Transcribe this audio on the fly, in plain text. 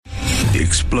The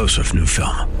explosive new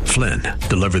film, Flynn,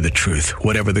 deliver the truth,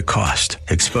 whatever the cost,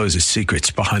 exposes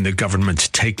secrets behind the government's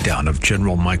takedown of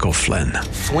General Michael Flynn.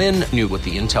 Flynn knew what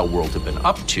the intel world had been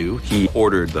up to. He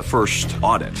ordered the first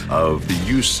audit of the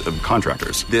use of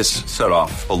contractors. This set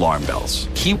off alarm bells.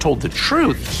 He told the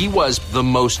truth. He was the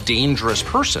most dangerous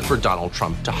person for Donald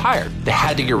Trump to hire. They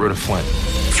had to get rid of Flynn.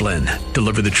 Flynn,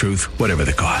 deliver the truth, whatever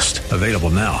the cost. Available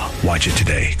now. Watch it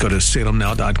today. Go to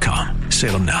salemnow.com.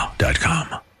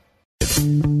 salemnow.com.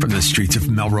 From the streets of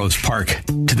Melrose Park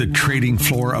to the trading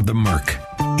floor of the Merc,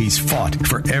 he's fought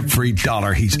for every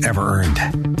dollar he's ever earned.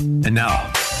 And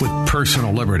now, with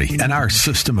personal liberty and our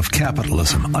system of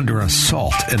capitalism under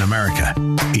assault in America,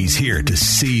 he's here to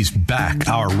seize back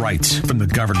our rights from the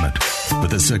government.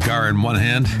 With a cigar in one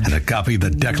hand and a copy of the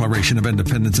Declaration of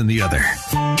Independence in the other,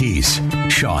 he's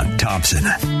Sean Thompson.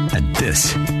 And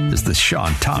this is the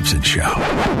Sean Thompson Show.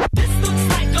 This looks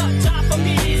like a job for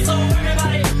me, so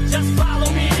everybody just follow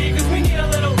me, because we need a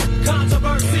little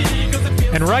controversy.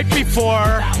 And right before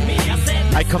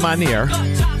I come on the air,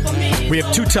 we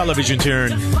have two televisions here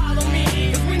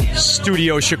in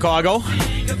Studio Chicago.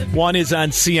 One is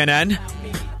on CNN,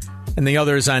 and the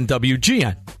other is on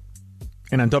WGN.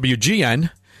 And on WGN,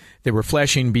 they were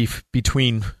flashing beef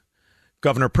between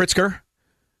Governor Pritzker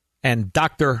and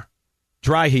Dr.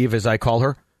 Dryheave, as I call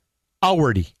her,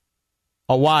 Awadi,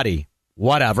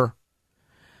 whatever.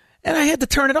 And I had to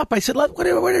turn it up. I said, what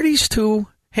are these two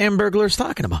hamburglers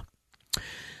talking about?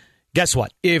 Guess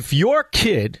what? If your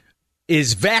kid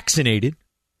is vaccinated,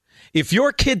 if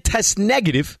your kid tests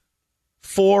negative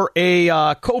for a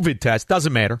COVID test,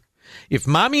 doesn't matter. If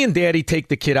mommy and daddy take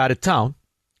the kid out of town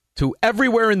to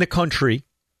everywhere in the country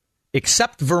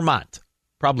except Vermont,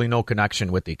 probably no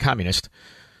connection with the communist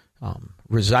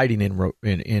residing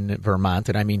in Vermont,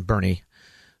 and I mean Bernie,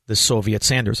 the Soviet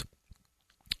Sanders.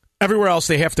 Everywhere else,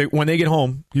 they have to, when they get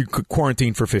home, you could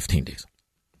quarantine for 15 days.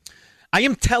 I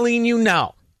am telling you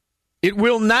now, it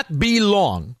will not be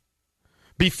long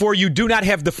before you do not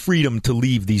have the freedom to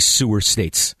leave these sewer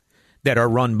states that are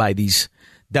run by these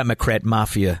Democrat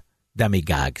mafia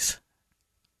demagogues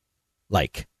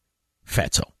like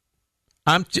Fatso.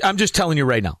 I'm just telling you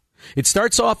right now. It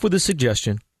starts off with a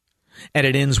suggestion, and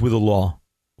it ends with a law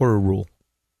or a rule.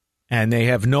 And they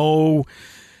have no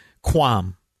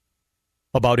qualm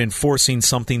about enforcing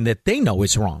something that they know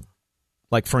is wrong.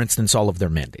 Like, for instance, all of their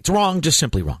mandates. Wrong, just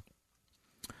simply wrong.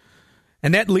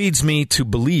 And that leads me to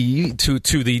believe to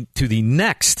the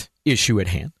next issue at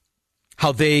hand.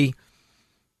 How they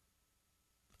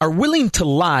are willing to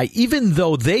lie even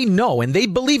though they know and they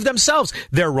believe themselves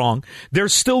they're wrong. They're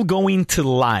still going to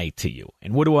lie to you.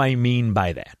 And what do I mean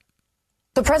by that?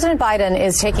 So President Biden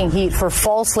is taking heat for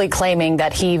falsely claiming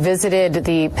that he visited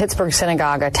the Pittsburgh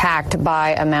synagogue attacked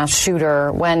by a mass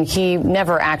shooter when he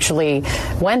never actually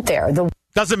went there.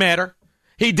 Doesn't matter.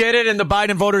 He did it, and the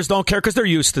Biden voters don't care because they're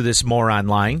used to this moron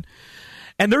lying.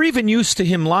 And they're even used to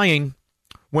him lying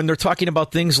when they're talking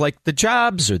about things like the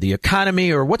jobs or the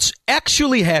economy or what's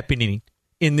actually happening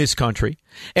in this country,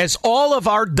 as all of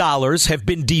our dollars have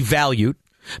been devalued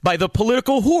by the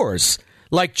political whores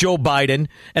like Joe Biden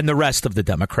and the rest of the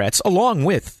Democrats, along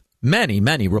with many,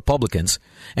 many Republicans.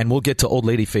 And we'll get to old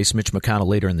lady face Mitch McConnell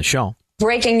later in the show.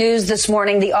 Breaking news this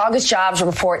morning, the August jobs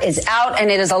report is out,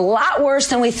 and it is a lot worse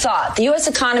than we thought. The U.S.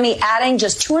 economy adding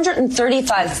just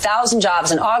 235,000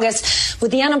 jobs in August,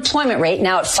 with the unemployment rate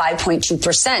now at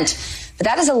 5.2%. But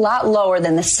that is a lot lower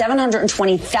than the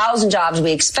 720,000 jobs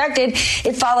we expected.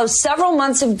 It follows several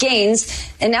months of gains,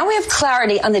 and now we have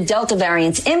clarity on the Delta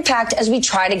variant's impact as we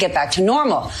try to get back to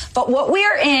normal. But what we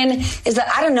are in is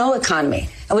the I don't know economy.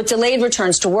 And with delayed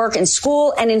returns to work and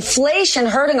school and inflation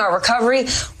hurting our recovery,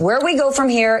 where we go from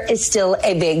here is still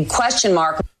a big question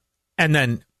mark. And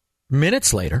then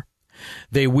minutes later,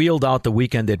 they wheeled out the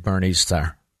Weekend at Bernie's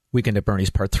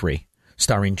Part 3,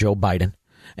 starring Joe Biden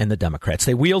and the Democrats.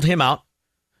 They wheeled him out.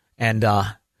 And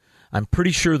I'm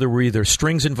pretty sure there were either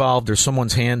strings involved or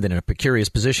someone's hand in a precarious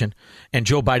position. And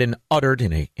Joe Biden uttered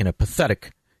in a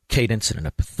pathetic cadence and in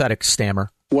a pathetic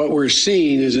stammer. What we're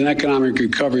seeing is an economic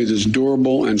recovery that's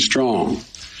durable and strong.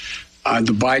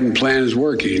 The Biden plan is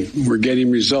working. We're getting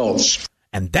results.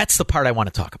 And that's the part I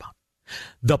want to talk about.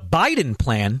 The Biden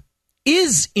plan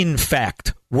is, in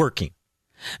fact, working.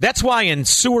 That's why in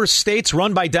sewer states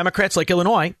run by Democrats like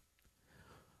Illinois,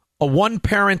 a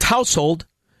one-parent household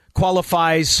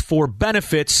qualifies for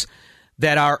benefits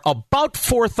that are about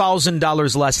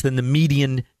 $4,000 less than the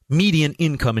median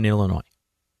income in Illinois.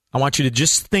 I want you to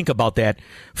just think about that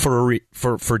for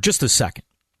just a second,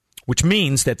 which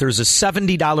means that there's a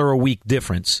 $70 a week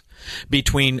difference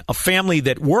between a family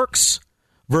that works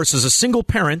versus a single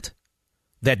parent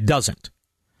that doesn't.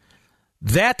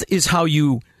 That is how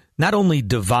you not only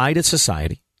divide a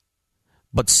society,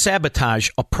 but sabotage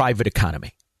a private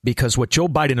economy. Because what Joe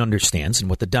Biden understands and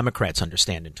what the Democrats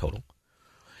understand in total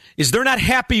is they're not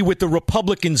happy with the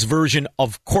Republicans' version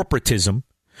of corporatism,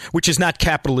 which is not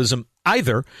capitalism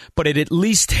either, but it at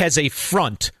least has a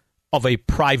front of a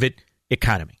private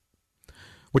economy.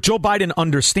 What Joe Biden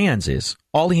understands is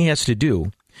all he has to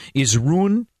do is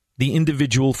ruin the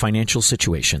individual financial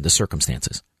situation, the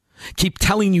circumstances. Keep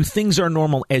telling you things are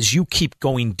normal as you keep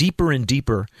going deeper and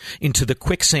deeper into the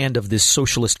quicksand of this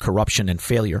socialist corruption and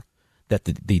failure that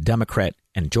the Democrat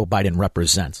and Joe Biden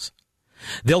represents.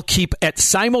 They'll keep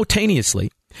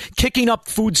simultaneously kicking up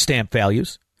food stamp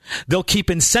values. They'll keep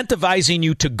incentivizing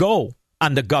you to go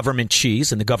on the government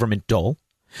cheese and the government dole,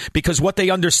 because what they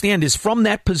understand is from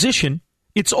that position,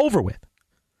 it's over with.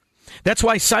 That's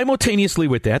why simultaneously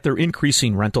with that, they're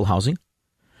increasing rental housing.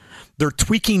 They're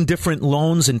tweaking different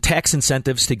loans and tax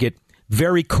incentives to get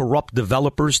very corrupt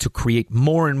developers to create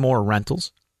more and more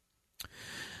rentals.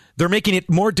 They're making it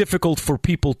more difficult for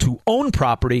people to own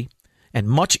property and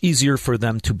much easier for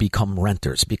them to become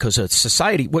renters, because a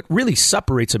society, what really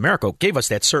separates America, gave us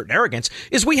that certain arrogance,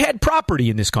 is we had property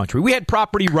in this country. We had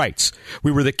property rights.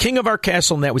 We were the king of our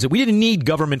castle, and that was it. We didn't need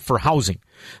government for housing.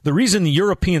 The reason the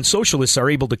European socialists are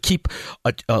able to keep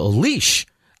a leash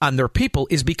on their people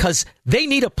is because they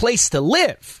need a place to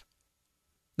live.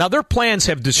 Now, their plans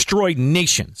have destroyed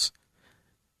nations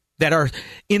that are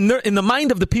in the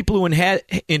mind of the people who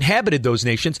inhabited those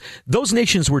nations. Those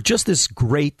nations were just as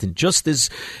great and just as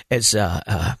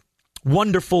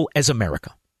wonderful as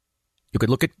America. You could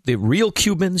look at the real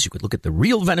Cubans. You could look at the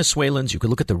real Venezuelans. You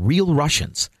could look at the real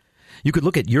Russians. You could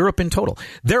look at Europe in total.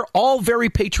 They're all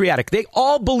very patriotic. They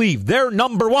all believe they're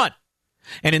number one.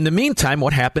 And in the meantime,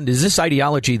 what happened is this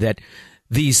ideology that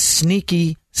these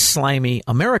sneaky, slimy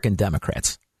American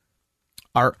Democrats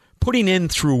are putting in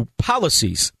through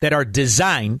policies that are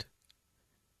designed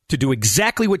to do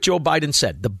exactly what Joe Biden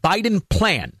said. The Biden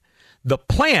plan. The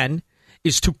plan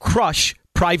is to crush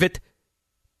private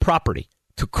property,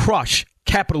 to crush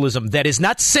capitalism that is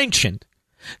not sanctioned,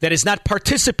 that is not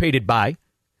participated by,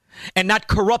 and not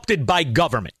corrupted by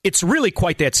government. It's really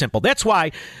quite that simple. That's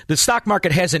why the stock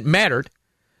market hasn't mattered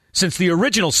since the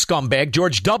original scumbag,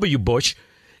 George W. Bush,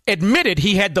 admitted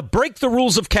he had to break the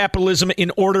rules of capitalism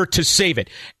in order to save it,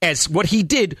 as what he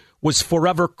did was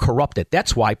forever corrupt it.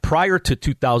 That's why prior to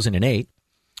 2008,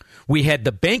 we had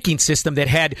the banking system that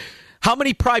had how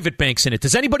many private banks in it?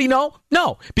 Does anybody know?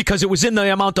 No, because it was in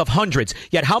the amount of hundreds.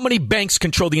 Yet how many banks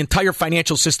control the entire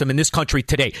financial system in this country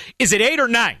today? Is it 8 or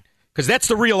 9? Because that's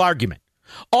the real argument.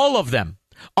 All of them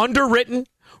underwritten,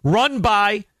 run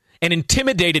by, and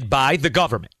intimidated by the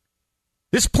government.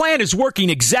 This plan is working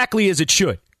exactly as it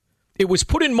should. It was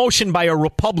put in motion by a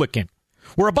Republican.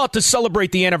 We're about to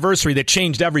celebrate the anniversary that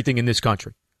changed everything in this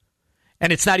country.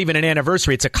 And it's not even an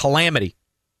anniversary, it's a calamity.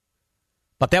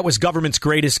 But that was government's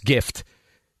greatest gift.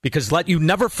 Because let you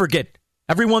never forget,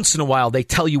 every once in a while, they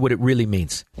tell you what it really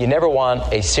means. You never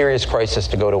want a serious crisis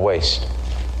to go to waste.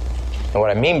 And what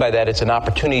I mean by that, it's an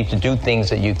opportunity to do things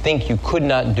that you think you could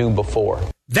not do before.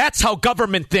 That's how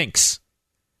government thinks.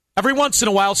 Every once in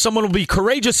a while, someone will be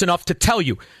courageous enough to tell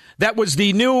you. That was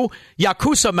the new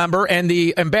Yakuza member and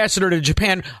the ambassador to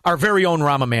Japan, our very own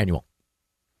Rahm Emanuel.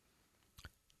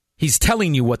 He's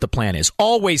telling you what the plan is.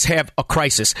 Always have a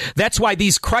crisis. That's why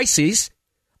these crises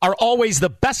are always the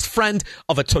best friend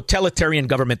of a totalitarian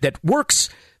government that works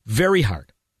very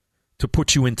hard to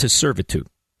put you into servitude.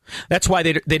 That's why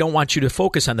they don't want you to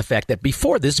focus on the fact that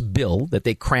before this bill that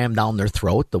they cram down their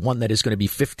throat, the one that is going to be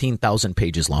 15,000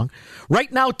 pages long,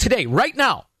 right now, today, right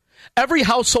now, every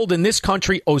household in this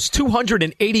country owes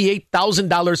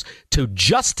 $288,000 to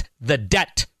just the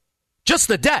debt. Just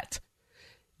the debt.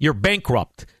 You're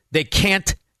bankrupt. They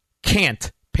can't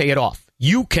pay it off.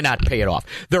 You cannot pay it off.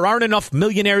 There aren't enough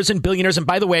millionaires and billionaires. And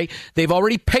by the way, they've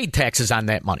already paid taxes on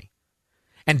that money.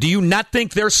 And do you not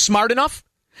think they're smart enough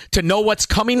to know what's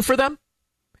coming for them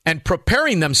and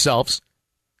preparing themselves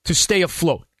to stay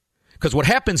afloat? Because what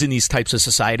happens in these types of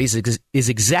societies is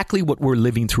exactly what we're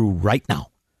living through right now.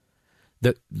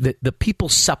 The people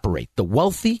separate. The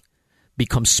wealthy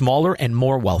become smaller and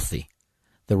more wealthy.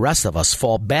 The rest of us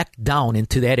fall back down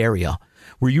into that area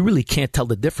where you really can't tell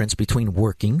the difference between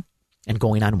working and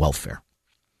going on welfare.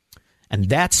 And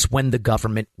that's when the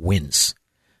government wins.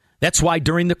 That's why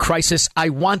during the crisis, I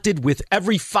wanted with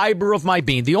every fiber of my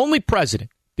being, the only president,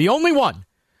 the only one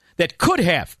that could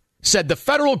have said the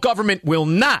federal government will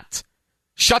not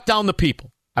shut down the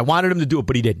people. I wanted him to do it,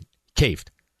 but he didn't. Caved.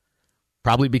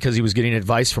 Probably because he was getting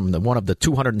advice from one of the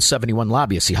 271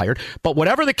 lobbyists he hired. But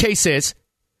whatever the case is,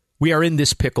 we are in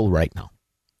this pickle right now.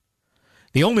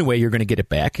 The only way you're going to get it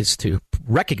back is to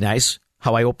recognize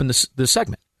how I opened this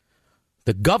segment.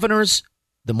 The governors,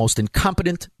 the most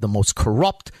incompetent, the most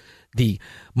corrupt, the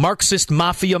Marxist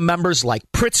mafia members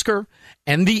like Pritzker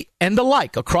and the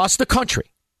like across the country.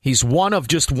 He's one of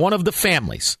the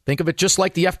families. Think of it just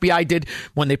like the FBI did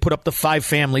when they put up the 5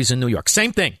 families in New York.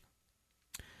 Same thing.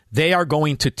 They are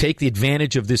going to take the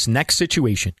advantage of this next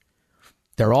situation.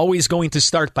 They're always going to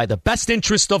start by the best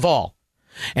interest of all.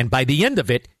 And by the end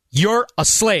of it, you're a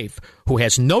slave who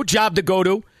has no job to go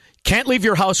to, can't leave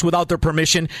your house without their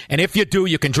permission, and if you do,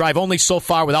 you can drive only so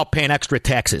far without paying extra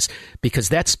taxes, because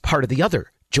that's part of the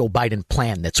other Joe Biden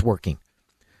plan that's working.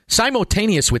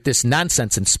 Simultaneous with this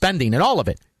nonsense and spending and all of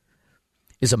it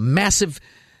is a massive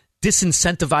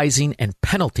disincentivizing and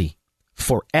penalty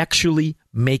for actually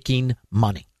making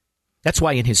money. That's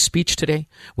why in his speech today,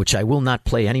 which I will not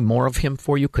play any more of him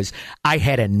for you because I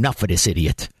had enough of this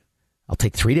idiot. I'll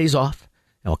take 3 days off.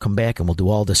 And I'll come back and we'll do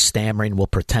all the stammering. We'll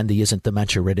pretend he isn't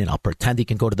dementia-ridden. I'll pretend he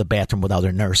can go to the bathroom without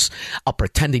a nurse. I'll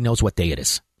pretend he knows what day it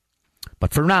is.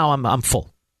 But for now, I'm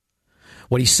full.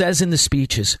 What he says in the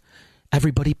speech is,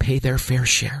 everybody pay their fair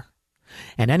share.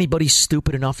 And anybody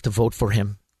stupid enough to vote for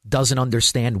him doesn't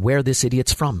understand where this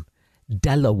idiot's from.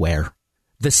 Delaware.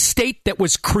 The state that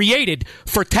was created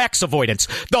for tax avoidance.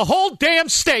 The whole damn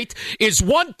state is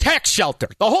one tax shelter.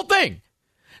 The whole thing.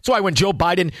 That's why when Joe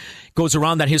Biden goes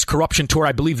around on his corruption tour,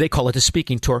 I believe they call it a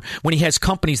speaking tour, when he has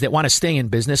companies that want to stay in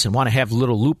business and want to have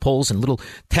little loopholes and little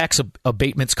tax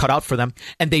abatements cut out for them,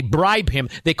 and they bribe him,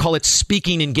 they call it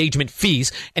speaking engagement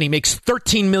fees, and he makes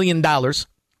 $13 million,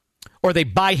 or they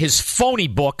buy his phony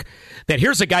book that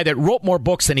here's a guy that wrote more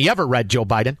books than he ever read, Joe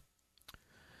Biden.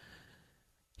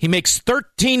 He makes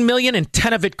 $13 million, and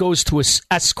 10 of it goes to a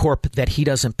S-Corp that he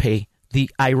doesn't pay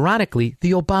ironically,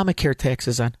 the Obamacare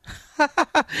taxes on.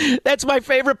 That's my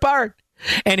favorite part.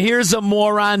 And here's a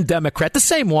moron Democrat, the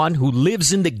same one who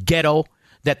lives in the ghetto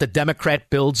that the Democrat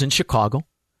builds in Chicago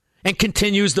and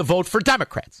continues to vote for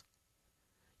Democrats.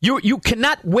 You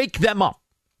cannot wake them up.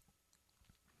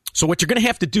 So what you're going to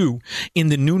have to do in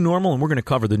the new normal, and we're going to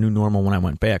cover the new normal when I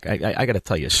went back. I got to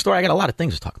tell you a story. I got a lot of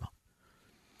things to talk about.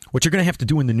 What you're going to have to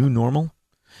do in the new normal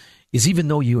is, even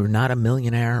though you are not a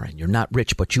millionaire and you're not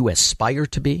rich, but you aspire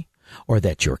to be, or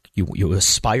that you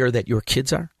aspire that your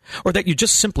kids are, or that you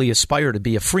just simply aspire to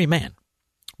be a free man,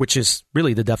 which is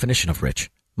really the definition of rich.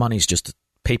 Money's just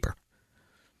paper.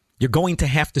 You're going to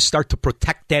have to start to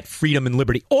protect that freedom and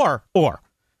liberty, or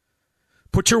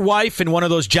put your wife in one of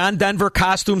those John Denver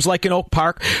costumes like in Oak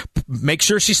Park, make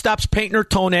sure she stops painting her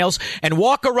toenails, and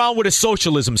walk around with a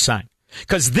socialism sign,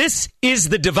 because this is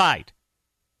the divide.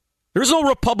 There's no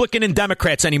Republican and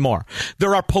Democrats anymore.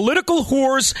 There are political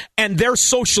whores and their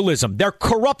socialism, their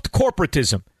corrupt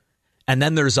corporatism. And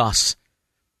then there's us.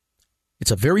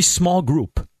 It's a very small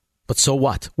group, but so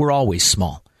what? We're always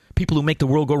small. People who make the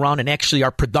world go round and actually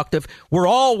are productive, we're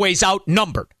always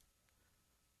outnumbered.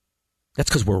 That's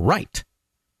because we're right.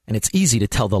 And it's easy to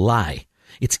tell the lie.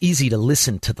 It's easy to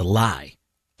listen to the lie.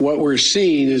 What we're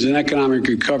seeing is an economic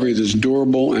recovery that's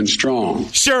durable and strong.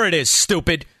 Sure it is,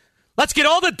 stupid. Let's get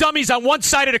all the dummies on one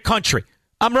side of the country.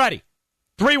 I'm ready.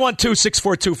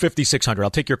 312-642-5600. I'll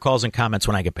take your calls and comments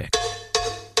when I get back.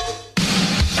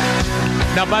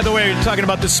 Now, by the way, you're talking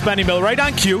about the spending bill. Right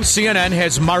on cue, CNN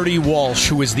has Marty Walsh,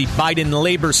 who is the Biden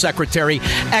labor secretary,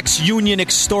 ex-union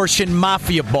extortion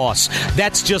mafia boss.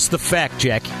 That's just the fact,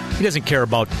 Jack. He doesn't care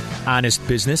about honest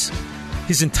business.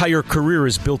 His entire career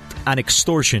is built on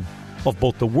extortion of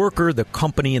both the worker, the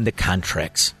company, and the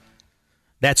contracts.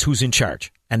 That's who's in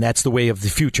charge. And that's the way of the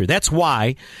future. That's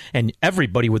why, and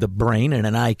everybody with a brain and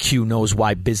an IQ knows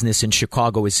why business in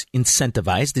Chicago is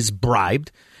incentivized, is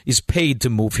bribed, is paid to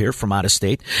move here from out of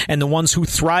state. And the ones who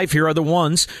thrive here are the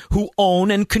ones who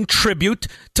own and contribute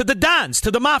to the Dons,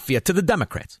 to the mafia, to the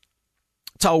Democrats.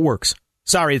 That's how it works.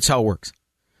 Sorry, it's how it works.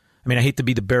 I mean, I hate to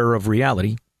be the bearer of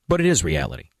reality, but it is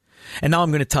reality. And now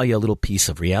I'm going to tell you a little piece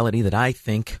of reality that I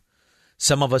think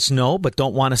some of us know but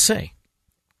don't want to say.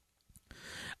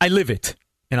 I live it.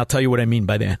 And I'll tell you what I mean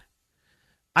by that.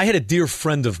 I had a dear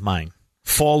friend of mine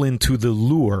fall into the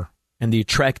lure and the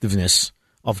attractiveness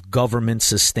of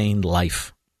government-sustained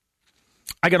life.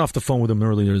 I got off the phone with him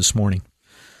earlier this morning.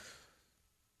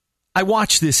 I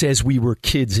watched this as we were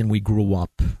kids and we grew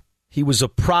up. He was a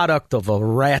product of a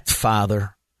rat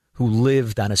father who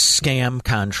lived on a scam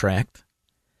contract,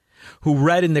 who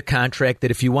read in the contract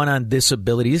that if you went on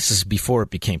disability, this is before it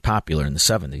became popular in the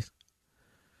 70s,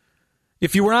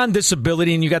 if you were on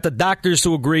disability and you got the doctors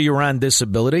to agree you were on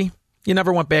disability, you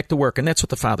never went back to work. And that's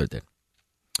what the father did.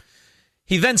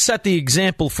 He then set the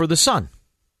example for the son.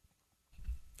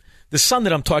 The son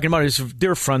that I'm talking about is a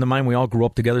dear friend of mine. We all grew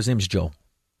up together. His name is Joe.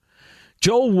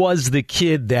 Joe was the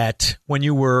kid that when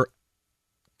you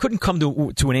couldn't come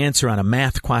to an answer on a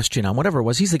math question, on whatever it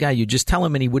was, he's the guy you just tell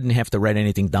him and he wouldn't have to write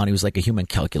anything down. He was like a human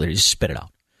calculator. He just spit it out.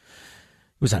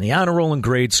 He was on the honor roll in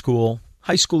grade school.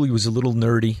 High school, he was a little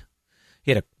nerdy.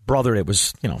 He had a brother that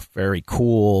was, very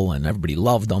cool and everybody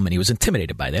loved him and he was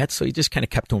intimidated by that. So he just kind of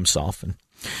kept to himself. And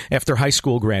after high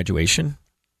school graduation,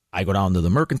 I go down to the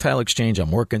Mercantile Exchange.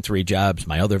 I'm working 3 jobs.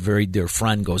 My other very dear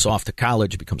friend goes off to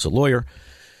college, becomes a lawyer.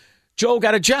 Joe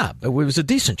got a job. It was a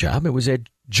decent job. It was at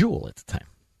Jewel at the time.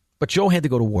 But Joe had to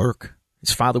go to work.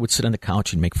 His father would sit on the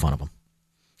couch and make fun of him.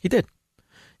 He did.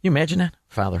 You imagine that?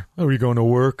 Father, are you going to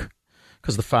work?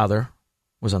 Because the father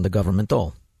was on the government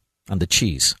dole, on the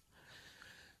cheese.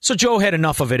 So Joe had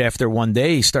enough of it after one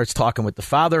day. He starts talking with the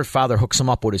father. Father hooks him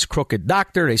up with his crooked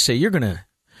doctor. They say,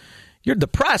 you're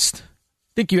depressed.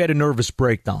 Think you had a nervous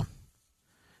breakdown.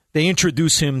 They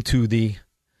introduce him to the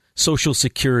Social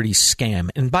Security scam.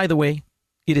 And by the way,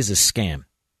 it is a scam.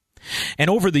 And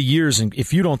over the years, and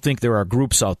if you don't think there are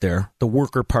groups out there, the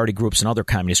Worker Party groups and other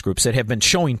communist groups that have been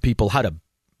showing people how to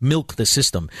milk the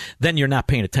system, then you're not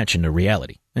paying attention to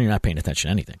reality. Then you're not paying attention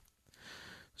to anything.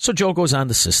 So Joe goes on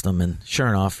the system, and sure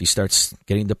enough, he starts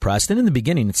getting depressed. And in the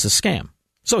beginning, it's a scam.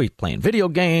 So he's playing video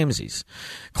games. He's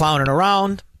clowning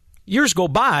around. Years go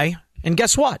by, and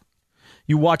guess what?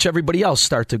 You watch everybody else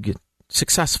start to get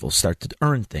successful, start to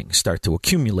earn things, start to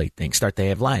accumulate things, start to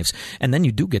have lives. And then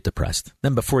you do get depressed.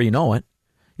 Then before you know it,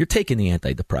 you're taking the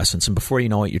antidepressants. And before you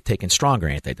know it, you're taking stronger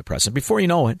antidepressants. Before you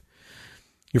know it,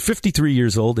 you're 53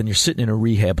 years old and you're sitting in a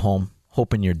rehab home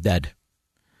hoping you're dead.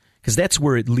 Because that's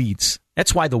where it leads.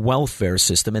 That's why the welfare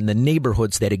system and the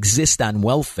neighborhoods that exist on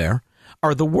welfare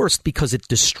are the worst, because it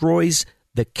destroys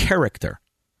the character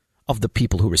of the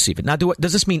people who receive it. Now,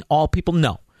 does this mean all people?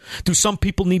 No. Do some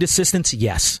people need assistance?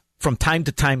 Yes. From time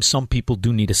to time, some people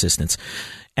do need assistance.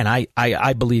 And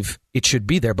I believe it should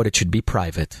be there, but it should be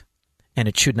private. And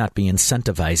it should not be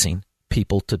incentivizing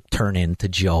people to turn into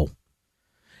Joe.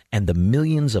 And the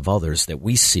millions of others that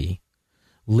we see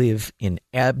live in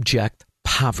abject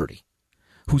poverty,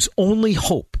 whose only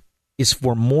hope is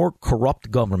for more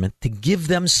corrupt government to give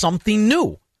them something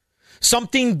new,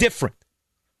 something different.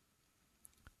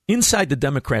 Inside the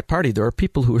Democrat Party, there are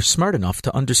people who are smart enough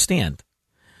to understand.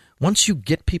 Once you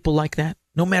get people like that,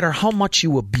 no matter how much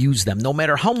you abuse them, no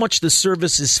matter how much the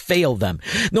services fail them,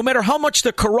 no matter how much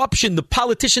the corruption, the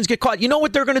politicians get caught, you know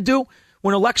what they're going to do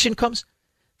when election comes?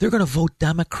 They're going to vote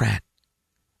Democrat.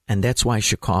 And that's why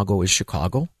Chicago is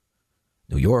Chicago.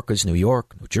 New York is New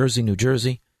York. New Jersey, New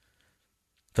Jersey.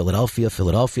 Philadelphia,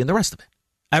 Philadelphia, and the rest of it.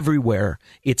 Everywhere.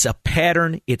 It's a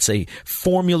pattern. It's a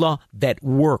formula that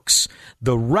works.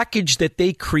 The wreckage that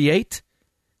they create,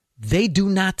 they do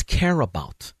not care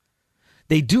about.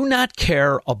 They do not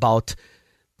care about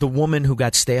the woman who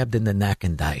got stabbed in the neck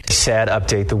and died. Sad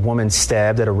update. The woman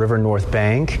stabbed at a River North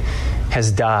bank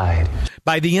has died.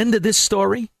 By the end of this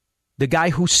story, the guy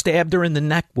who stabbed her in the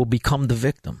neck will become the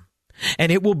victim.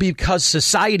 And it will be because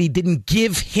society didn't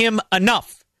give him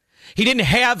enough. He didn't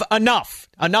have enough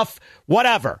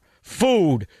whatever,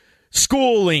 food,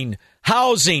 schooling,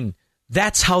 housing.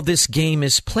 That's how this game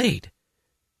is played.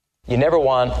 You never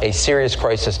want a serious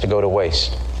crisis to go to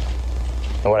waste.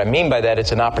 And what I mean by that,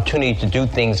 it's an opportunity to do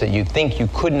things that you think you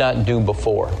could not do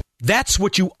before. That's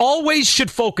what you always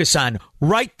should focus on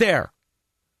right there.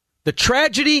 The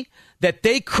tragedy that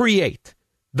they create,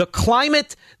 the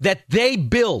climate that they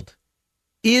build,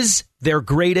 is their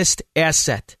greatest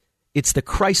asset. It's the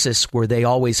crisis where they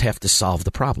always have to solve the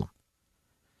problem.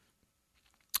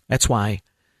 That's why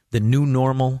the new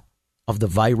normal of the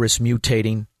virus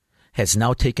mutating has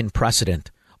now taken precedent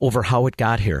over how it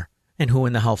got here and who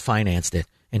in the hell financed it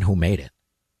and who made it.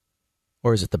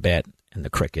 Or is it the bat and the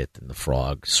cricket and the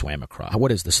frog swam across?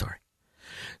 What is the story?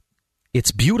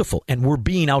 It's beautiful, and we're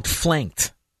being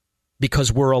outflanked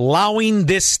because we're allowing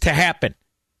this to happen.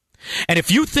 And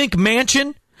if you think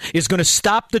Manchin is going to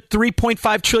stop the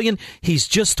 $3.5 trillion, he's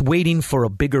just waiting for a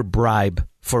bigger bribe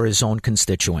for his own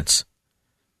constituents.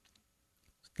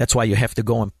 That's why you have to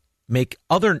go and make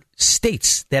other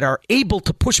states that are able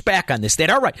to push back on this, that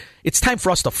are right. It's time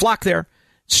for us to flock there,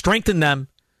 strengthen them,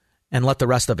 and let the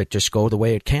rest of it just go the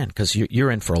way it can, because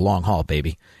you're in for a long haul,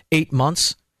 baby. 8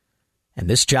 months, and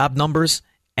this job numbers,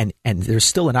 and there's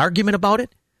still an argument about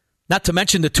it. Not to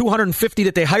mention the 250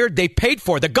 that they hired, they paid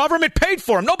for. The government paid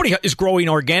for them. Nobody is growing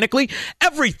organically.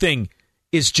 Everything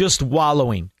is just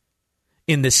wallowing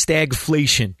in the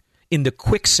stagflation, in the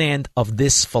quicksand of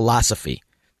this philosophy.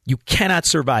 You cannot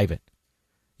survive it.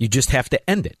 You just have to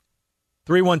end it.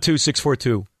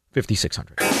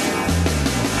 312-642-5600.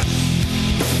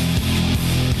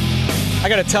 I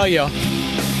got to tell you,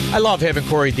 I love having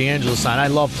Corey DeAngelis on. I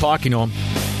love talking to him.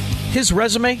 His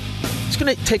resume is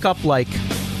going to take up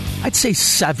I'd say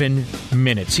 7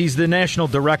 minutes. He's the National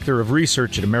Director of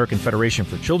Research at American Federation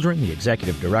for Children, the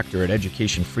Executive Director at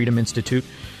Education Freedom Institute,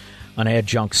 an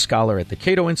adjunct scholar at the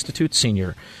Cato Institute,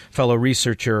 Senior Fellow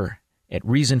Researcher at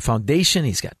Reason Foundation.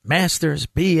 He's got master's,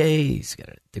 BA, he's got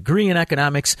a degree in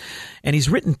economics, and he's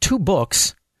written 2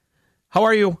 books. How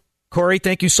are you, Corey?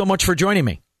 Thank you so much for joining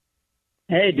me.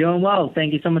 Hey, doing well.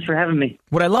 Thank you so much for having me.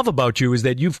 What I love about you is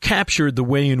that you've captured the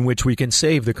way in which we can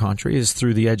save the country is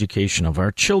through the education of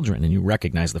our children, and you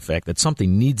recognize the fact that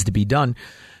something needs to be done.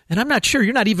 And I'm not sure,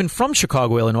 you're not even from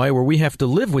Chicago, Illinois, where we have to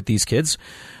live with these kids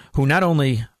who not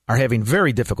only are having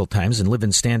very difficult times and live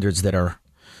in standards that are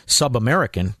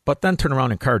sub-American, but then turn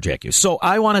around and carjack you. So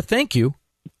I want to thank you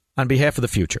on behalf of the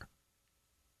future.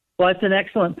 Well, that's an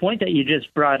excellent point that you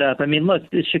just brought up. I mean, look,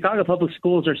 the Chicago Public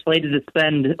Schools are slated to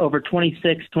spend over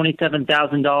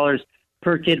 $27,000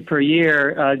 per kid per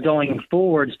year going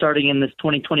forward, starting in this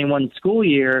 2021 school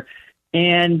year.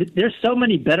 And there's so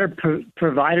many better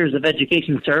providers of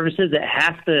education services at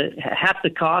half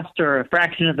the cost or a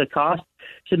fraction of the cost.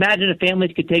 So imagine if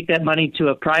families could take that money to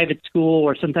a private school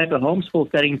or some type of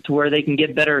homeschool setting to where they can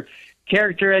get better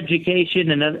character education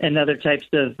and other types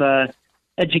of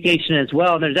education as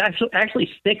well. And there's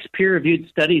actually 6 peer-reviewed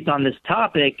studies on this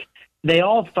topic. They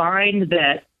all find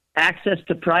that access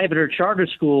to private or charter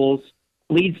schools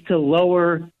leads to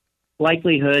lower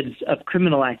likelihoods of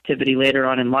criminal activity later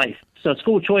on in life. So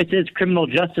school choice is criminal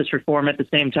justice reform at the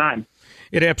same time.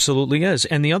 It absolutely is.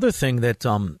 And the other thing that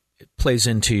plays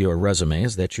into your resume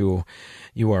is that you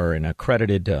are an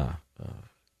accredited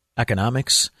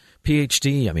economics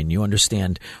PhD. I mean, you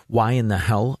understand why in the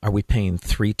hell are we paying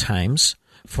 3 times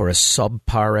for a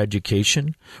subpar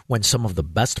education when some of the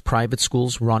best private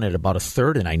schools run at about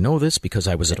 1/3? And I know this because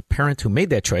I was a parent who made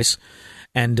that choice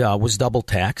and was double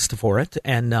taxed for it.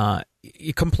 And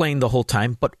he complained the whole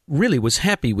time, but really was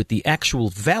happy with the actual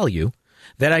value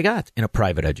that I got in a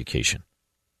private education.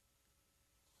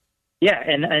 Yeah,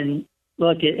 and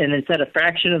look, and it's at a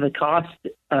fraction of the cost.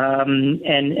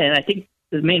 And I think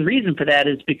the main reason for that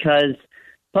is because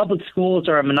public schools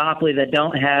are a monopoly that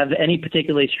don't have any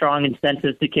particularly strong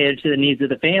incentives to cater to the needs of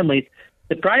the families.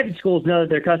 The private schools know that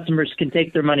their customers can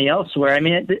take their money elsewhere. I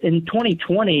mean, in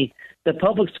 2020, the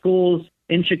public schools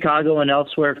in Chicago and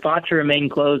elsewhere fought to remain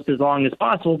closed as long as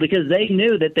possible because they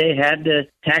knew that they had the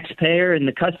taxpayer and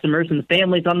the customers and the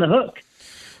families on the hook.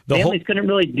 Families couldn't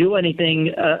really do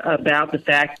anything about the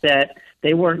fact that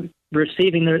they weren't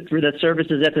receiving the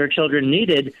services that their children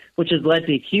needed, which has led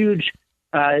to huge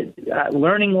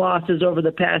learning losses over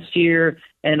the past year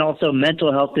and also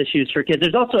mental health issues for kids.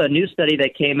 There's also a new study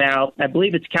that came out, I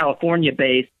believe it's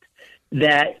California-based,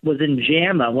 that was in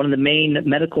JAMA, one of the main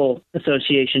medical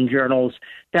association journals,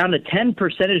 found a 10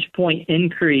 percentage point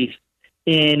increase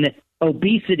in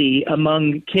obesity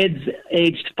among kids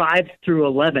aged 5 through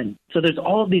 11. So there's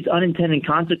all of these unintended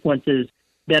consequences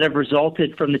that have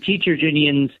resulted from the teachers'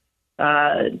 unions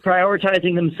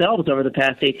prioritizing themselves over the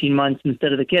past 18 months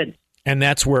instead of the kids. And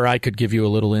that's where I could give you a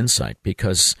little insight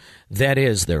because that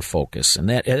is their focus, and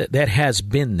that has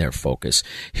been their focus.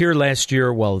 Here last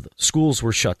year, while schools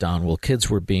were shut down, while kids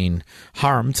were being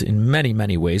harmed in many,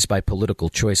 many ways by political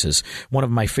choices, one of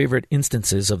my favorite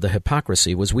instances of the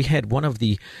hypocrisy was we had one of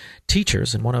the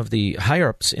teachers and one of the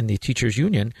higher-ups in the teachers'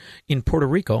 union in Puerto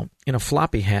Rico in a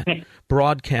floppy hat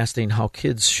broadcasting how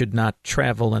kids should not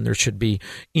travel and there should be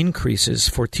increases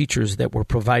for teachers that were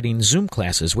providing Zoom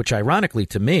classes, which ironically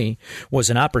to me was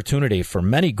an opportunity for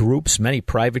many groups, many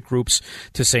private groups,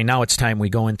 to say now it's time we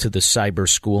go into the cyber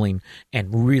schooling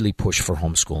and really push for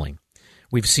homeschooling.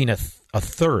 We've seen a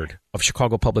third of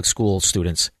Chicago public school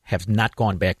students have not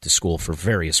gone back to school for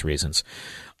various reasons.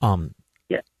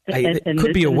 It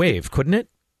could be a wave, couldn't it?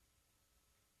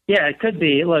 Yeah, it could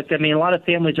be. Look, I mean, a lot of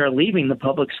families are leaving the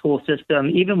public school system,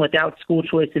 even without school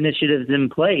choice initiatives in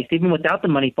place, even without the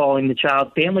money following the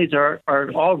child. Families are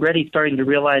already starting to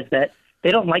realize that they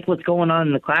don't like what's going on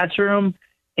in the classroom,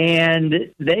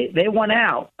 and they want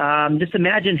out. Just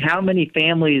imagine how many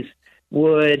families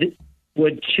would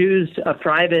choose a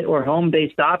private or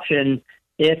home-based option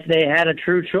if they had a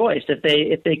true choice, if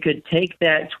they could take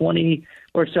that $20,000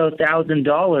 or so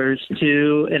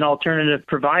to an alternative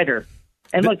provider.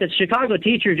 And look, the Chicago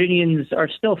teachers unions are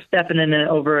still stepping in it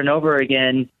over and over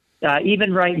again,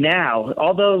 even right now.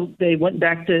 Although they went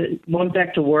back to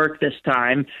work this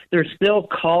time, they're still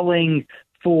calling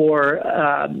for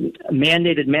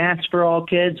mandated masks for all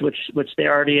kids, which they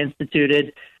already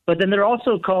instituted. But then they're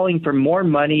also calling for more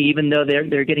money, even though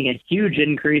they're getting a huge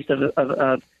increase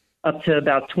of up to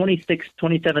about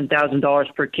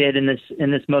 $27,000 per kid in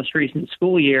this most recent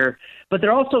school year. But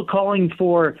they're also calling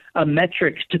for a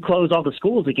metric to close all the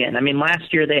schools again. I mean,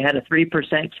 last year they had a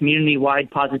 3%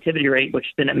 community-wide positivity rate, which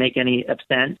didn't make any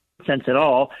sense at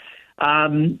all.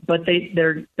 But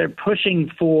they're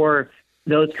pushing for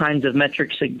those kinds of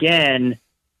metrics again,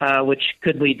 which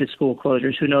could lead to school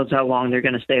closures. Who knows how long they're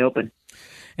going to stay open?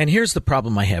 And here's the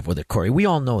problem I have with it, Corey. We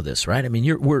all know this, right? I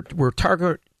mean, we're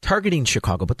targeting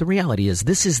Chicago, but the reality is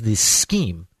this is the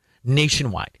scheme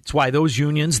nationwide. It's why those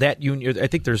unions, that union, I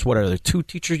think there's, what are there, 2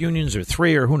 teacher unions or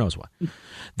 3 or who knows what.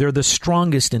 They're the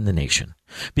strongest in the nation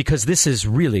because this is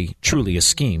really, truly a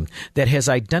scheme that has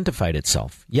identified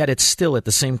itself, yet it's still at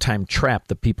the same time trapped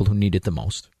the people who need it the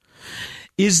most.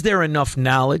 Is there enough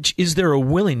knowledge? Is there a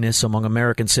willingness among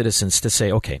American citizens to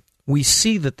say, okay, we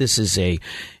see that this is a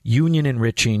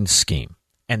union-enriching scheme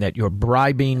and that you're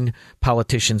bribing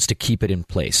politicians to keep it in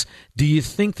place. Do you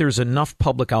think there's enough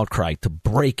public outcry to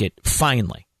break it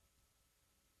finally?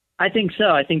 I think so.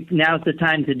 I think now's the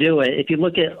time to do it. If you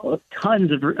look at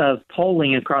tons of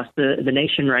polling across the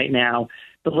nation right now,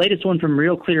 the latest one from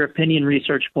Real Clear Opinion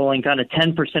Research polling got a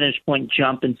 10 percentage point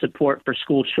jump in support for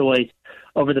school choice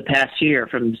over the past year,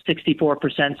 from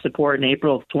 64% support in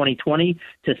April of 2020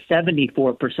 to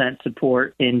 74%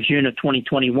 support in June of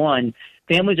 2021.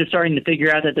 Families are starting to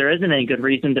figure out that there isn't any good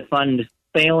reason to fund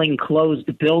failing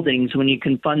closed buildings when you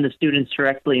can fund the students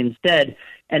directly instead.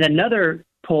 And another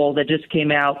poll that just came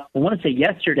out, I want to say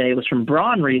yesterday, was from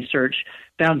Braun Research,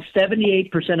 found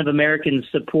 78% of Americans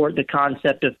support the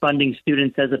concept of funding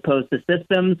students as opposed to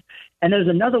systems. And there's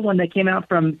another one that came out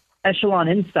from Echelon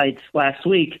Insights last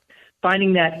week,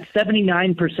 finding that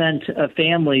 79% of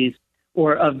families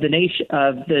or of the nation,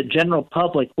 of the general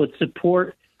public, would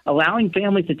support allowing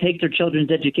families to take their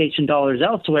children's education dollars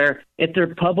elsewhere if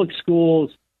their public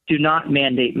schools do not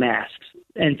mandate masks.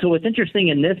 And so what's interesting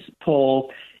in this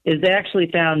poll is they actually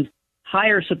found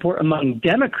higher support among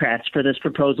Democrats for this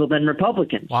proposal than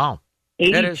Republicans. Wow.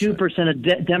 82%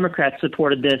 of Democrats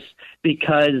supported this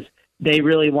because they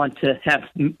really want to have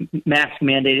mask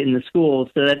mandated in the schools,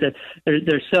 so that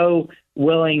they're so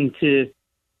willing to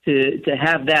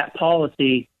have that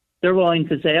policy. They're willing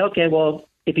to say, okay, well,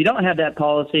 if you don't have that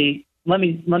policy, let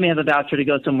me have a voucher to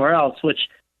go somewhere else, which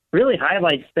really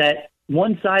highlights that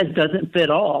one size doesn't fit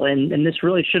all, and this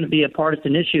really shouldn't be a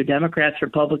partisan issue. Democrats,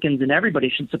 Republicans, and everybody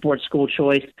should support school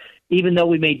choice, even though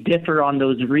we may differ on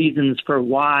those reasons for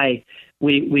why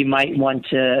we might want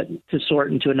to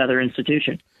sort into another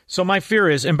institution. So my fear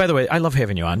is, and by the way, I love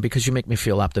having you on because you make me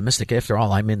feel optimistic. After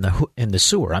all, I'm in the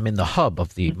sewer. I'm in the hub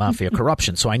of the mafia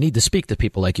corruption, so I need to speak to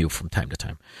people like you from time to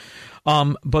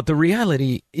time. But the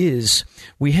reality is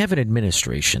we have an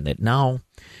administration that now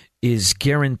is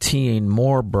guaranteeing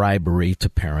more bribery to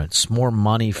parents, more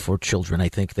money for children. I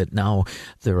think that now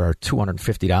there are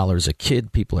 $250 a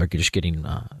kid. People are just getting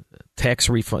tax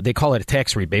refund. They call it a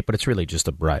tax rebate, but it's really just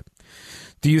a bribe.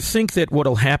 Do you think that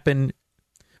what'll happen,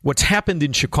 what's happened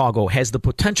in Chicago has the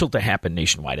potential to happen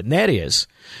nationwide? And that is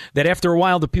that after a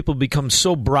while, the people become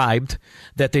so bribed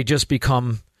that they just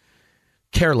become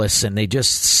careless and they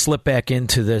just slip back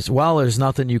into this, well, there's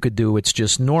nothing you could do, it's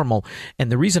just normal. And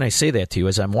the reason I say that to you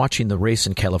is I'm watching the race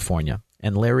in California,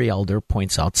 and Larry Elder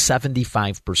points out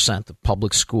 75% of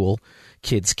public school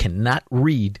kids cannot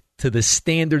read to the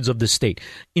standards of the state.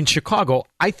 In Chicago,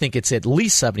 I think it's at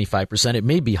least 75%. It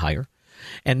may be higher.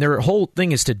 And their whole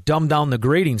thing is to dumb down the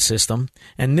grading system,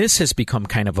 and this has become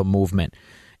kind of a movement.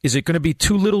 Is it going to be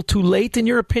too little too late, in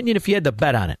your opinion, if you had to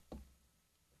bet on it?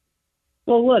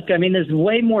 Well, look, I mean, there's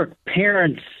way more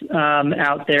parents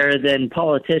out there than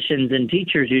politicians and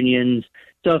teachers unions.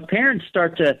 So if parents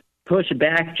start to push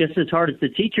back just as hard as the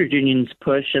teachers unions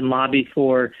push and lobby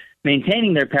for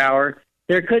maintaining their power,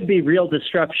 there could be real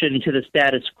disruption to the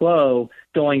status quo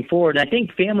going forward. And I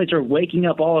think families are waking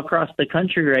up all across the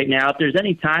country right now. If there's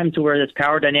any time to where this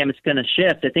power dynamic is going to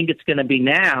shift, I think it's going to be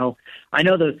now. I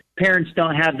know the parents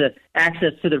don't have the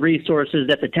access to the resources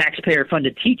that the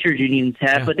taxpayer-funded teachers unions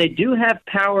have, but they do have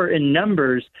power in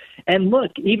numbers. And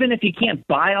look, even if you can't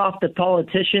buy off the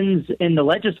politicians in the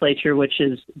legislature, which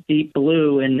is deep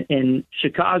blue in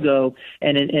Chicago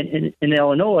and in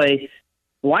Illinois,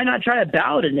 why not try a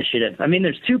ballot initiative? I mean,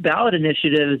 there's 2 ballot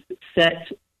initiatives set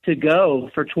to go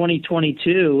for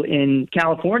 2022 in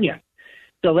California.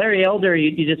 So Larry Elder,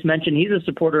 you just mentioned, he's a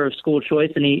supporter of school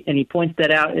choice, and he points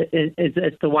that out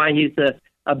as to why he's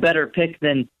a better pick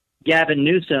than Gavin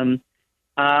Newsom.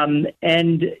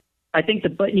 And I think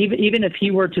that even if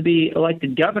he were to be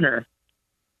elected governor,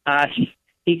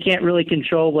 he can't really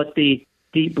control what the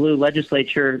deep blue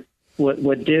legislature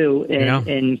would do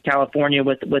in California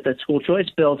with a school choice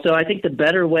bill. So I think the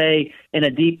better way in a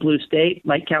deep blue state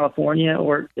like California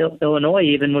or Illinois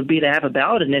even would be to have a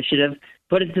ballot initiative,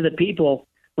 put it to the people,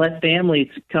 let families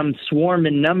come swarm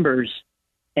in numbers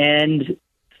and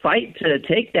fight to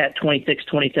take that $26,000,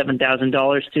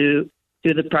 $27,000 to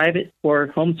the private or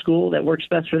home school that works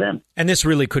best for them. And this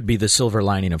really could be the silver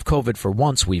lining of COVID. For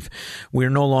once, we're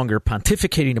no longer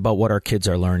pontificating about what our kids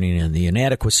are learning and the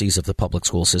inadequacies of the public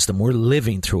school system. We're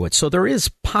living through it. So there is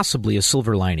possibly a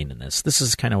silver lining in this. This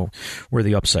is kind of where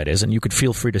the upside is. And you could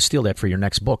feel free to steal that for your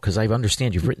next book, because I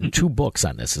understand you've written 2 books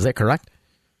on this. Is that correct?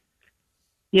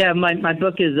 Yeah, my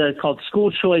book is called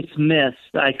School Choice Myths.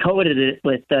 I co-edited it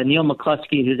with Neil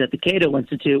McCluskey, who's at the Cato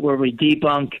Institute, where we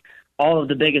debunk all of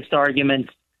the biggest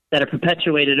arguments that are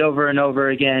perpetuated over and over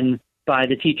again by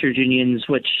the teachers' unions,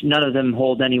 which none of them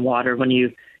hold any water when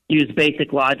you use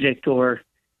basic logic or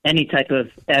any type of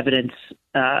evidence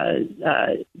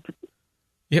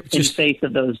in face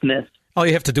of those myths. All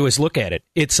you have to do is look at it.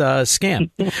 It's a scam,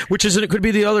 which is, it could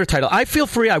be the other title. I feel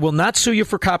free. I will not sue you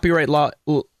for copyright law,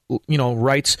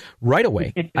 rights right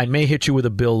away. I may hit you with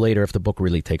a bill later if the book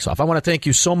really takes off. I want to thank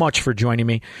you so much for joining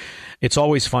me. It's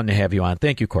always fun to have you on.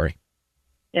 Thank you, Corey.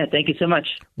 Yeah, thank you so much.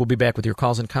 We'll be back with your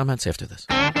calls and comments after this.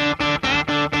 I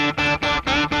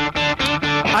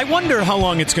wonder how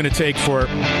long it's going to take for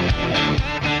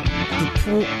the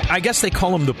poor. I guess they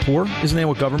call them the poor. Isn't that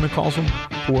what government calls them?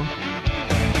 Poor.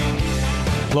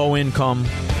 Low income.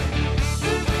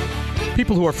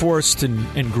 People who are forced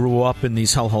and grew up in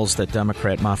these hellholes that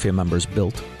Democrat mafia members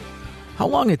built. How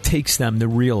long it takes them to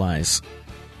realize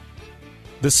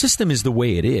the system is the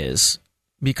way it is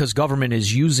because government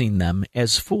is using them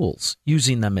as fools,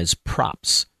 using them as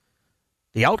props.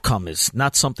 The outcome is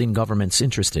not something government's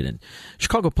interested in.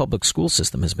 Chicago public school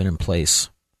system has been in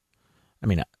place. I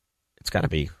mean, it's got to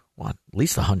be, at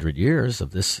least 100 years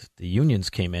of this. The unions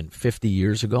came in 50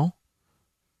 years ago.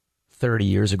 30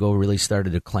 years ago, really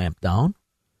started to clamp down.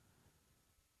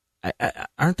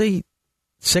 Aren't they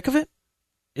sick of it?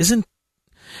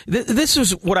 This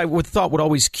is what I thought would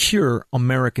always cure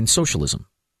American socialism.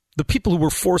 The people who were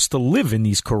forced to live in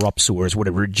these corrupt sewers would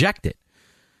have rejected it.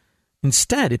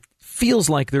 Instead, it feels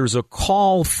like there's a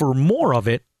call for more of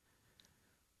it.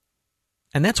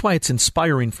 And that's why it's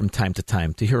inspiring from time to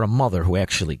time to hear a mother who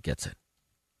actually gets it.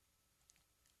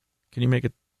 Can you make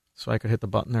it so I could hit the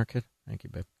button there, kid? Thank you,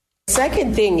 babe.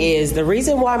 Second thing is, the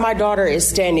reason why my daughter is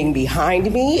standing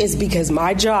behind me is because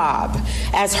my job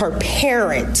as her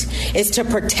parent is to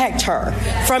protect her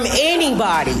from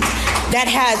anybody that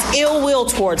has ill will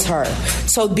towards her.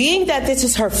 So being that this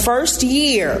is her first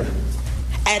year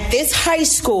at this high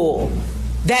school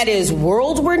that is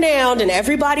world renowned and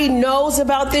everybody knows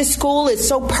about this school, it's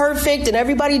so perfect and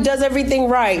everybody does everything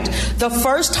right. The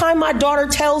first time my daughter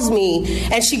tells me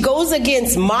and she goes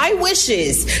against my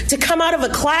wishes to come out of a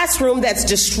classroom that's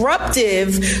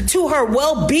disruptive to her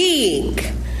well-being,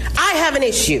 I have an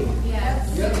issue.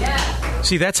 Yes.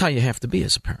 See, that's how you have to be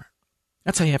as a parent.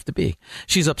 That's how you have to be.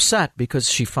 She's upset because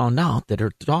she found out that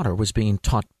her daughter was being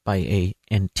taught by a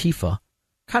Antifa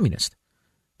communist.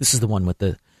 This is the one with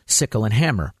the sickle and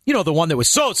hammer. You know, the one that was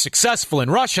so successful in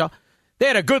Russia. They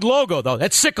had a good logo, though.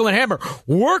 That sickle and hammer.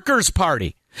 Workers'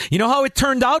 Party. You know how it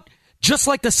turned out? Just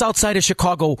like the south side of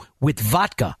Chicago with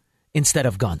vodka instead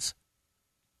of guns.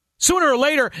 Sooner or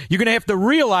later, you're going to have to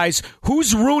realize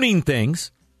who's ruining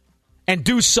things and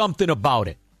do something about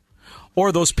it.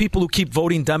 Or those people who keep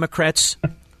voting Democrats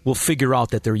will figure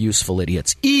out that they're useful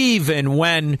idiots, even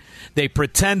when they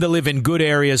pretend to live in good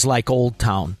areas like Old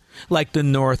Town, like the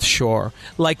North Shore,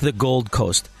 like the Gold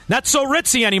Coast. Not so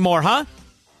ritzy anymore, huh?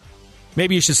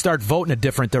 Maybe you should start voting a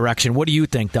different direction. What do you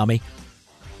think, dummy?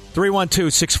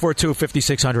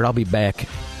 312-642-5600. I'll be back.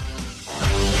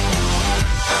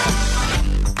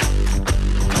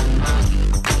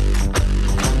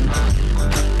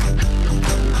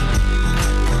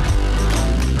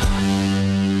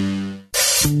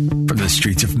 From the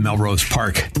streets of Melrose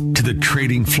Park to the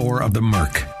trading floor of the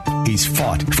Merc, he's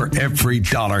fought for every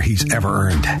dollar he's ever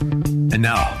earned. And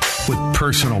now, with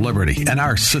personal liberty and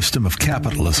our system of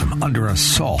capitalism under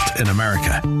assault in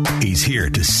America, he's here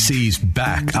to seize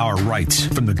back our rights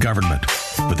from the government.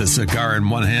 With a cigar in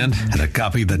one hand and a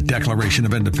copy of the Declaration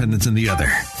of Independence in the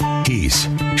other, he's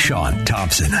Sean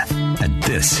Thompson. And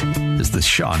this is the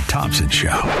Sean Thompson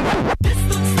Show. This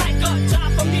looks like a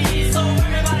job for me, so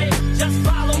everybody just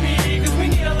follow me, because we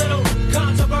need a little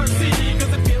controversy,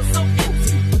 because it feels so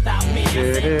empty without me.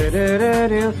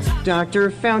 Dr.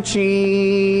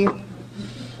 Fauci,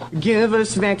 give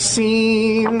us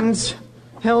vaccines,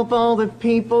 help all the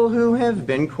people who have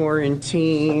been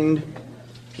quarantined.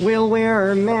 We'll wear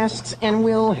our masks and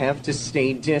we'll have to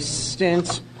stay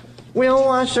distant. We'll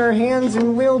wash our hands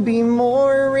and we'll be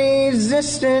more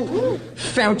resistant.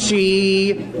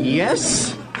 Fauci,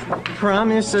 yes?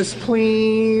 Promise us,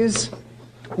 please.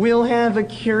 We'll have a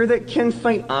cure that can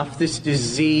fight off this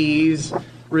disease.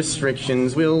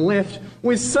 Restrictions will lift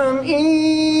with some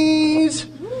ease.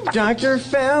 Dr.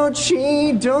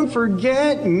 Fauci, don't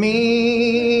forget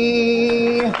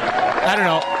me. I don't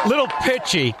know, a little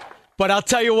pitchy, but I'll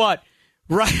tell you what,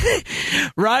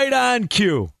 right on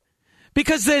cue.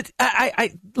 Because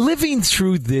I living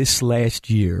through this last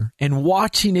year and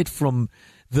watching it from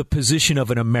the position of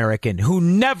an American who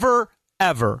never,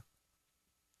 ever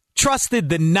trusted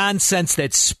the nonsense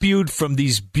that spewed from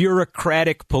these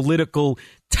bureaucratic political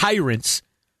tyrants,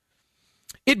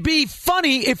 it'd be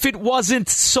funny if it wasn't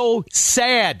so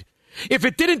sad. If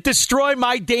it didn't destroy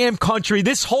my damn country,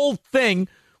 this whole thing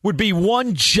would be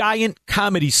one giant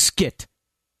comedy skit.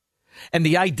 And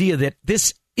the idea that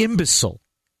this imbecile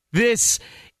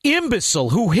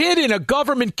who hid in a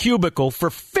government cubicle for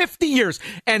 50 years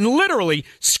and literally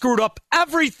screwed up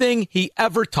everything he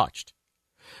ever touched.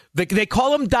 They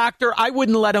call him doctor. I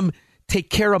wouldn't let him take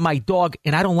care of my dog,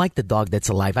 and I don't like the dog that's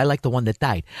alive. I like the one that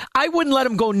died. I wouldn't let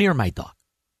him go near my dog.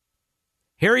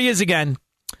 Here he is again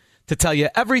to tell you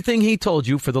everything he told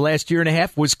you for the last year and a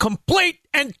half was complete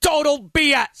and total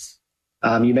BS.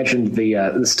 You mentioned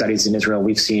the studies in Israel.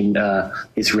 We've seen the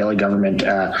Israeli government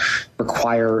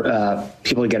require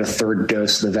people to get a third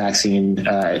dose of the vaccine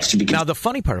to begin. Now, the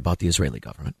funny part about the Israeli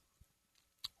government,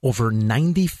 over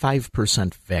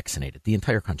 95% vaccinated, the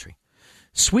entire country.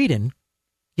 Sweden,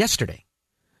 yesterday,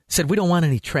 said we don't want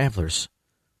any travelers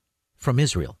from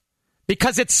Israel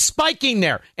because it's spiking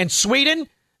there. And Sweden,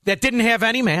 that didn't have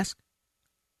any mask,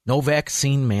 no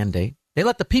vaccine mandate. They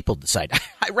let the people decide.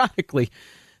 Ironically,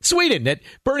 Sweden, that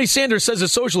Bernie Sanders says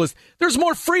is socialist, there's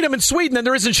more freedom in Sweden than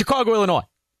there is in Chicago, Illinois.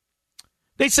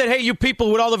 They said, hey, you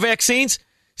people with all the vaccines,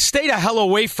 stay the hell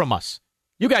away from us.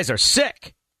 You guys are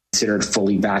sick. Considered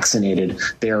fully vaccinated.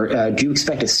 Do you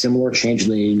expect a similar change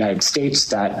in the United States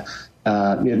that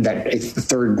that a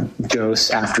third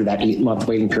dose after that 8-month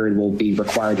waiting period will be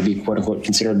required to be, quote unquote,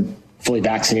 considered fully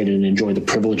vaccinated and enjoy the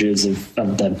privileges of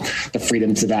the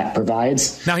freedoms that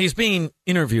provides? Now, he's being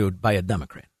interviewed by a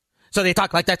Democrat. So they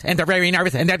talk like that, and they're very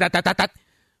nervous, and that.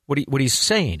 What he's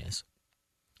saying is,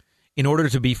 in order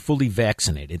to be fully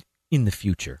vaccinated in the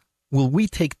future, will we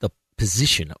take the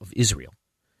position of Israel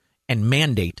and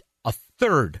mandate a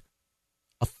third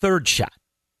shot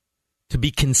to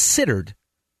be considered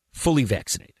fully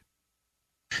vaccinated?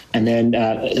 And then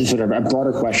sort of a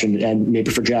broader question, and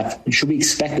maybe for Jeff, should we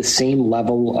expect the same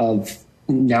level of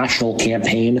national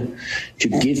campaign to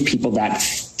give people that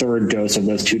third dose of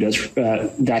those 2-dose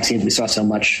vaccines? We saw so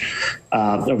much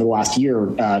over the last year,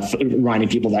 reminding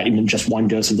people that even just 1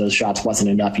 dose of those shots wasn't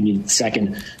enough. You needed the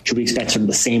second. Should we expect sort of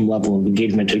the same level of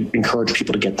engagement to encourage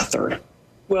people to get the third?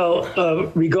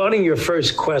 Well, regarding your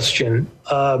first question,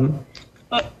 the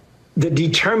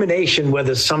determination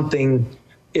whether something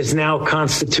is now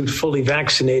constitute fully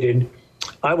vaccinated,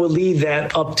 I will leave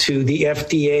that up to the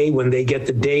FDA when they get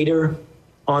the data.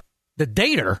 The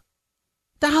data?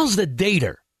 The hell's the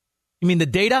data? You mean the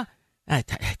data?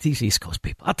 These East Coast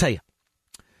people, I'll tell you.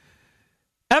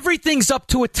 Everything's up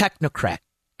to a technocrat,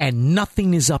 and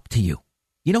nothing is up to you.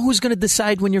 You know who's going to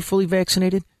decide when you're fully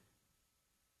vaccinated?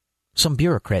 Some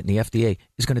bureaucrat in the FDA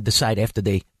is going to decide after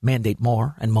they mandate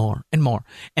more and more and more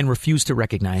and refuse to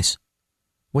recognize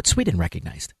what Sweden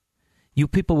recognized. You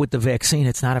people with the vaccine,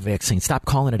 it's not a vaccine. Stop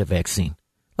calling it a vaccine.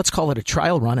 Let's call it a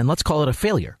trial run, and let's call it a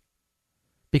failure.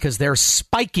 Because they're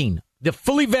spiking the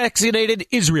fully vaccinated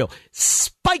Israel.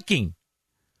 Spiking.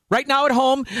 Right now at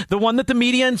home, the one that the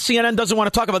media and CNN doesn't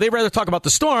want to talk about. They'd rather talk about the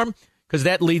storm because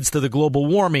that leads to the global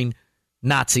warming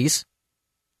Nazis,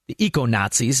 the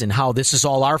eco-Nazis, and how this is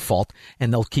all our fault.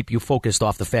 And they'll keep you focused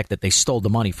off the fact that they stole the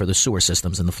money for the sewer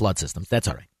systems and the flood systems. That's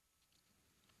all right.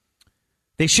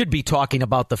 They should be talking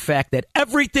about the fact that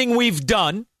everything we've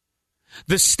done,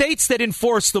 the states that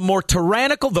enforce the most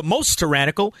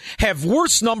tyrannical, have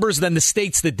worse numbers than the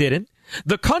states that didn't.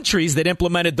 The countries that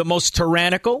implemented the most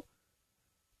tyrannical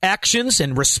actions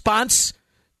in response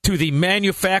to the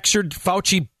manufactured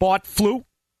Fauci-bought flu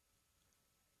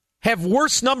have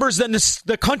worse numbers than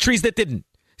the countries that didn't.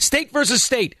 State versus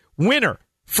state, winner.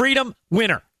 Freedom,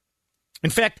 winner.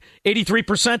 In fact,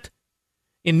 83%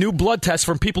 in new blood tests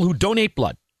from people who donate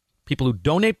blood. People who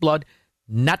donate blood,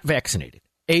 not vaccinated.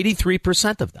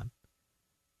 83% of them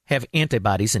have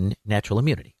antibodies and natural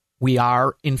immunity. We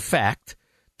are, in fact,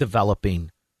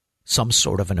 developing some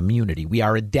sort of an immunity. We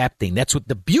are adapting. That's what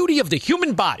the beauty of the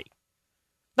human body.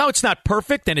 Now, it's not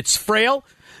perfect and it's frail.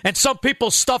 And some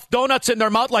people stuff donuts in their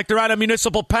mouth like they're on a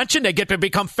municipal pension. They get to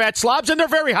become fat slobs, and they're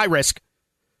very high risk.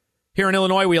 Here in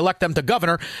Illinois, we elect them to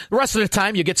governor. The rest of the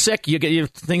time, you get sick,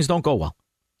 things don't go well.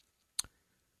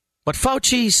 But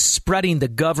Fauci's spreading the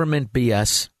government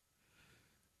BS.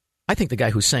 I think the guy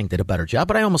who sang did a better job,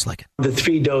 but I almost like it. The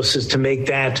 3 doses to make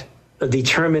that a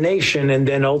determination and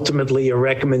then ultimately a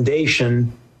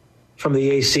recommendation from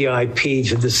the ACIP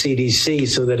to the CDC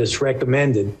so that it's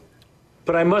recommended.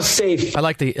 But I must say, I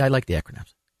like the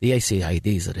acronyms. The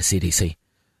ACIDs of the CDC,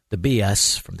 the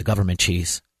BS from the government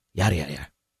cheese, yada yada yada.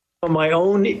 From my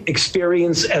own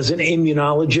experience as an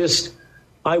immunologist,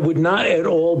 I would not at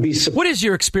all be surprised. What is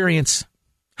your experience,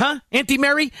 huh, Auntie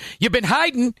Mary? You've been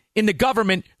hiding in the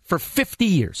government for 50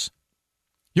 years.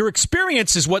 Your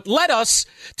experience is what led us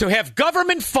to have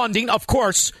government funding. Of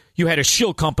course, you had a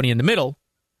shill company in the middle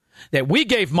that we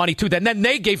gave money to, and then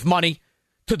they gave money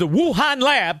to the Wuhan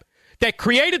lab that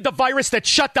created the virus that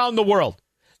shut down the world.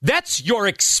 That's your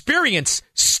experience,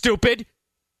 stupid.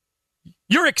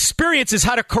 Your experience is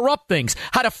how to corrupt things,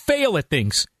 how to fail at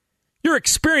things. Your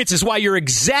experience is why you're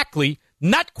exactly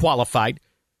not qualified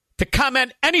to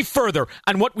comment any further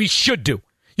on what we should do.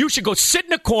 You should go sit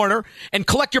in a corner and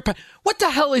collect your pension. What the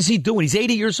hell is he doing? He's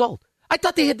 80 years old. I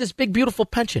thought they had this big, beautiful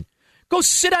pension. Go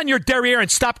sit on your derriere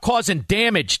and stop causing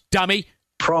damage, dummy.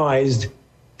 Surprised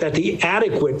that the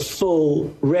adequate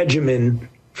full regimen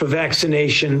for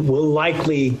vaccination will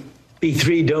likely be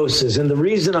 3 doses. And the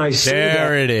reason I say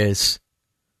there it is.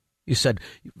 You said,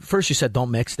 first you said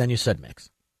don't mix, then you said mix.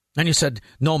 Then you said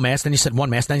no mask, then you said 1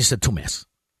 mask, then you said 2 masks.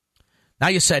 Now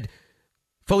you said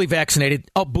fully vaccinated,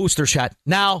 booster shot.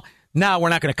 Now we're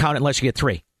not going to count it unless you get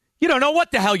 3. You don't know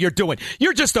what the hell you're doing.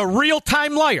 You're just a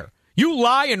real-time liar. You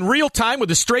lie in real time with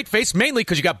a straight face, mainly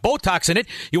because you got Botox in it.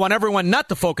 You want everyone not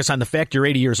to focus on the fact you're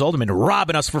 80 years old and been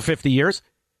robbing us for 50 years.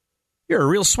 You're a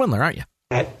real swindler, aren't you?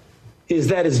 That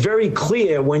it's very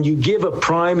clear when you give a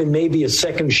prime and maybe a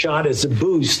second shot as a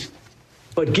boost,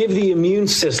 but give the immune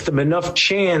system enough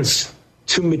chance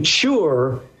to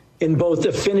mature in both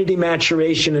affinity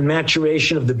maturation and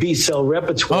maturation of the B-cell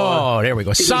repertoire. Oh, there we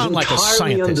go. Sound like a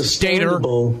scientist.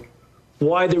 Understandable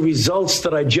why the results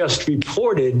that I just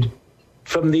reported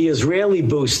from the Israeli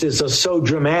boosters are so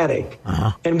dramatic.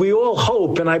 Uh-huh. And we all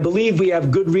hope, and I believe we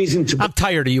have good reason to... I'm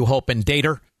tired of you hoping,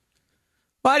 Dater.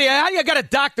 How you got a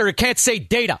doctor who can't say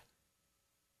data?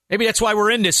 Maybe that's why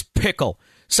we're in this pickle.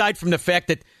 Aside from the fact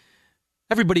that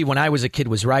everybody when I was a kid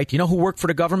was right. You know who worked for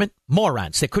the government?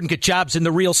 Morons. They couldn't get jobs in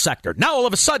the real sector. Now, all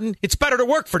of a sudden, it's better to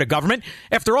work for the government.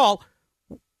 After all,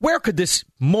 where could this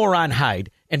moron hide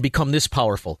and become this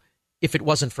powerful if it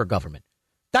wasn't for government?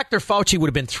 Dr. Fauci would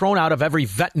have been thrown out of every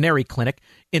veterinary clinic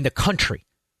in the country.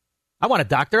 I want a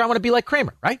doctor. I want to be like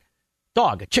Kramer, right?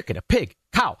 Dog, a chicken, a pig,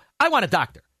 cow. I want a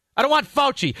doctor. I don't want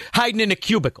Fauci hiding in a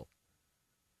cubicle.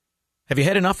 Have you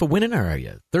had enough of winning, or are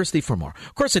you thirsty for more?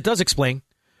 Of course, it does explain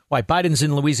why Biden's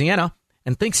in Louisiana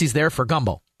and thinks he's there for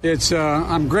gumbo.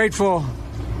 I'm grateful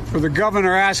for the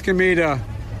governor asking me to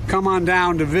come on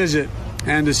down to visit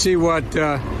and to see what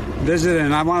visit,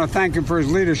 and I want to thank him for his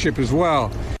leadership as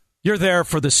well. You're there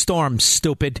for the storm,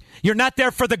 stupid. You're not there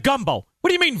for the gumbo. What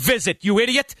do you mean visit, you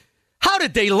idiot? How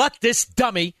did they let this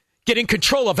dummy get in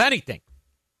control of anything?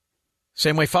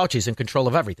 Same way Fauci's in control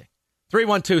of everything.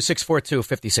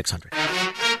 312-642-5600.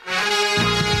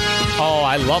 Oh,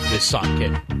 I love this song,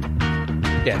 kid.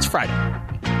 Yeah, it's Friday.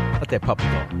 Let that puppy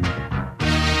go.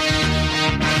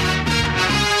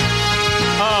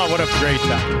 Oh, what a great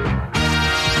time.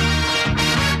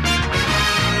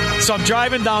 So I'm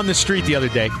driving down the street the other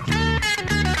day.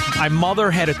 My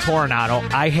mother had a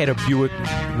Toronado. I had a Buick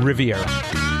Riviera.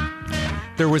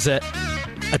 There was a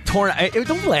Toronado.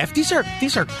 Don't laugh. These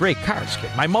are great cars,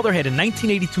 kid. My mother had a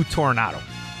 1982 Toronado.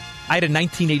 I had a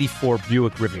 1984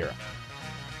 Buick Riviera.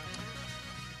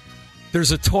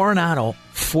 There's a Toronado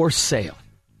for sale.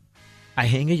 I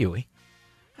hang a Huey.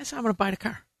 I said, I'm going to buy the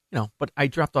car. But I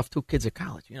dropped off 2 kids at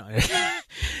college.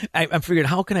 I figured,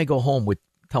 how can I go home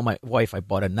tell my wife I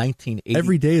bought a 1980.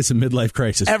 Every day is a midlife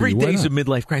crisis. Every day is a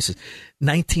midlife crisis.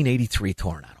 1983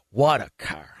 Toronado. What a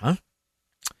car, huh?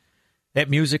 That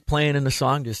music playing in the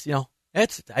song, just, I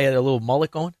had a little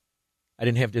mullet going. I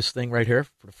didn't have this thing right here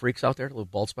for the freaks out there, a little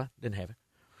bald spot. Didn't have it.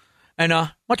 And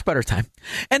much better time.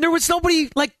 And there was nobody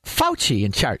like Fauci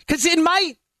in charge. Because in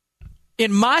my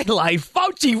life,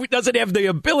 Fauci doesn't have the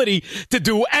ability to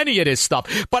do any of this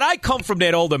stuff. But I come from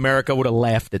that old America would have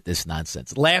laughed at this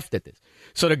nonsense. Laughed at this.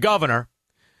 So the governor,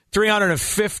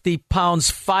 350 pounds,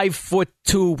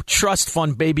 5'2" trust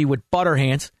fund baby with butter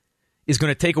hands, is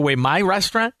going to take away my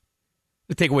restaurant,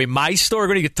 to take away my store,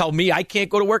 going to tell me I can't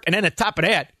go to work. And then on top of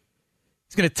that,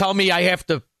 He's going to tell me I have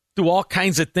to do all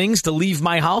kinds of things to leave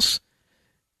my house,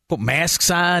 put masks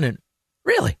on, and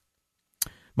really,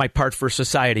 my part for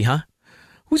society, huh?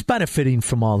 Who's benefiting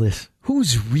from all this?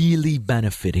 Who's really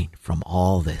benefiting from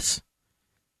all this?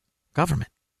 Government.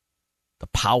 The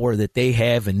power that they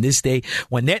have in this day.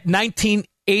 When that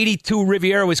 1982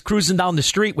 Riviera was cruising down the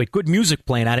street with good music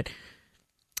playing on it,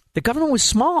 the government was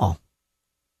small.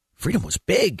 Freedom was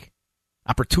big.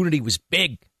 Opportunity was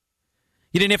big.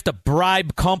 You didn't have to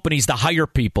bribe companies to hire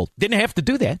people. Didn't have to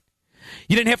do that.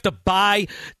 You didn't have to buy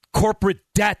corporate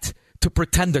debt to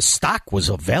pretend the stock was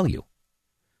of value.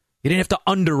 You didn't have to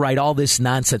underwrite all this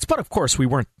nonsense. But, of course, we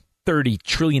weren't 30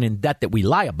 trillion in debt that we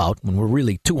lie about when we're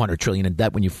really 200 trillion in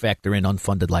debt when you factor in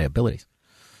unfunded liabilities.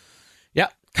 Yeah,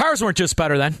 cars weren't just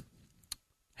better then.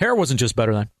 Hair wasn't just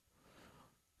better then.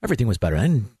 Everything was better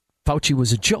then. Fauci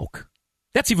was a joke.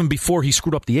 That's even before he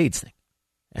screwed up the AIDS thing.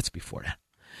 That's before that.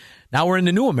 Now we're in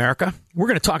the new America. We're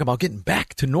going to talk about getting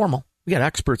back to normal. We got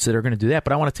experts that are going to do that,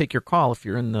 but I want to take your call if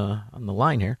you're on the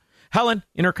line here. Helen,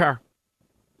 in her car.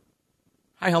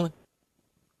 Hi, Helen.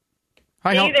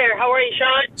 Hi, Helen. Hey there. How are you,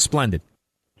 Sean? Splendid.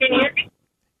 Can you hear me?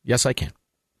 Yes, I can.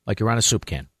 Like you're on a soup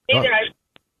can. Hey there.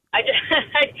 I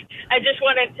just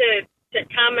wanted to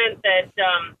comment that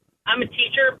I'm a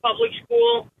teacher, public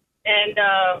school, and,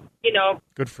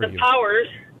 good for the you. powers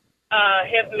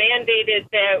have mandated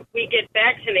that we get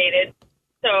vaccinated.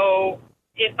 So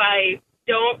if I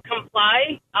don't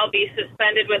comply, I'll be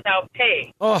suspended without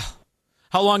pay. Oh,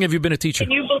 how long have you been a teacher?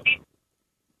 Can you believe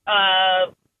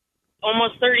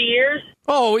almost 30 years?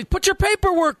 Oh, put your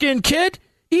paperwork in, kid.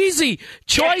 Easy.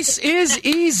 Choice is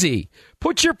easy.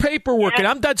 Put your paperwork in.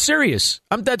 I'm dead serious.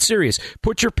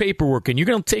 Put your paperwork in. You're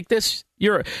going to take this.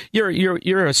 You're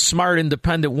a smart,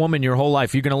 independent woman your whole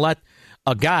life. You're going to let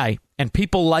a guy and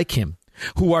people like him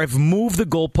who have moved the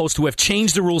goalpost, who have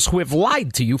changed the rules, who have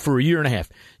lied to you for a year and a half.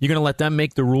 You're going to let them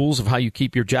make the rules of how you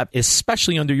keep your job,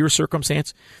 especially under your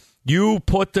circumstance. You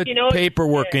put the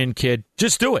paperwork in, kid.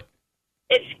 Just do it.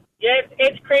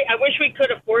 It's crazy. I wish we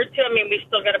could afford to. I mean, we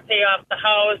still got to pay off the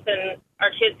house and our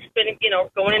kids spending,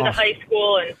 going into high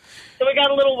school. And so we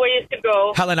got a little ways to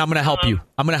go. Helen, I'm going to help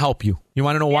you. You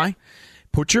want to know why?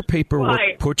 Put your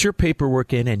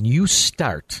paperwork in, and you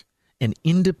start an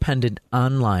independent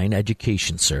online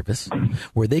education service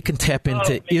where they can tap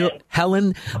into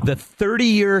Helen, the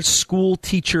 30-year school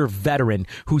teacher veteran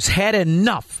who's had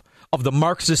enough of the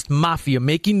Marxist mafia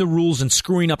making the rules and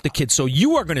screwing up the kids. So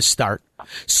you are going to start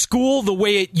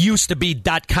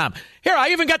schoolthewayitUsedTobe.com. Here,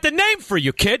 I even got the name for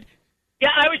you, kid.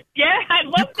 I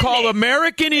love You call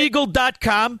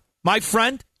AmericanEagle.com, my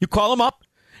friend. You call them up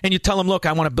and you tell them, look,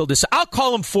 I want to build this. I'll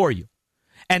call them for you.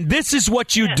 And this is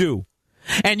what you do.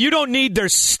 And you don't need their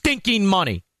stinking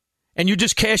money. And you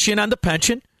just cash in on the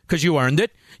pension because you earned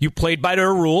it. You played by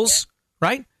their rules,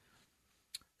 right?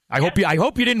 I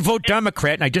hope you didn't vote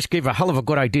Democrat, and I just gave a hell of a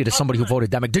good idea to somebody who voted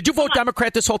Democrat. Did you vote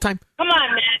Democrat this whole time? Come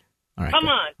on, man. All right, Come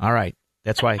on. All right.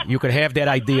 That's why you could have that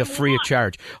idea free of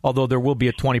charge, although there will be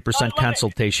a 20%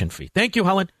 consultation fee. Thank you,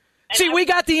 Helen. See, we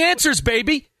got the answers,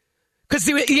 baby, because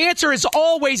the answer is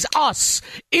always us.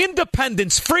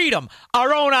 Independence, freedom,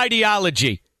 our own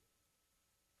ideology.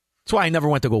 That's why I never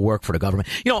went to go work for the government.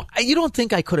 You don't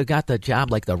think I could have got the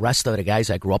job like the rest of the guys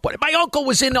I grew up with. My uncle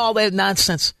was in all that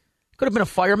nonsense. Could have been a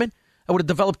fireman. I would have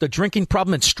developed a drinking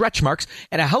problem and stretch marks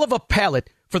and a hell of a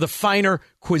palate for the finer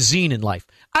cuisine in life.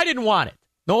 I didn't want it.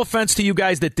 No offense to you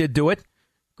guys that did do it.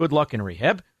 Good luck in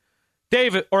rehab.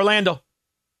 David, Orlando.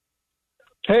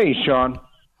 Hey, Sean.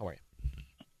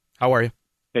 How are you?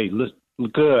 Hey,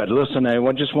 good. Listen,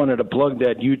 I just wanted to plug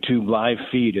that YouTube live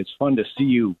feed. It's fun to see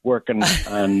you working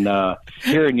on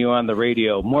hearing you on the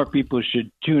radio. More people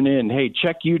should tune in. Hey,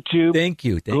 check YouTube. Thank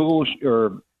you. Google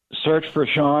or search for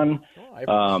Sean.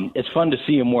 It's fun to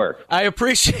see him work. I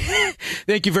appreciate it.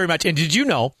 Thank you very much. And did you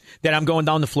know that I'm going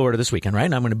down to Florida this weekend, right?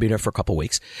 And I'm going to be there for a couple of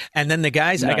weeks. And then I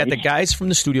got the guys from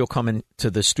the studio coming to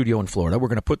the studio in Florida. We're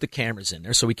going to put the cameras in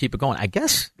there so we keep it going. I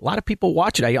guess a lot of people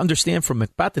watch it. I understand from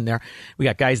Macbeth in there. We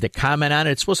got guys that comment on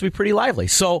it. It's supposed to be pretty lively.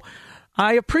 So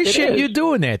I appreciate you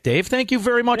doing that, Dave. Thank you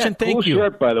very much. And thank you. Cool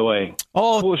shirt, by the way.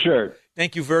 Oh, cool shirt.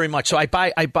 Thank you very much. So I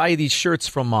buy these shirts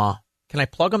from, can I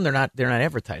plug them? They're not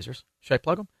advertisers. Should I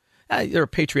plug them? They're a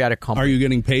patriotic company. Are you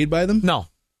getting paid by them? No.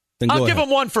 I'll give them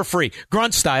one for free,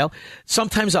 grunt style.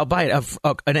 Sometimes I'll buy it.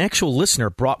 An actual listener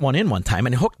brought one in one time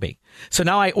and hooked me. So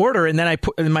now I order, and then I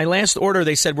put in my last order.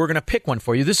 They said we're going to pick one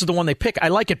for you. This is the one they pick. I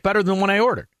like it better than the one I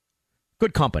ordered.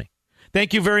 Good company.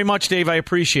 Thank you very much, Dave. I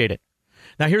appreciate it.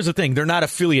 Now here's the thing: they're not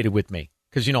affiliated with me.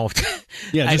 Because, you know,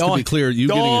 yeah, just to be clear, you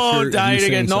getting a shirt and you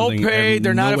saying no something paid,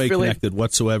 they're not no way affiliated. connected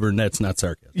whatsoever, and that's not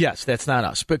sarcasm. Yes, that's not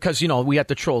us. Because, you know, we had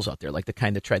the trolls out there, like the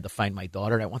kind that tried to find my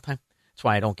daughter at one time. That's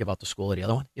why I don't give out the school of the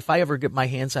other one. If I ever get my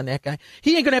hands on that guy,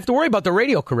 he ain't going to have to worry about the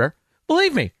radio career.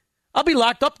 Believe me. I'll be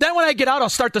locked up. Then when I get out, I'll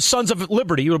start the Sons of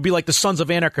Liberty. It'll be like the Sons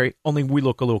of Anarchy, only we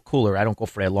look a little cooler. I don't go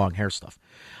for that long hair stuff.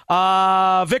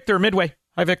 Victor, Midway.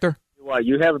 Hi, Victor. Well,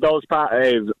 you have those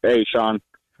problems. Hey, Sean.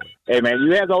 Hey, man,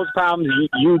 you have those problems.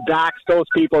 You dox those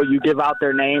people. You give out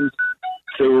their names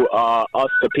to us,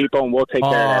 the people, and we'll take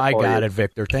care of that I for got you. it,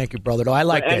 Victor. Thank you, brother. No, I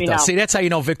like that, though. See, that's how you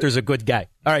know Victor's a good guy.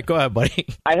 All right, go ahead, buddy.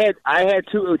 I had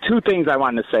two things I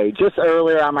wanted to say. Just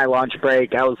earlier on my lunch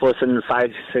break, I was listening to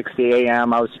 560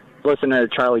 AM. I was listening to the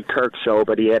Charlie Kirk show,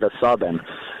 but he had a sub in.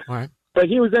 All right. But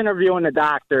he was interviewing a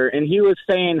doctor, and he was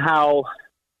saying how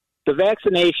the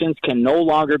vaccinations can no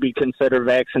longer be considered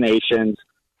vaccinations.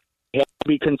 They have to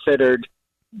be considered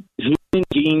human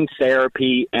gene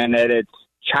therapy, and that it's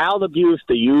child abuse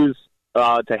to use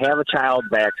to have a child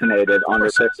vaccinated under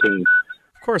 15.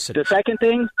 Of course it is.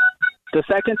 The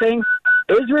second thing,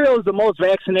 Israel is the most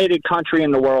vaccinated country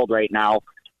in the world right now,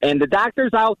 and the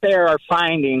doctors out there are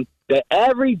finding that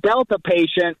every Delta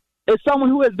patient is someone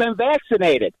who has been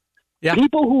vaccinated. Yeah.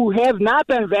 People who have not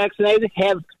been vaccinated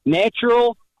have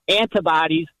natural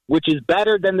antibodies, which is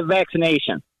better than the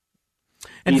vaccination.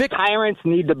 And these tyrants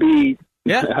need to be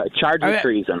charged with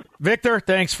treason. Victor,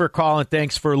 thanks for calling.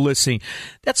 Thanks for listening.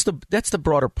 That's the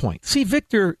broader point. See,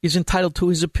 Victor is entitled to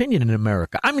his opinion in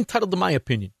America. I'm entitled to my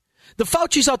opinion. The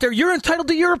Fauci's out there, you're entitled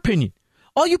to your opinion.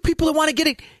 All you people that want to get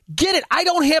it. I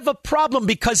don't have a problem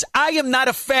because I am not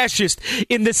a fascist.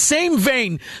 In the same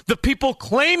vein, the people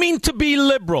claiming to be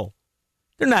liberal,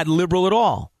 they're not liberal at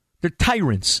all. They're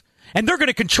tyrants. And they're going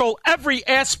to control every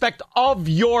aspect of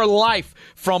your life,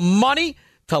 from money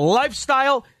to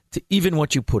lifestyle to even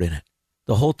what you put in it.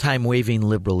 The whole time waving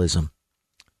liberalism.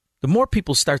 The more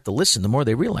people start to listen, the more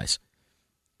they realize.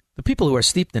 The people who are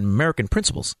steeped in American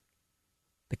principles,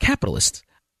 the capitalists,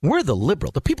 we're the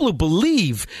liberal. The people who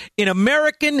believe in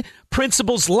American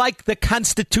principles like the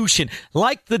Constitution,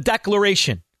 like the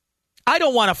Declaration. I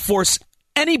don't want to force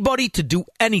anybody to do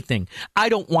anything. I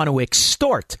don't want to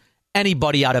extort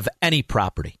anybody out of any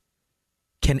property.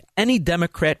 Can any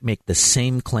Democrat make the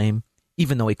same claim,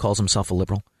 even though he calls himself a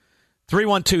liberal?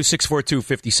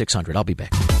 312-642-5600. I'll be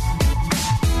back.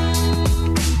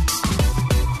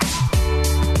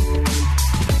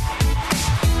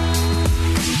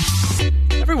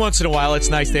 Every once in a while, it's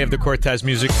nice to have the Cortez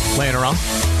music playing around.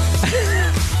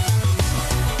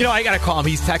 You know, I got to call him.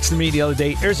 He's texting me the other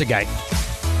day. There's a guy.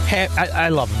 I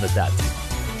love him to death.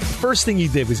 The first thing he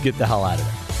did was get the hell out of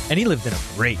there. And he lived in a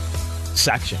great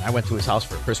section. I went to his house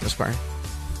for a Christmas party.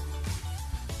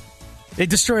 They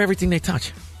destroy everything they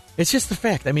touch. It's just the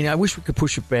fact. I mean, I wish we could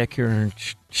push it back here in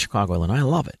Chicago, Illinois. I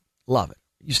love it. Love it.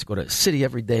 I used to go to the city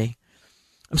every day.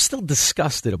 I'm still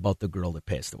disgusted about the girl that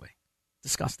passed away.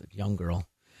 Disgusted. Young girl.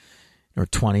 In her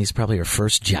 20s, probably her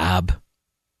first job.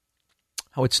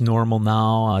 How it's normal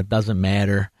now. It doesn't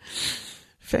matter.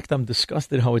 In fact, I'm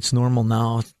disgusted how it's normal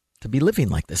now to be living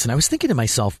like this. And I was thinking to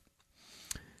myself,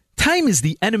 time is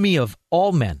the enemy of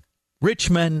all men. Rich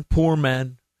men, poor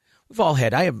men. We've all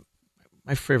had.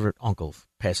 My favorite uncle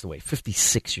passed away,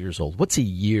 56 years old. What's a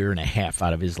year and a half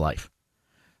out of his life?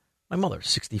 My mother,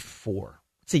 64.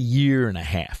 What's a year and a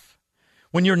half?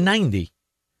 When you're 90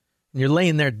 and you're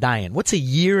laying there dying, what's a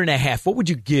year and a half? What would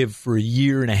you give for a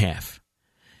year and a half?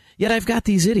 Yet I've got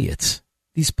these idiots,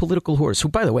 these political whores, who,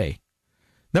 by the way,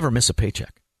 never miss a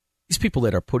paycheck. These people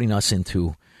that are putting us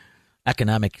into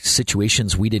economic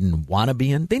situations we didn't want to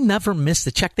be in, they never miss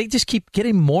the check. They just keep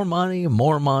getting more money and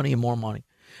more money and more money.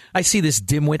 I see this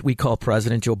dimwit we call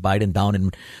President Joe Biden down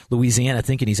in Louisiana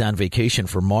thinking he's on vacation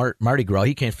for Mardi Gras.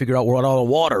 He can't figure out what all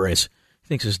the water is. He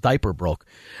thinks his diaper broke.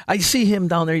 I see him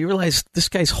down there. You realize this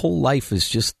guy's whole life is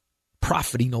just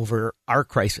profiting over our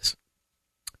crisis.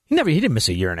 He didn't miss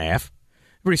a year and a half.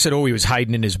 Everybody said, he was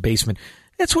hiding in his basement.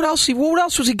 That's what else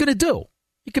was he going to do?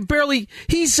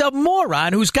 He's a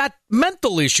moron who's got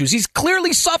mental issues. He's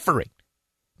clearly suffering.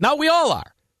 Now we all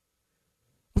are.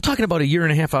 I'm talking about a year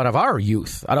and a half out of our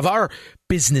youth, out of our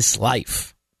business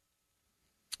life.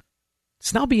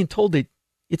 It's now being told that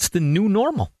it's the new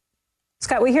normal.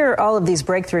 Scott, we hear all of these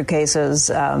breakthrough cases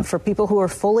for people who are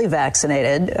fully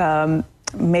vaccinated.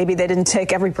 Maybe they didn't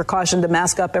take every precaution to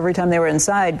mask up every time they were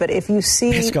inside. But if you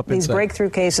see these breakthrough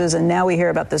cases, and now we hear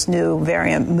about this new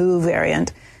variant, Mu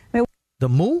variant. The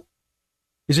Mu?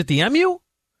 Is it the MU?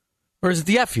 Or is it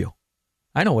the FU?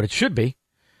 I know what it should be.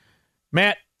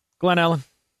 Matt, Glen Ellen.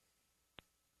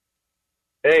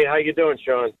 Hey, how you doing,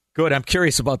 Sean? Good. I'm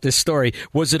curious about this story.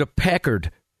 Was it a Packard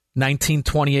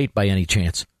 1928 by any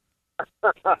chance?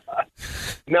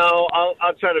 No,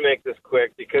 I'll try to make this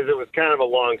quick because it was kind of a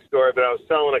long story, but I was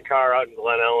selling a car out in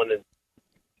Glen Ellen, and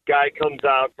guy comes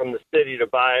out from the city to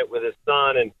buy it with his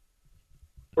son, and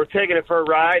we're taking it for a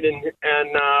ride, and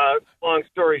long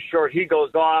story short, he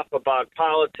goes off about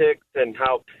politics and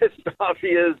how pissed off he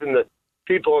is and the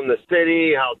people in the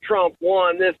city, how Trump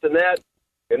won this and that,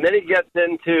 and then he gets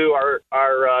into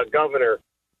our governor,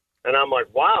 and I'm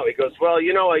like, wow. He goes, well,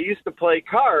 I used to play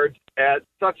cards at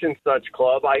such and such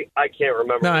club. I can't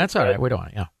remember. No, that's all right. We don't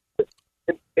want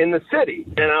it, in the city.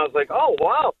 And I was like, oh,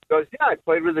 wow. He goes, yeah, I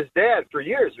played with his dad for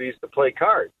years. We used to play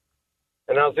cards.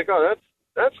 And I was like, oh,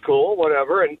 that's cool,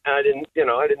 whatever. And I didn't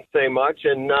say much.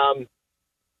 And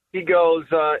he goes,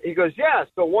 yeah.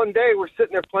 So one day we're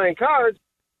sitting there playing cards,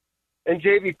 and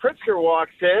J.B. Pritzker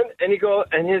walks in,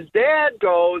 and his dad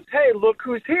goes, hey, look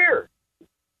who's here.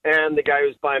 And the guy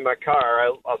who's buying my car,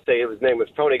 I'll say his name was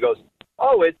Tony, goes,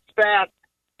 oh, it's Fat.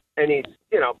 And he's,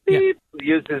 beep,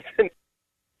 uses,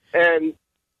 and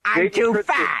I'm too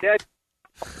fat. Dad,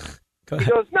 he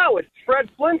goes, no, it's Fred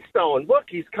Flintstone. Look,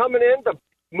 he's coming in to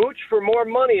mooch for more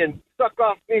money and suck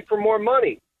off me for more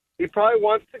money. He probably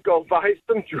wants to go buy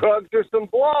some drugs or some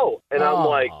blow. And I'm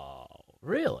like,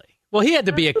 really? Well, he had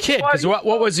to be a kid, because what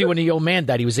was he when the old man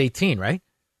died? He was 18, right?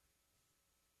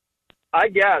 I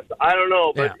guess. I don't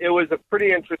know, but it was a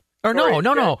pretty interesting story.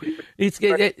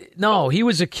 No. He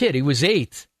was a kid. He was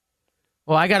 8.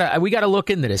 Well, we gotta look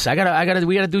into this. We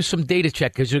gotta do some data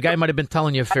check, because the guy might have been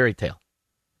telling you a fairy tale.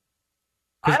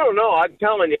 I don't know. I'm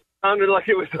telling you, it sounded like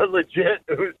it was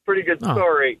it was a pretty good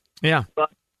story. Yeah. But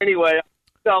anyway, I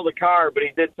sell the car, but he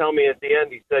did tell me at the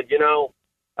end, he said,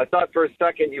 I thought for a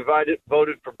second you voted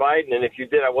for Biden, and if you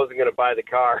did, I wasn't going to buy the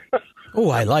car. Oh,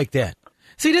 I like that.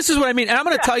 See, this is what I mean. And I'm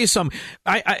going to tell you something.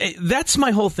 That's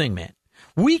my whole thing, man.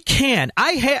 We can.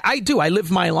 I do. I live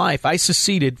my life. I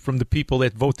seceded from the people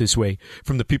that vote this way,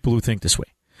 from the people who think this way.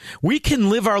 We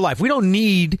can live our life. We don't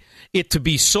need it to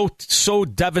be so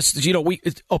devastating.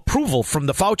 Approval from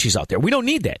the Faucis out there. We don't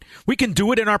need that. We can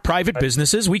do it in our private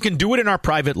businesses. We can do it in our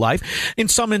private life. In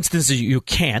some instances, you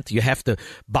can't. You have to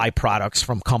buy products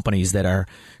from companies that are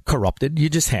corrupted. You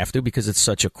just have to, because it's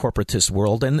such a corporatist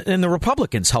world. And the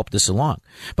Republicans helped this along.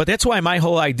 But that's why my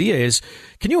whole idea is,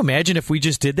 can you imagine if we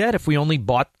just did that? If we only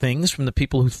bought things from the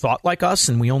people who thought like us,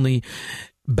 and we only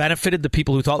benefited the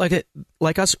people who thought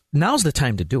like us? Now's the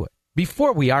time to do it,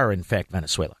 before we are, in fact,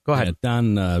 Venezuela. Go ahead. Yeah,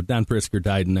 Don Pritzker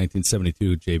died in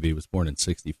 1972. JB was born in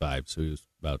 65, so he was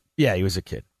about... Yeah, he was a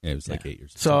kid. Yeah, he was like 8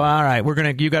 years old. So, all right,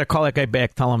 you got to call that guy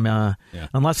back. Tell him,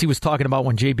 unless he was talking about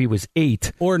when JB was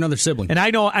 8. Or another sibling. And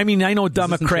I know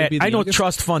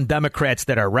trust fund Democrats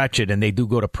that are wretched, and they do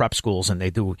go to prep schools, and they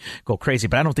do go crazy,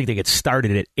 but I don't think they get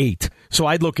started at 8. So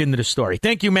I'd look into the story.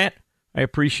 Thank you, Matt. I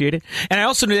appreciate it. And I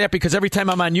also do that because every time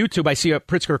I'm on YouTube, I see a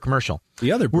Pritzker commercial.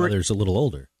 The other brother's a little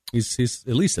older. He's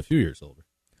at least a few years older.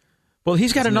 Well,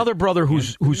 he's got another brother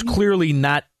who's clearly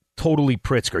not totally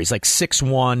Pritzker. He's like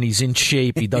 6'1". He's in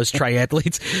shape. He does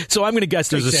triathletes. So I'm going to guess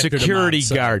there's a security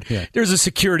guard. Yeah. There's a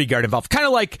security guard involved. Kind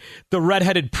of like the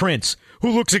redheaded prince,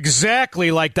 who looks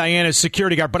exactly like Diana's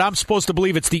security guard, but I'm supposed to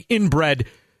believe it's the inbred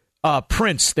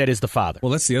Prince that is the father.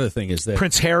 Well, that's the other thing, is that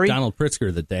Prince Harry, Donald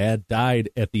Pritzker, the dad, died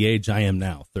at the age I am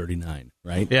now, 39,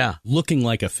 right? Yeah. Looking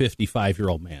like a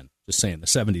 55-year-old man. Just saying, the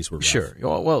 70s were rough. Sure.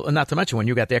 Well, not to mention, when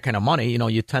you got that kind of money,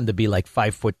 you tend to be like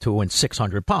 5'2" and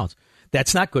 600 pounds.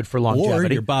 That's not good for longevity.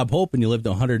 Or you're Bob Hope and you lived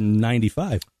to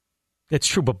 195. That's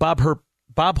true, but Bob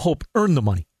Hope earned the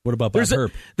money. What about Bob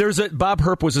Herp? Bob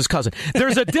Herp was his cousin.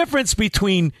 There's a difference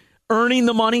between earning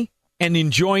the money and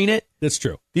enjoying it. That's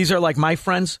true. These are like my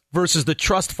friends versus the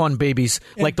trust fund babies,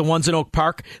 like the ones in Oak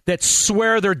Park, that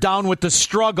swear they're down with the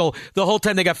struggle the whole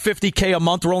time. They got $50K a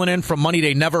month rolling in from money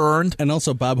they never earned. And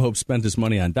also, Bob Hope spent his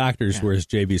money on doctors, whereas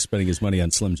JB is spending his money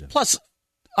on Slim Jim. Plus,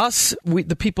 us,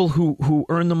 the people who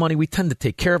earn the money, we tend to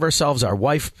take care of ourselves. Our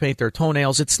wife paint their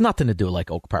toenails. It's nothing to do like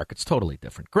Oak Park. It's totally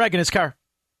different. Greg in his car.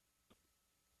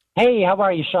 Hey, how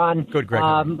are you, Sean? Good, Greg.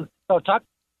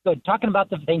 Talking about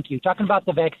the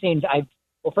vaccines.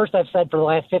 First I've said for the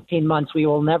last 15 months we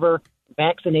will never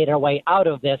vaccinate our way out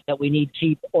of this, that we need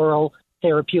cheap oral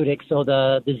therapeutics. So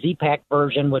the Z-Pack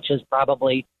version, which is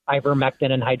probably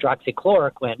ivermectin and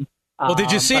hydroxychloroquine. Well,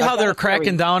 did you see how they're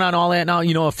cracking down on all that now?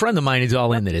 A friend of mine is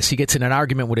all into this. He gets in an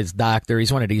argument with his doctor.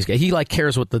 He's one of these guys. He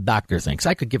cares what the doctor thinks.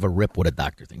 I could give a rip what a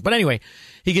doctor thinks. But anyway,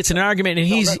 he gets in an argument, and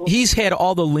he's had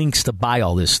all the links to buy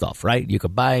all this stuff, right? You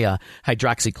could buy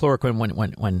hydroxychloroquine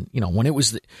when it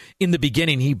was in the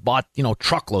beginning. He bought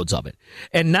truckloads of it,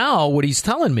 and now what he's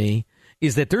telling me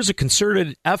is that there's a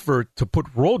concerted effort to put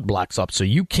roadblocks up so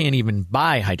you can't even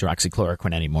buy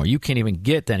hydroxychloroquine anymore. You can't even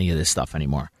get any of this stuff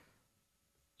anymore.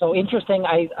 So interesting.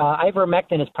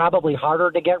 Ivermectin is probably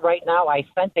harder to get right now. I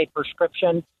sent a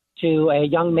prescription to a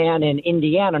young man in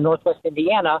Indiana, Northwest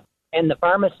Indiana, and the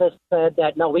pharmacist said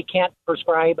that, no, we can't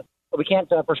prescribe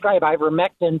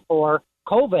ivermectin for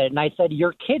COVID. And I said,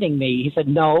 you're kidding me. He said,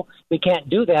 no, we can't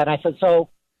do that. I said, so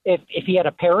if he had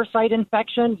a parasite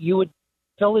infection, you would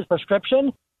fill his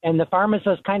prescription? And the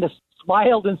pharmacist kind of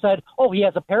smiled and said, oh, he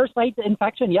has a parasite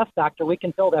infection? Yes, doctor, we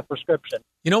can fill that prescription.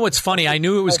 You know what's funny? I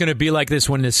knew it was going to be like this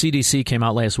when the CDC came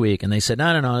out last week, and they said,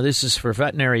 no, this is for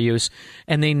veterinary use.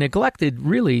 And they neglected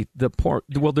really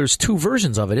well, there's two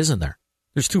versions of it, isn't there?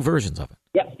 There's two versions of it.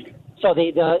 Yeah. So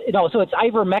so it's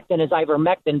ivermectin is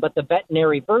ivermectin, but the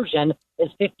veterinary version is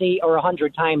 50 or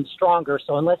 100 times stronger.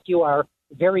 So unless you are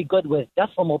very good with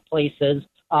decimal places,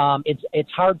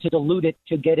 it's hard to dilute it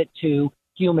to get it to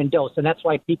human dose, and that's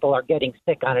why people are getting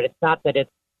sick on it. It's not that it's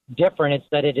different; it's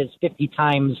that it is 50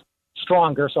 times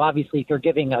stronger. So obviously, if you're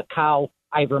giving a cow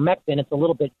ivermectin, it's a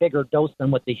little bit bigger dose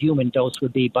than what the human dose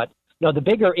would be. But the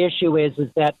bigger issue is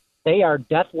that they are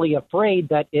deathly afraid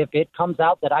that if it comes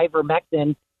out that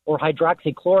ivermectin or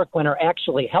hydroxychloroquine are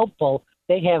actually helpful,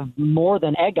 they have more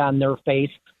than egg on their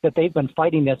face that they've been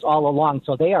fighting this all along.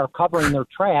 So they are covering their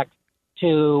tracks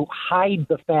to hide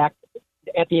the fact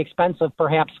at the expense of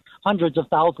perhaps hundreds of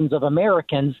thousands of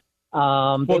Americans. They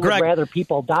would rather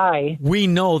people die. We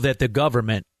know that the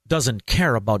government doesn't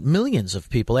care about millions of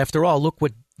people. After all, look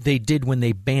what they did when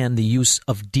they banned the use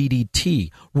of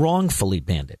DDT, wrongfully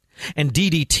banned it. And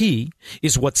DDT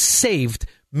is what saved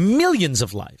millions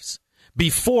of lives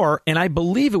before. And I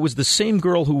believe it was the same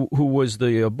girl who was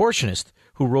the abortionist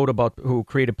who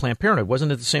created Planned Parenthood.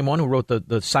 Wasn't it the same one who wrote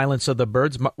the Silence of the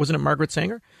Birds? Wasn't it Margaret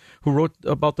Sanger who wrote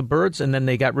about the birds, and then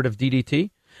they got rid of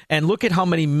DDT? And look at how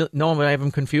many. No, I have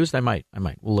them confused. I might.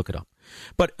 We'll look it up.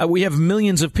 But we have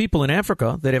millions of people in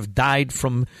Africa that have died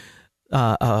from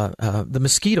the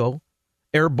mosquito,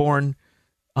 airborne,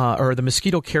 or the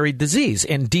mosquito-carried disease,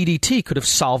 and DDT could have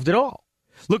solved it all.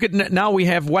 Look at now we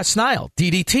have West Nile.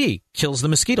 DDT kills the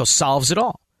mosquito, solves it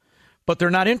all. But they're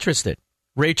not interested.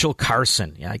 Rachel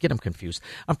Carson. Yeah, I get them confused.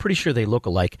 I'm pretty sure they look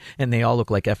alike, and they all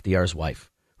look like FDR's wife,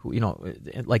 who,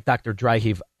 like Dr.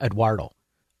 Dryheave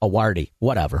Awardi,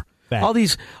 whatever. Fact.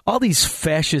 All these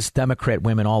fascist Democrat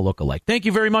women all look alike. Thank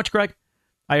you very much, Greg.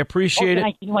 I appreciate it.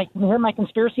 Can you hear my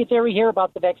conspiracy theory here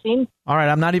about the vaccine? All right,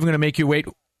 I'm not even going to make you wait.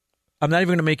 I'm not even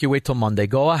going to make you wait till Monday.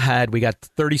 Go ahead. We got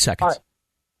 30 seconds. All right.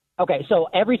 Okay, so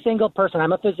every single person,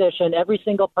 I'm a physician, every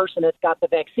single person that's got the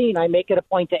vaccine, I make it a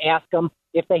point to ask them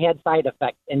if they had side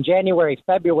effects. In January,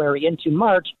 February, into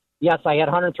March, yes, I had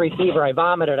 103 fever, I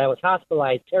vomited, I was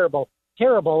hospitalized, terrible.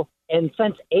 And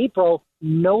since April,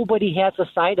 nobody has a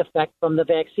side effect from the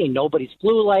vaccine. Nobody's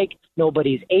flu-like,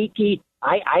 nobody's achy.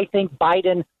 I think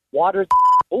Biden watered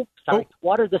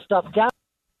the stuff down.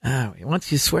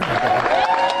 Once you swear,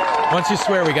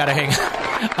 we got to hang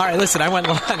on. All right, listen, I went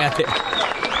long on it.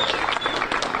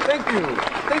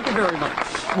 Thank you very much.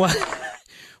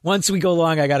 Once we go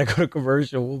long, I got to go to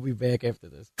commercial. We'll be back after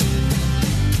this.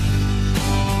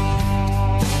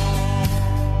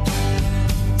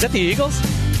 Is that the Eagles?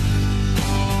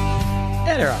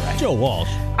 Yeah, they're all right. Joe Walsh.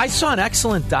 I saw an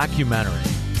excellent documentary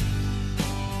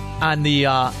on the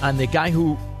guy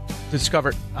who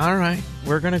discovered, all right,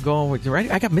 we're going to go with,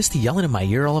 right? I got Misty yelling in my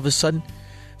ear all of a sudden.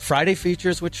 Friday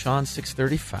features with Sean,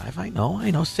 6:35. I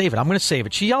know. Save it. I'm going to save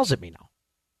it. She yells at me now.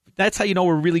 That's how you know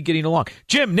we're really getting along.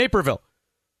 Jim, Naperville.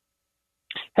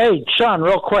 Hey, Sean,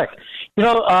 real quick.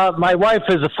 My wife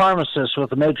is a pharmacist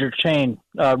with a major chain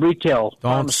retail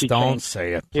pharmacy chain. Don't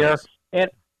say it. Here,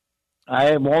 and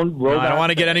I won't. No, I don't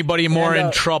want to get anybody more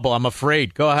in trouble. I'm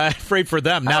afraid. Go ahead. Afraid for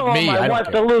them, not me. My wife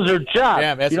to lose her job.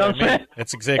 Yeah, that's what I mean.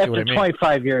 That's exactly what I mean. After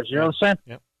 25 years, you know what I'm saying?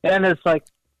 Yep. And it's like,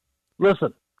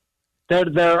 listen,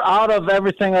 they're out of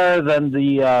everything other than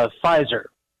the Pfizer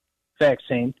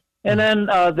vaccine, and then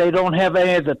they don't have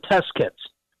any of the test kits.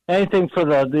 Anything for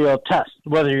the test,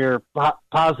 whether you're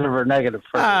positive or negative.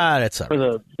 That's all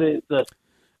right.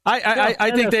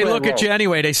 I think they look at you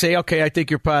anyway. They say, okay, I think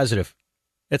you're positive.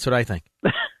 That's what I think.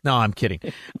 No, I'm kidding.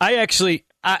 I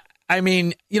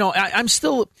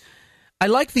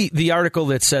like the article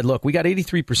that said, look, we got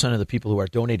 83% of the people who are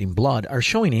donating blood are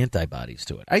showing antibodies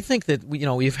to it. I think that,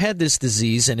 we've had this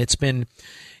disease and it's been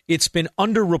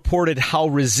underreported how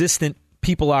resistant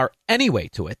people are anyway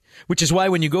to it, which is why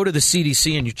when you go to the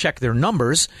CDC and you check their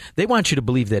numbers, they want you to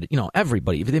believe that,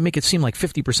 everybody, if they make it seem like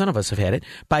 50% of us have had it,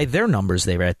 by their numbers,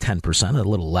 they're at 10%, a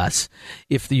little less.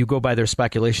 If you go by their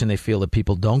speculation, they feel that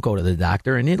people don't go to the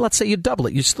doctor. And let's say you double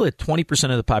it. You still had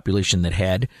 20% of the population that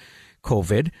had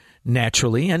COVID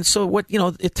naturally. And so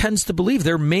it tends to believe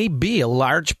there may be a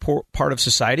large part of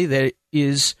society that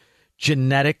is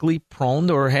genetically prone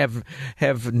or have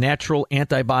natural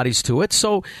antibodies to it.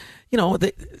 So,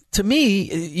 to me,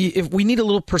 if we need a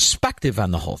little perspective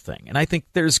on the whole thing. And I think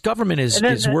government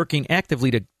is working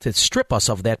actively to strip us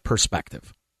of that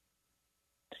perspective.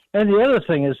 And the other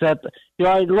thing is that,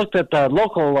 I looked at the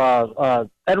local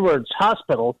Edwards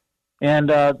Hospital, and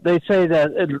they say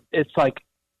that it's like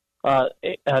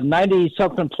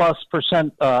 90-something plus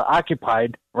percent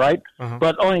occupied, right? Uh-huh.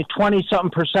 But only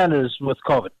 20-something percent is with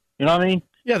COVID. You know what I mean?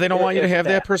 Yeah, they don't want you to have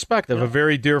that perspective. Yeah. A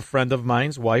very dear friend of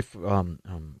mine's wife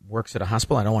works at a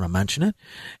hospital. I don't want to mention it.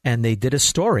 And they did a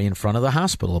story in front of the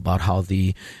hospital about how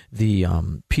the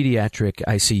pediatric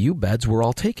ICU beds were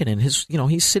all taken. And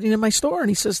he's sitting in my store, and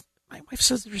he says, my wife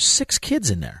says there's 6 kids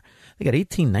in there. They got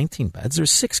 18, 19 beds. There's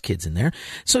 6 kids in there.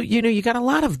 So, you got a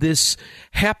lot of this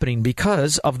happening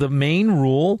because of the main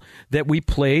rule that we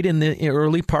played in the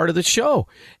early part of the show.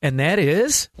 And that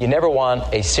is? You never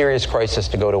want a serious crisis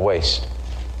to go to waste.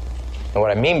 And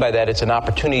what I mean by that, it's an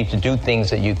opportunity to do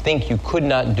things that you think you could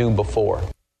not do before.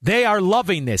 They are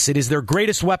loving this. It is their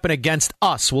greatest weapon against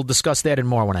us. We'll discuss that and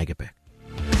more when I get back.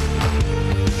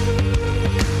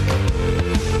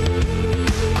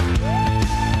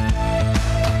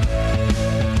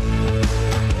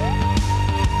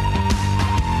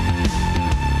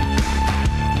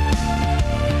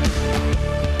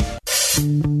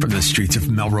 From the streets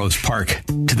of Melrose Park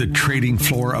to the trading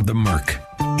floor of the Merc,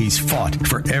 he's fought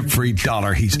for every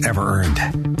dollar he's ever earned.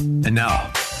 And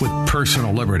now, with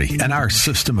personal liberty and our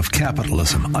system of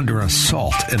capitalism under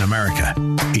assault in America,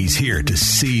 he's here to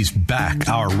seize back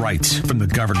our rights from the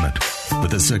government.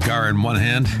 With a cigar in one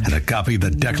hand and a copy of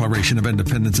the Declaration of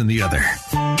Independence in the other,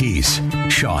 he's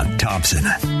Sean Thompson.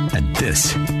 And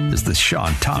this is the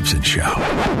Sean Thompson Show.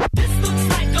 This looks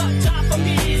like a job for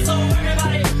me, so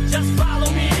everybody just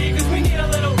follow me, because we need a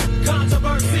little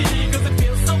controversy, because it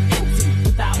feels so empty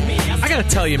without me. I gotta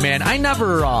tell you, man, I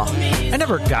never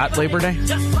got Labor Day.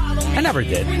 I never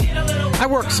did. I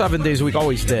worked 7 days a week,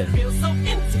 always did.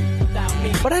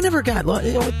 But I never got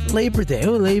Labor Day.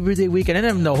 Labor Day weekend. I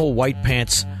didn't have the whole white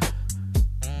pants.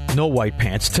 No white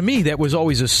pants. To me, that was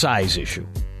always a size issue.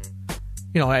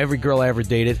 Every girl I ever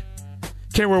dated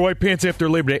can't wear white pants after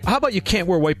Labor Day. How about you can't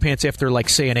wear white pants after,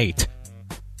 say, an 8?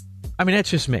 I mean,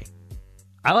 that's just me.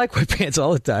 I like white pants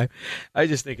all the time. I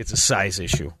just think it's a size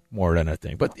issue more than a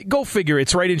thing. But go figure.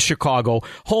 It's right in Chicago,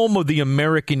 home of the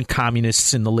American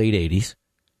communists in the late 80s.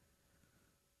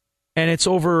 And it's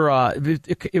over,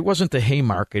 it wasn't the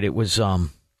Haymarket. It was, what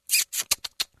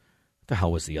the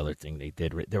hell was the other thing they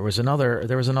did? There was another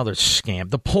scam.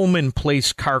 The Pullman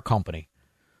Place Car Company.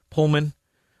 Pullman.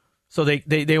 So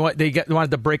they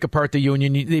wanted to break apart the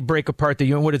union. They break apart the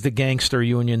union. What does the gangster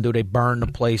union do? They burn the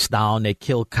place down. They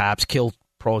kill cops, kill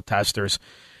protesters.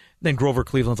 Then Grover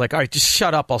Cleveland's like, all right, just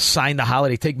shut up. I'll sign the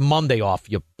holiday. Take Monday off,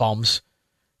 you bums.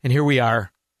 And here we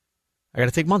are. I got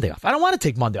to take Monday off. I don't want to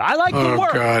take Monday. I like to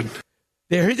work. God.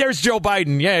 There's Joe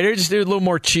Biden. Yeah, there's a little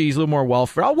more cheese, a little more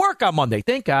welfare. I'll work on Monday.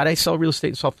 Thank God I sell real estate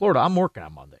in South Florida. I'm working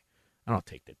on Monday. I don't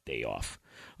take the day off.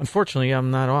 Unfortunately,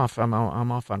 I'm not off. I'm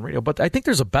off on radio. But I think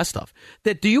there's a best of.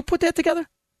 Do you put that together?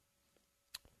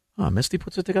 Oh, Misty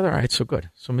puts it together? All right, so good.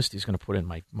 So Misty's going to put in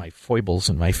my foibles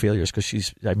and my failures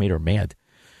because I made her mad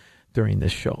during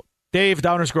this show. Dave,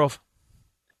 Downers Grove.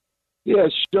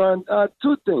 Yes, Sean.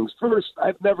 2 things. First,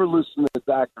 I've never listened to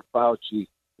Dr. Fauci,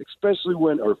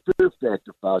 or fear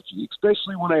Dr. Fauci,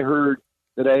 especially when I heard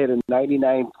that I had a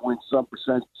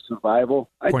 99-point-some% survival.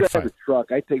 I drive a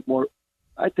truck. I take more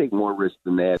risk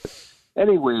than that.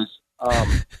 Anyways,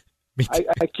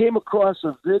 I came across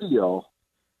a video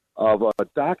of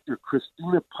Dr.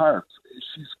 Christina Parks.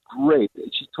 She's great.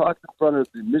 She talked in front of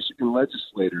the Michigan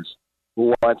legislators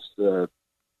who wants to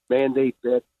mandate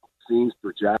vaccines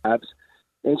for jobs.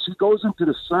 And she goes into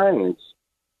the science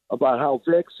about how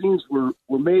vaccines were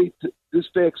made. This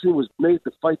vaccine was made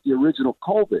to fight the original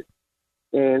COVID.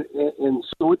 And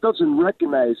so it doesn't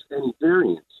recognize any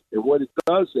variants. And what it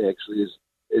does actually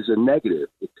is a negative.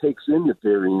 It takes in the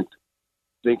variant,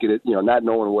 thinking it, not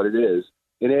knowing what it is,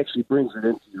 and actually brings it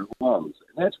into your lungs.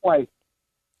 And that's why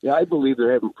I believe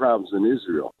they're having problems in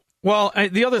Israel. Well,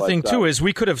 the other thing, too, is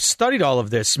we could have studied all of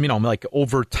this,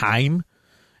 over time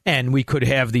And we could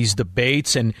have these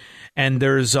debates, and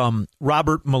there's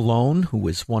Robert Malone, who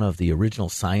was one of the original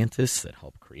scientists that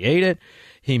helped create it.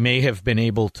 He may have been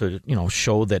able to,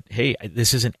 show that, hey,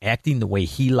 this isn't acting the way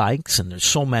he likes, and there's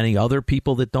so many other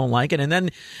people that don't like it. And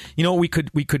then, we could,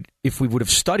 if we would have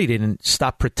studied it and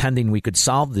stopped pretending we could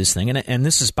solve this thing, and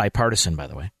this is bipartisan, by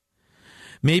the way,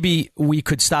 maybe we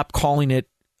could stop calling it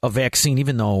a vaccine,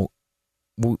 even though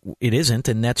it isn't,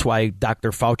 and that's why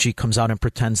Dr. Fauci comes out and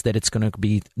pretends that it's going to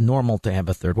be normal to have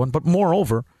a third one. But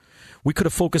moreover, we could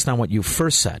have focused on what you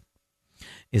first said,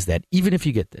 is that even if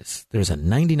you get this, there's a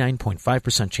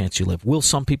 99.5% chance you live. Will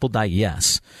some people die?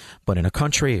 Yes. But in a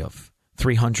country of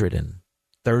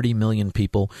 330 million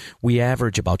people, we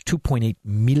average about 2.8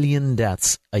 million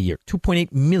deaths a year.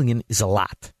 2.8 million is a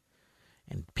lot.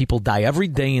 And people die every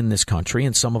day in this country,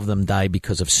 and some of them die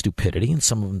because of stupidity, and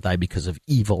some of them die because of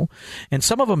evil, and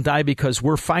some of them die because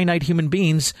we're finite human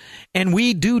beings, and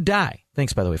we do die.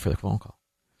 Thanks, by the way, for the phone call.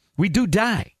 We do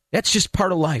die. That's just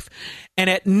part of life. And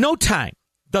at no time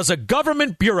does a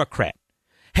government bureaucrat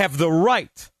have the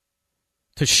right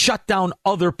to shut down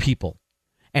other people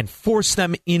and force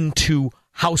them into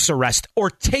house arrest or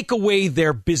take away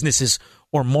their businesses,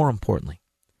 or more importantly,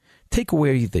 take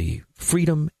away the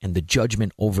freedom and the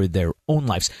judgment over their own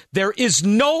lives. There is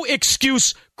no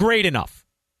excuse great enough.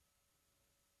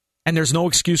 And there's no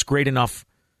excuse great enough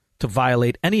to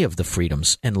violate any of the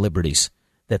freedoms and liberties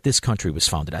that this country was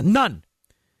founded on. None.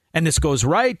 And this goes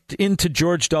right into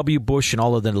George W. Bush and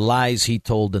all of the lies he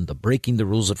told and the breaking the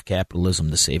rules of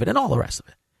capitalism to save it and all the rest of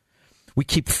it. We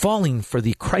keep falling for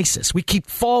the crisis. We keep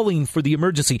falling for the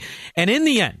emergency. And in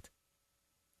the end,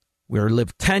 we're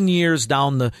lived 10 years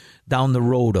down the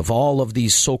road of all of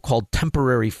these so-called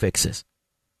temporary fixes.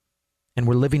 And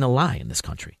we're living a lie in this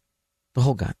country. The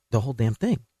whole damn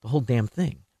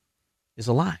thing is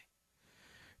a lie.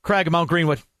 Craig, Mount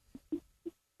Greenwood.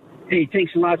 Hey,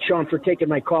 thanks a lot, Sean, for taking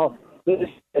my call.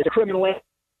 As a criminal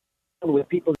with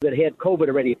people that had COVID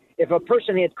already, if a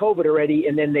person had COVID already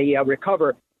and then they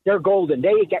recover, they're golden.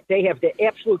 They have the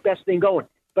absolute best thing going.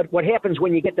 But what happens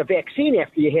when you get the vaccine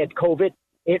after you had COVID?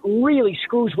 It really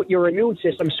screws with your immune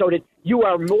system so that you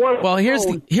are more... Well, here's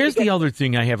the other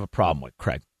thing I have a problem with,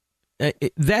 Craig.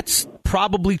 That's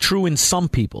probably true in some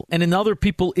people. And in other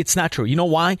people, it's not true. You know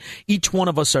why? Each one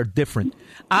of us are different.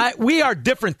 We are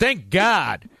different, thank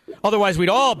God. Otherwise, we'd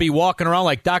all be walking around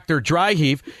like Dr.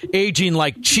 Dryheave, aging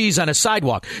like cheese on a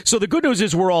sidewalk. So the good news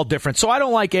is we're all different. So I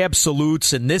don't like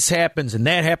absolutes and this happens and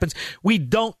that happens. We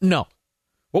don't know.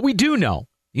 What we do know,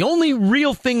 the only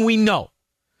real thing we know,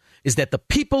 is that the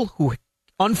people who,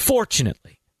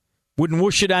 unfortunately, wouldn't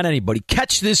wish it on anybody,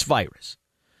 catch this virus.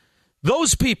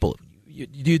 Those people,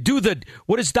 you do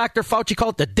what does Dr. Fauci call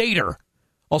it? The dater,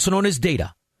 also known as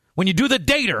data. When you do the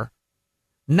dater,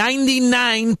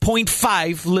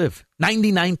 99.5 live.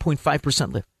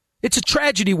 99.5% live. It's a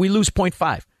tragedy we lose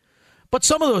 0.5. But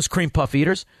some of those cream puff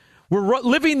eaters were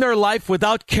living their life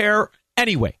without care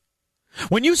anyway.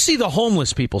 When you see the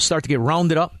homeless people start to get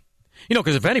rounded up,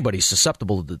 because if anybody's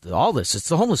susceptible to all this, it's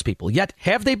the homeless people. Yet,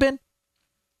 have they been?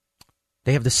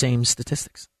 They have the same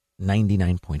statistics,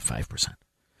 99.5%.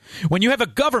 When you have a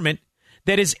government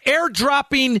that is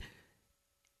airdropping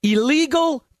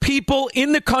illegal people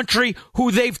in the country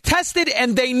who they've tested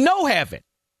and they know have it,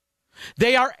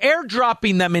 they are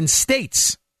airdropping them in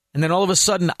states, and then all of a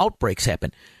sudden outbreaks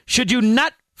happen. Should you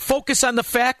not focus on the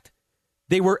fact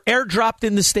they were airdropped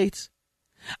in the states?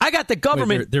 I got the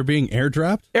government... Wait, they're being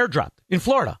airdropped? Airdropped in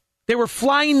Florida. They were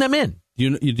flying them in.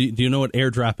 Do you know what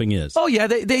airdropping is? Oh, yeah,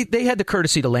 they had the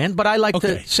courtesy to land, but I like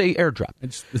to say airdrop.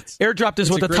 Airdropped is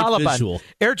what the Taliban... Visual.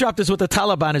 Airdropped is what the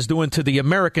Taliban is doing to the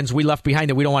Americans we left behind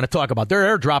that we don't want to talk about.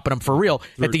 They're airdropping them for real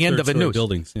at the end of a news.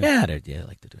 Buildings, yeah, they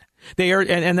like to do that.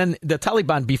 And then the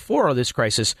Taliban, before this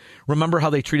crisis, remember how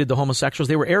they treated the homosexuals?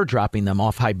 They were airdropping them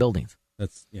off high buildings.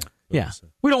 Yeah.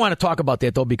 We don't want to talk about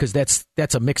that, though, because that's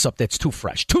a mix-up that's too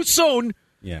fresh. Too soon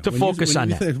to focus on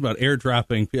that. When you think about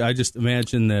airdropping, I just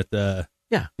imagine that,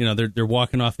 they're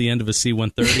walking off the end of a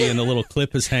C-130 and the little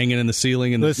clip is hanging in the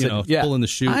ceiling and, pulling the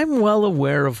chute. I'm well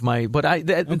aware of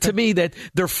to me, that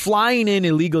they're flying in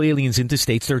illegal aliens into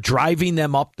states. They're driving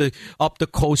them up the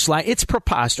coastline. It's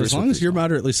preposterous. As long as you're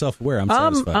moderately self-aware, I'm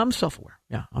satisfied. I'm self-aware.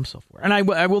 Yeah, I'm self-aware. And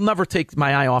I will never take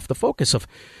my eye off the focus of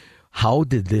how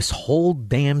did this whole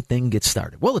damn thing get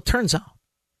started? Well, it turns out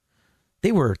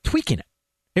they were tweaking it.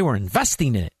 They were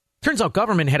investing in it. Turns out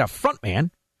government had a front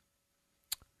man,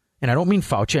 and I don't mean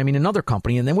Fauci, I mean another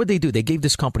company. And then what did they do? They gave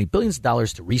this company billions of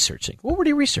dollars to research things. What were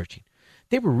they researching?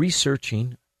 They were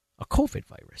researching a COVID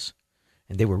virus,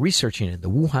 and they were researching it in the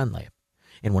Wuhan lab.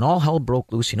 And when all hell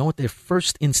broke loose, you know what their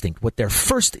first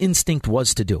instinct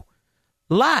was to do?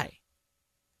 lie.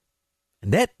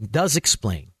 And that does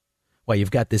explain why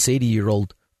you've got this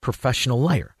 80-year-old professional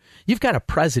liar. You've got a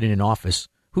president in office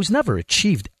who's never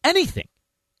achieved anything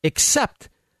except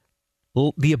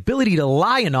the ability to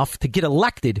lie enough to get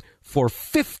elected for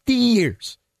 50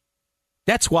 years.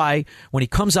 That's why when he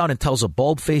comes out and tells a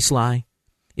bald-faced lie,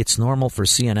 it's normal for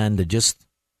CNN to just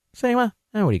say, well,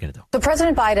 what are you going to do? So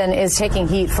President Biden is taking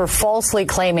heat for falsely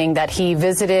claiming that he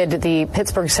visited the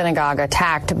Pittsburgh synagogue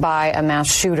attacked by a mass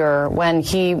shooter when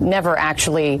he never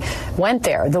actually went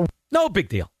there. No big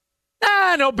deal.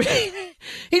 No big.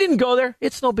 He didn't go there.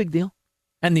 It's no big deal.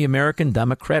 And the American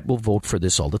Democrat will vote for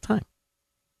this all the time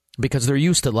because they're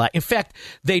used to lie. In fact,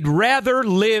 they'd rather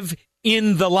live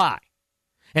in the lie.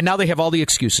 And now they have all the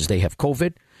excuses. They have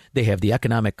COVID. They have the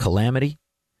economic calamity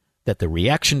that the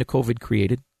reaction to COVID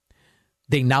created.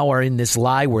 They now are in this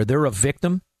lie where they're a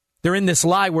victim. They're in this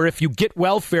lie where if you get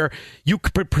welfare, you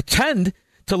could pretend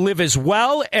to live as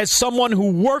well as someone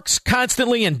who works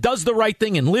constantly and does the right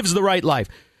thing and lives the right life.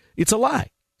 It's a lie.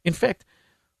 In fact,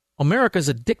 America's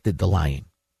addicted to lying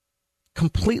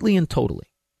completely and totally.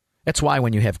 That's why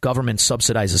when you have government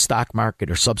subsidize the stock market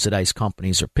or subsidize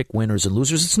companies or pick winners and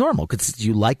losers, it's normal because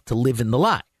you like to live in the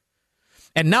lie.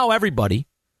 And now everybody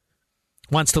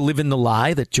wants to live in the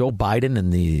lie that Joe Biden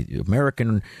and the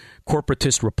American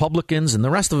corporatist Republicans and the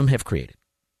rest of them have created.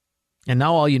 And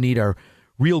now all you need are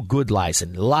real good lies.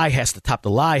 And the lie has to top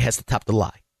the lie, has to top the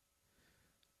lie.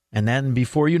 And then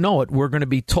before you know it, we're going to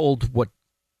be told what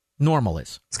normal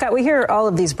is. Scott, we hear all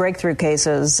of these breakthrough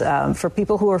cases for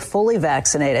people who are fully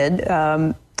vaccinated.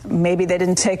 Maybe they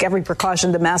didn't take every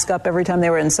precaution to mask up every time they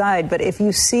were inside. But if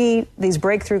you see these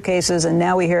breakthrough cases, and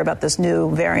now we hear about this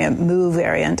new variant, Mu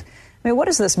variant, I mean, what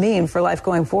does this mean for life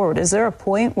going forward? Is there a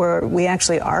point where we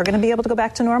actually are going to be able to go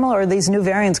back to normal, or are these new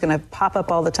variants going to pop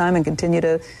up all the time and continue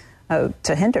to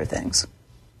hinder things?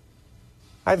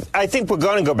 I think we're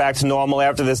going to go back to normal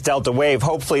after this Delta wave.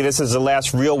 Hopefully this is the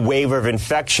last real wave of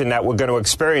infection that we're going to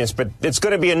experience. But it's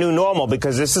going to be a new normal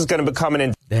because this is going to become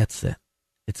an... That's it.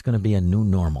 It's going to be a new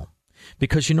normal.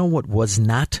 Because you know what was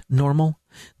not normal?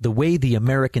 The way the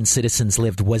American citizens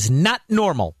lived was not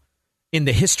normal in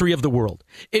the history of the world.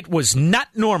 It was not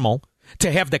normal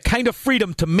to have the kind of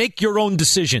freedom to make your own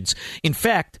decisions. In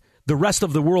fact, the rest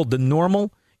of the world, the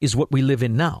normal is what we live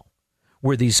in now,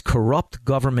 where these corrupt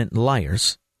government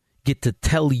liars get to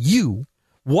tell you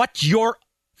what your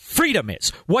freedom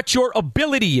is, what your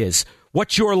ability is,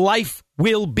 what your life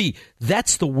will be.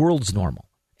 That's the world's normal.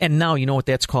 And now you know what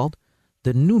that's called?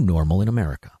 The new normal in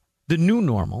America. The new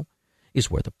normal is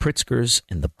where the Pritzkers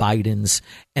and the Bidens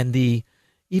and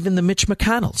even the Mitch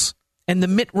McConnells and the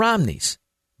Mitt Romneys,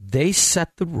 they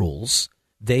set the rules,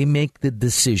 they make the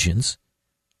decisions,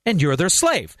 and you're their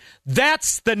slave.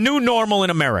 That's the new normal in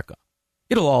America.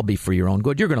 It'll all be for your own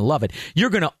good. You're going to love it. You're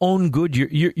going to own good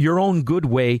your own good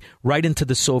way right into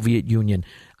the Soviet Union.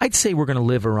 I'd say we're going to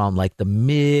live around like the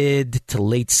mid to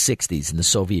late 60s in the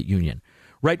Soviet Union,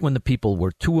 right when the people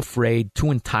were too afraid,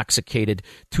 too intoxicated,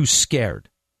 too scared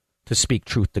to speak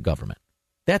truth to government.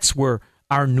 That's where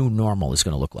our new normal is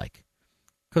going to look like.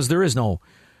 Because there is no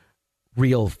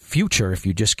real future if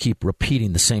you just keep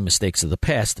repeating the same mistakes of the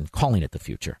past and calling it the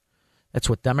future. That's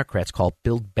what Democrats call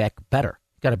build back better.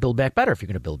 Got to build back better if you're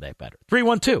going to build back better.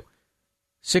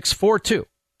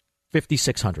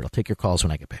 312-642-5600. I'll take your calls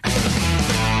when I get back.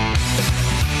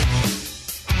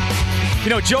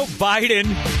 You know, Joe Biden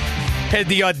had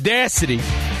the audacity.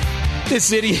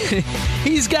 This idiot,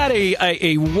 he's got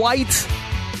a white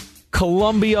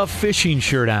Columbia fishing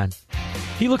shirt on.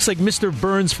 He looks like Mr.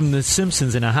 Burns from The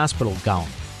Simpsons in a hospital gown.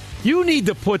 You need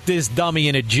to put this dummy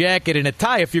in a jacket and a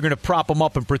tie if you're going to prop him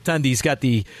up and pretend he's got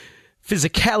the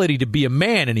physicality to be a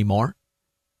man anymore.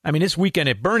 I mean, this weekend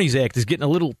at Bernie's act is getting a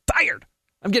little tired.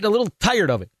 I'm getting a little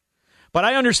tired of it. But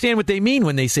I understand what they mean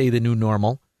when they say the new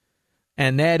normal.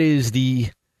 And that is the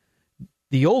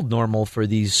old normal for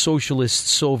these socialist,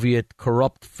 Soviet,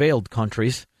 corrupt, failed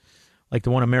countries like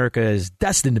the one America is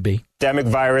destined to be. Endemic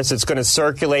virus. It's going to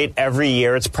circulate every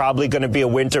year. It's probably going to be a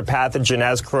winter pathogen,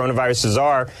 as coronaviruses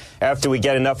are, after we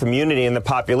get enough immunity in the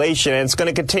population. And it's going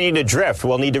to continue to drift.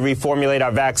 We'll need to reformulate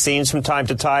our vaccines from time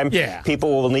to time. Yeah.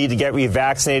 People will need to get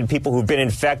revaccinated. People who've been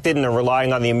infected and are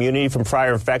relying on the immunity from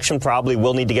prior infection probably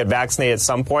will need to get vaccinated at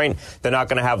some point. They're not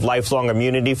going to have lifelong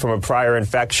immunity from a prior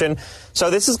infection.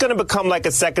 So this is going to become like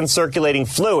a second circulating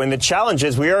flu. And the challenge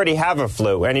is we already have a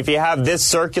flu. And if you have this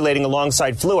circulating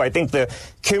alongside flu, I think the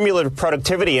cumulative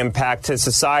productivity impact to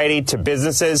society, to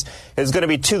businesses, is going to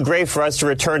be too great for us to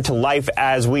return to life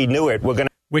as we knew it.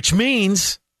 Which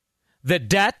means the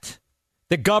debt,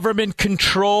 the government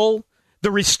control,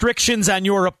 the restrictions on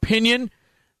your opinion,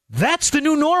 That's the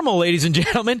new normal, ladies and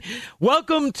gentlemen.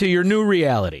 Welcome to your new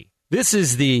reality. This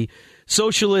is the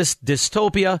socialist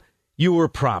dystopia you were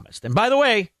promised. And by the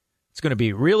way, it's going to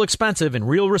be real expensive and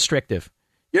real restrictive.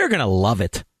 You're going to love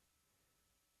it.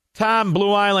 Tom,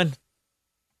 Blue Island.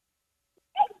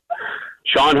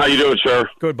 Sean, how you doing, sir?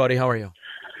 Good, buddy. How are you?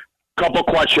 Couple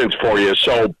questions for you.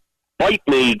 So, Bite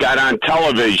Me got on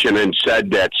television and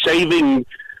said that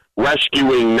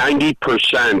rescuing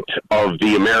 90% of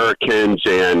the Americans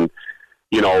and,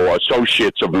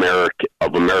 associates of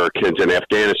Americans in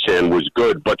Afghanistan was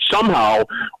good. But somehow,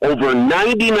 over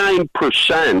 99%,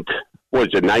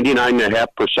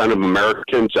 99.5% of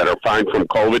Americans that are fine from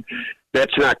COVID,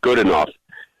 that's not good enough.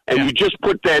 And you just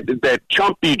put that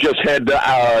chump you just had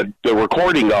the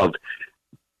recording of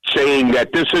saying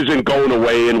that this isn't going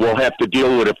away and we'll have to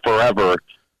deal with it forever.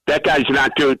 That guy's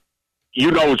not good.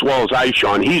 You know as well as I,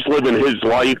 Sean, he's living his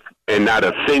life and not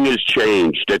a thing has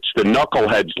changed. It's the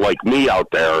knuckleheads like me out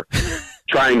there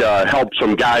trying to help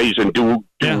some guys and do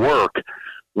work.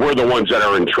 We're the ones that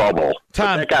are in trouble.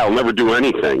 Tom, that guy will never do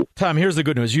anything. Tom, here's the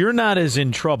good news. You're not as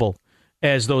in trouble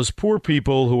as those poor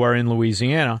people who are in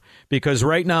Louisiana, because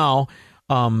right now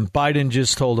Biden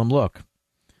just told them, look,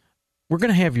 we're going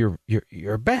to have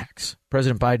your backs.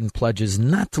 President Biden pledges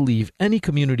not to leave any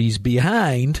communities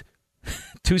behind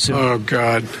too soon. Oh,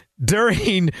 God.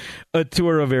 During a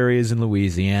tour of areas in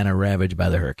Louisiana ravaged by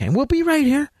the hurricane. We'll be right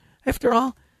here. After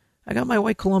all, I got my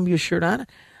white Columbia shirt on.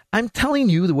 I'm telling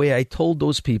you the way I told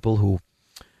those people who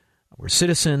were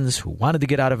citizens who wanted to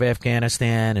get out of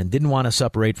Afghanistan and didn't want to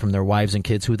separate from their wives and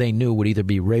kids who they knew would either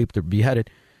be raped or beheaded.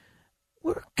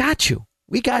 We got you.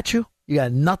 We got you. You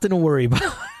got nothing to worry about.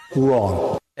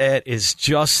 Wrong. It is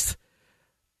just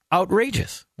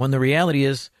outrageous when the reality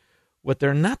is what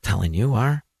they're not telling you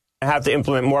are have to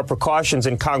implement more precautions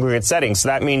in congregate settings. So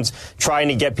that means trying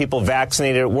to get people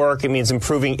vaccinated at work. It means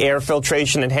improving air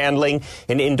filtration and handling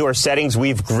in indoor settings.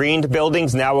 We've greened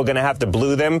buildings. Now we're going to have to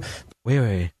blue them.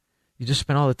 Wait. You just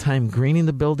spent all the time greening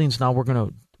the buildings. Now we're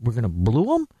gonna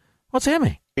blue them? What's that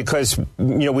mean? Because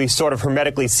we sort of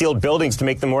hermetically sealed buildings to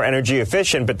make them more energy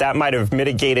efficient, but that might have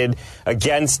mitigated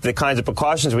against the kinds of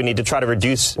precautions we need to try to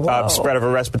reduce spread of a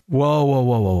respiratory.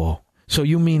 Whoa. So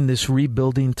you mean this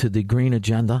rebuilding to the green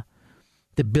agenda,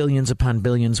 the billions upon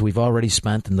billions we've already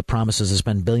spent and the promises to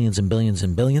spend billions and billions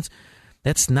and billions,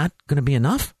 that's not going to be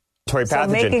enough? So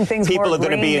making things People more are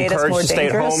going to be green made us encouraged more to stay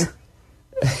at dangerous? home.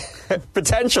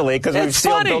 Potentially, because we've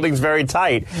sealed funny. buildings very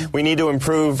tight. We need to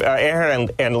improve air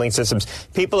handling systems.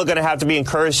 People are going to have to be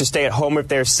encouraged to stay at home if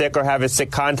they're sick or have a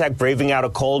sick contact. Braving out a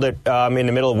cold in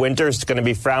the middle of winter is going to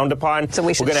be frowned upon. So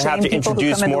we're going to have to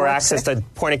introduce more access to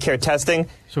point-of-care testing.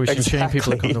 So we should shame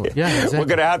people who come to work. Yeah, exactly. We're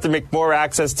going to have to make more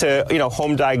access to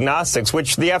home diagnostics,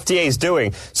 which the FDA is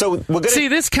doing. So we're going to see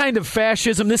this kind of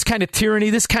fascism, this kind of tyranny,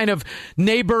 this kind of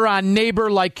neighbor on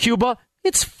neighbor like Cuba.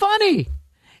 It's funny.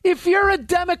 If you're a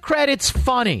Democrat, it's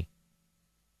funny.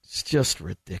 It's just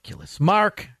ridiculous.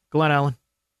 Mark, Glen Ellen.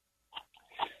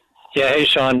 Yeah, hey,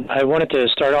 Sean. I wanted to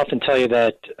start off and tell you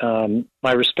that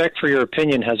my respect for your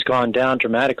opinion has gone down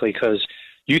dramatically because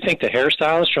you think the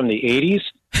hairstylists from the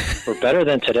 80s were better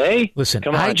than today? Listen,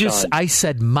 Come on, Sean. I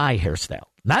said my hairstyle,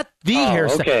 not the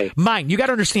hairstyle. Okay. Mine. You got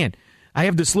to understand. I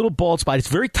have this little bald spot. It's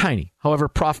very tiny. However,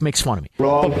 Prof makes fun of me.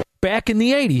 Wrong. But back in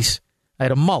the 80s, I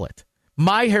had a mullet.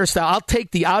 My hairstyle, I'll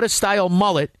take the out-of-style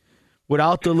mullet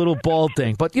without the little bald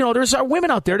thing. But, there's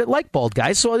women out there that like bald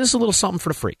guys, so this is a little something for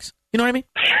the freaks. You know what I mean?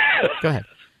 Go ahead.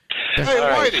 Hey, all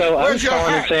right, Whitey, so I'm where's your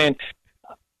calling and hat? saying,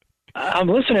 I'm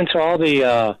listening to all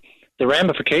the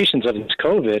ramifications of this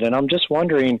COVID, and I'm just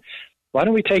wondering, why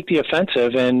don't we take the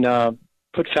offensive and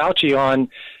put Fauci on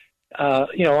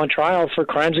trial for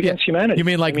crimes against humanity? You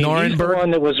mean like Nuremberg? He's the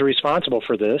one that was responsible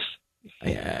for this.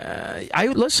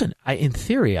 In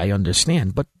theory, I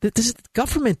understand, but the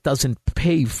government doesn't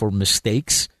pay for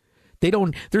mistakes.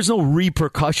 There's no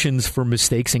repercussions for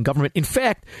mistakes in government. In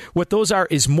fact, what those are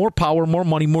is more power, more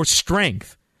money, more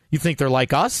strength. You think they're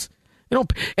like us?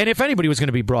 And if anybody was going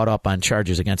to be brought up on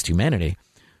charges against humanity,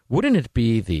 wouldn't it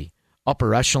be the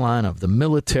upper echelon of the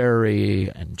military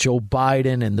and Joe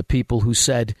Biden and the people who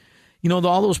said,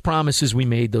 all those promises we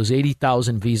made, those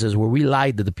 80,000 visas where we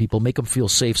lied to the people, make them feel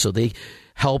safe, so they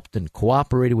helped and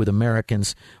cooperated with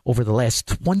Americans over the last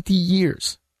 20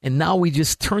 years. And now we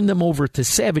just turn them over to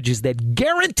savages that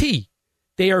guarantee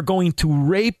they are going to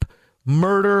rape,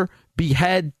 murder,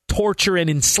 behead, torture, and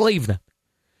enslave them.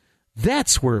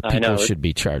 That's where people should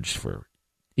be charged for.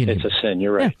 It's a sin.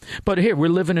 You're right. Yeah. But here, we're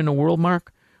living in a world,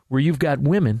 Mark, where you've got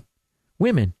women,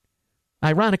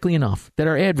 ironically enough, that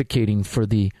are advocating for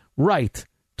the right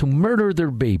to murder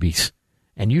their babies.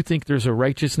 And you think there's a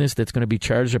righteousness that's going to be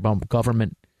charged about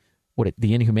government what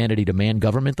the inhumanity to man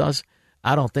government does?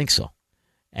 I don't think so.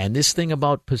 And this thing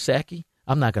about Psaki,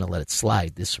 I'm not going to let it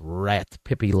slide, this rat,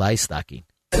 Pippi Liestocking.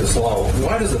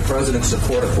 Why does the president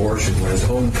support abortion when his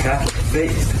own Catholic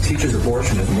faith teaches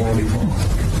abortion is morally wrong?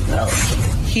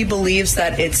 He believes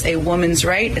that it's a woman's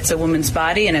right, it's a woman's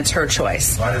body, and it's her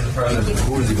choice. Why does the president,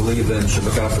 who does he believe then should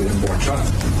look out for the unborn child?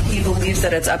 He believes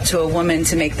that it's up to a woman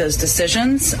to make those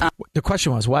decisions. The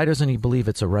question was, why doesn't he believe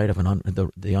it's a right of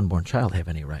the unborn child have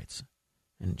any rights?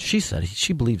 And she said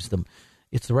she believes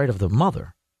it's the right of the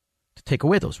mother to take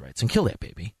away those rights and kill that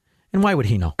baby. And why would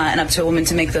he know? And up to a woman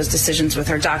to make those decisions with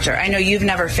her doctor. I know you've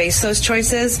never faced those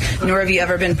choices, nor have you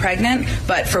ever been pregnant.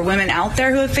 But for women out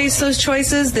there who have faced those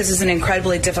choices, this is an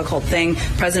incredibly difficult thing.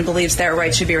 The president believes their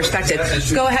rights should be respected.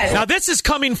 Go ahead. Now, this is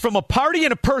coming from a party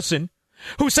and a person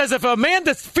who says if a man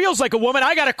that feels like a woman,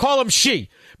 I got to call him she.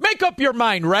 Make up your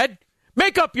mind, Red.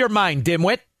 Make up your mind,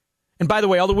 dimwit. And by the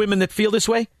way, all the women that feel this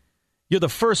way, you're the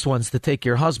first ones to take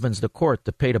your husbands to court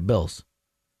to pay the bills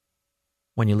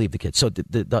when you leave the kids. So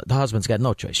the husband's got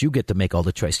no choice. You get to make all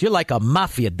the choice. You're like a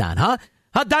mafia don, huh?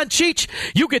 Huh, Don Cheech?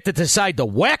 You get to decide to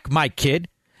whack my kid,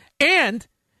 and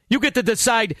you get to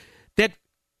decide that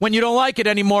when you don't like it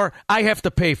anymore, I have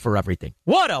to pay for everything.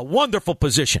 What a wonderful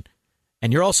position.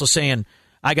 And you're also saying,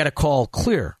 I got to call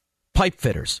clear pipe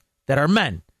fitters that are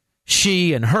men,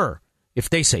 she and her, if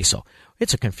they say so.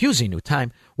 It's a confusing new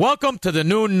time. Welcome to the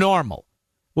new normal.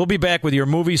 We'll be back with your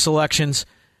movie selections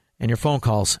and your phone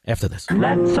calls after this.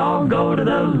 Let's all go to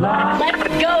the lot. Let's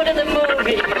go to the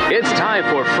movie. It's time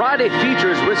for Friday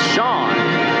Features with Sean.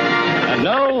 And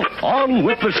now, on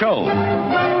with the show.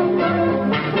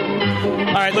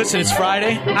 All right, listen, it's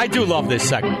Friday. I do love this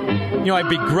segment. You know, I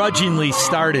begrudgingly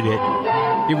started it.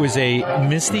 It was a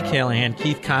Misty Callahan,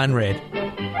 Keith Conrad,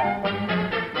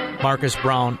 Marcus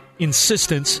Brown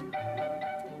insistence,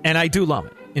 and I do love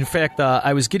it. In fact,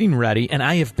 I was getting ready, and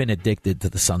I have been addicted to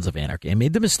the Sons of Anarchy. I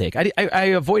made the mistake. I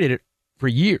avoided it for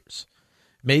years.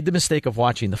 Made the mistake of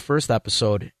watching the first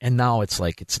episode, and now it's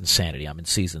like it's insanity. I'm in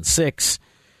season 6.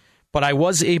 But I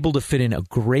was able to fit in a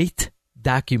great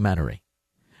documentary,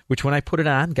 which when I put it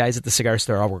on, guys at the Cigar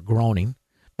Store were groaning.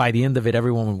 By the end of it,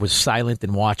 everyone was silent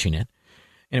and watching it.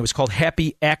 And it was called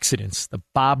Happy Accidents, the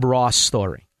Bob Ross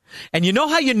story. And you know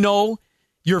how you know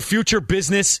your future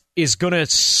business is going to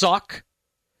suck?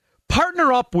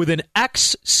 Partner up with an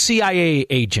ex-CIA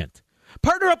agent.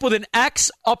 Partner up with an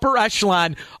ex-upper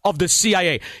echelon of the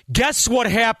CIA. Guess what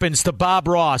happens to Bob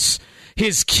Ross,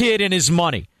 his kid, and his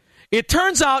money? It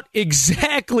turns out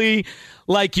exactly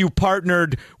like you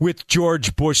partnered with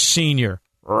George Bush Sr.,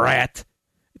 rat.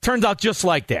 It turned out just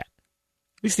like that.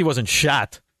 At least he wasn't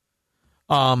shot.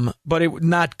 But it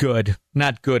not good.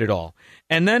 Not good at all.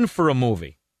 And then for a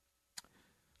movie,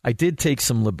 I did take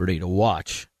some liberty to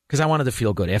watch, because I wanted to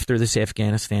feel good after this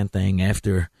Afghanistan thing,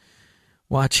 after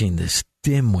watching this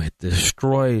dimwit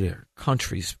destroy their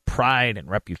country's pride and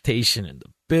reputation and the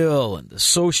bill and the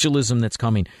socialism that's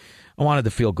coming. I wanted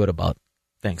to feel good about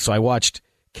things. So I watched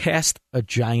Cast a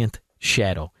Giant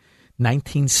Shadow,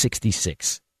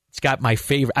 1966. It's got my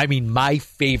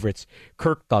favorites,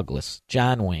 Kirk Douglas,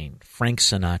 John Wayne, Frank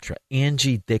Sinatra,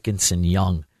 Angie Dickinson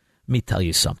Young. Let me tell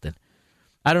you something.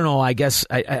 I don't know, I guess,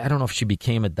 I don't know if she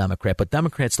became a Democrat, but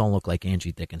Democrats don't look like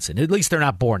Angie Dickinson. At least they're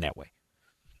not born that way.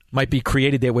 Might be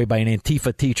created that way by an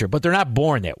Antifa teacher, but they're not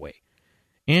born that way.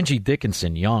 Angie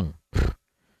Dickinson Young.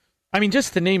 I mean,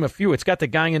 just to name a few, it's got the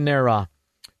guy in there,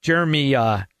 Jeremy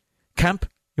Kemp.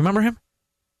 You remember him?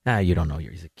 You don't know.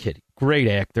 He's a kid. Great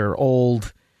actor,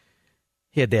 old.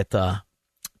 He had that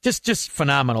just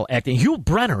phenomenal acting. Hugh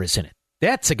Brenner is in it.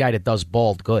 That's a guy that does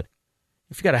bald good.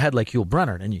 If you got a head like Hugh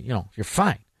Brenner, then you're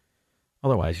fine.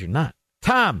 Otherwise, you're not.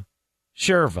 Tom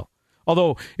Sherville.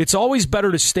 Although it's always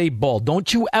better to stay bald.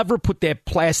 Don't you ever put that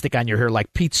plastic on your hair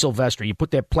like Pete Silvestri. You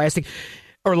put that plastic,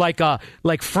 or like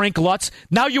Frank Lutz.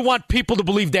 Now you want people to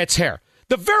believe that's hair.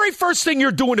 The very first thing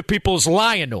you're doing to people is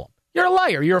lying to them. You're a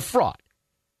liar. You're a fraud.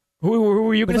 Who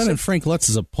are you going to say? Frank Lutz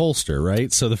is a pollster,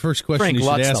 right? So the first question you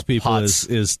should ask people is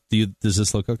does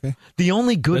this look okay? The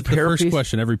only good hairpiece. The first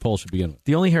question every poll should begin with.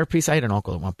 The only hairpiece, I had an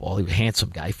uncle that went bald. He was a handsome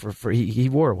guy. He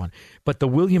wore one. But the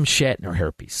William Shatner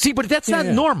hairpiece. See, but that's not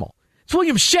normal. It's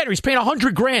William Shatner. He's paying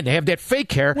 $100,000 to have that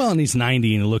fake hair. Well, and he's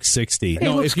 90 and he looks 60.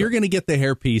 Hey, if you're going to get the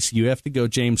hairpiece, you have to go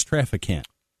James Traficant.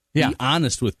 Yeah. Be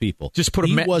honest with people. Just put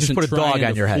a dog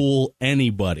on your head. Fool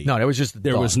anybody. No, it was just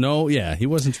there was no. Yeah, he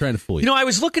wasn't trying to fool you. I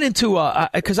was looking into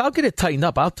because I'll get it tightened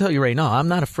up. I'll tell you right now, I'm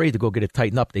not afraid to go get it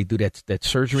tightened up. They do that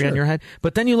surgery on your head.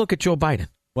 But then you look at Joe Biden.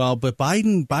 Well, but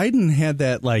Biden had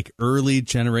that like early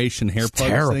generation hair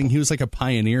plug thing. He was like a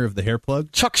pioneer of the hair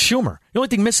plug. Chuck Schumer. The only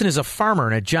thing missing is a farmer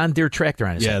and a John Deere tractor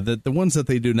on his head. Yeah, the ones that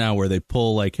they do now where they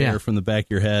pull like hair from the back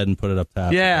of your head and put it up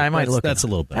top. Yeah, I might look. That's a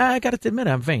little bit. I got to admit,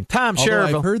 I'm vain. Tom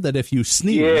Sherrill. I've heard that if you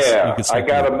sneeze, yeah, you can I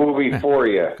got a movie for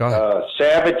you.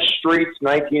 Savage Streets,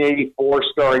 1984,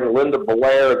 starring Linda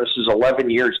Blair. This is 11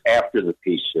 years after the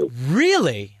Pea Soup.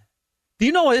 Really? Do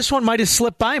you know this one might have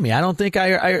slipped by me? I don't think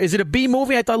is it a B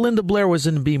movie? I thought Linda Blair was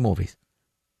in B movies.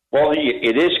 Well,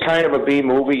 it is kind of a B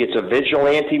movie. It's a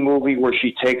vigilante movie where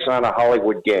she takes on a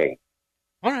Hollywood gang.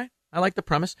 All right. I like the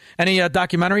premise. Any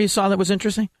documentary you saw that was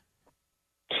interesting?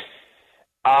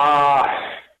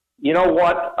 You know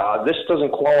what? This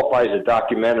doesn't qualify as a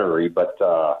documentary, but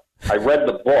I read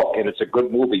the book, and it's a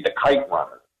good movie, The Kite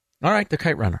Runner. All right, The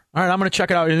Kite Runner. All right, I'm going to check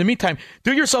it out. In the meantime,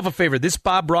 do yourself a favor. This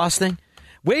Bob Ross thing,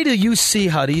 wait till you see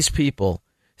how these people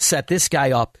set this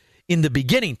guy up in the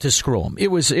beginning to screw him.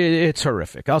 It's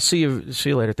horrific. I'll see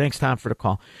you later. Thanks, Tom, for the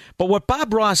call. But what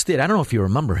Bob Ross did, I don't know if you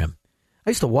remember him. I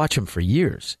used to watch him for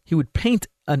years. He would paint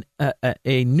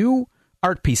a new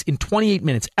art piece in 28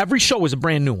 minutes. Every show was a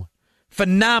brand new one.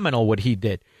 Phenomenal what he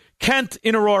did. Kent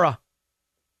in Aurora.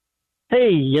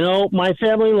 Hey, my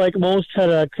family, like most, had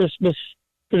a Christmas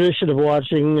tradition of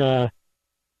watching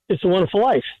It's a Wonderful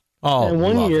Life. Oh, and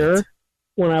one year,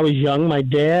 when I was young, my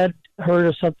dad heard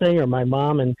of something, or my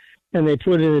mom, and they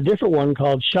put in a different one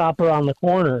called Shop Around the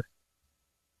Corner.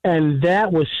 And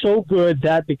that was so good,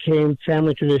 that became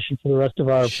family tradition for the rest of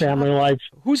our family life.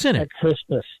 Who's in it? At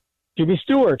Christmas. Jimmy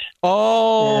Stewart.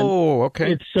 Oh,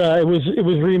 okay. It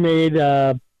was remade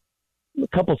a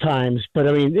couple times, but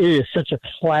I mean, it is such a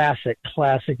classic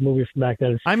movie from back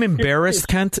then. I'm embarrassed,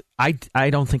 Kent. I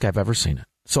don't think I've ever seen it,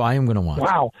 so I am going to watch.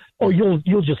 Wow! Oh,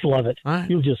 you'll just love it. Right.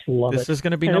 You'll just love it. This is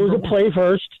going to be. And it was a play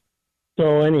first,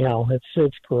 so anyhow,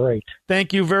 it's great.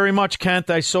 Thank you very much, Kent.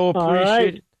 I so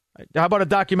appreciate it. How about a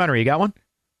documentary? You got one?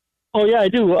 Oh yeah, I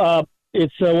do.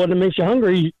 It's What Makes You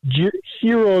Hungry.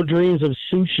 Hero Dreams of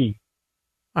Sushi.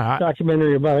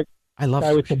 Documentary about I love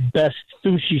guy with the best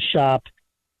sushi shop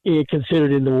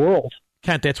considered in the world.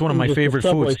 Kent, that's one of my favorite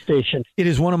foods. Station. It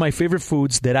is one of my favorite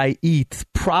foods that I eat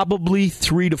probably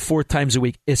 3 to 4 times a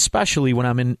week, especially when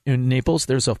I'm in Naples.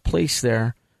 There's a place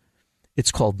there.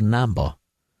 It's called Namba.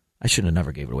 I should have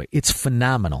never gave it away. It's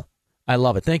phenomenal. I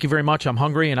love it. Thank you very much. I'm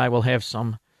hungry, and I will have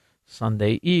some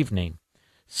Sunday evening.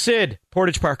 Sid,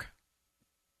 Portage Park.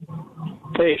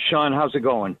 Hey, Sean, how's it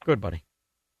going? Good, buddy.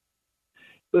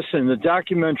 Listen, the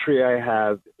documentary I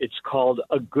have, it's called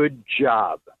A Good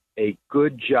Job. A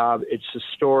Good Job. It's the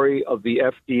story of the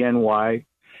FDNY,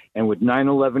 and with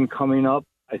 9/11 coming up,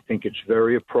 I think it's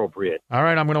very appropriate. All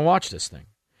right, I'm going to watch this thing.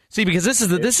 See, because this is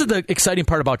the exciting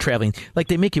part about traveling. Like,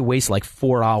 they make you waste like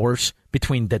 4 hours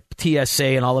between the TSA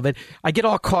and all of it. I get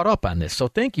all caught up on this, so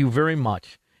thank you very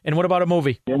much. And what about a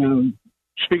movie?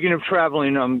 Speaking of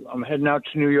traveling, I'm heading out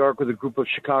to New York with a group of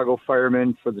Chicago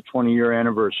firemen for the 20-year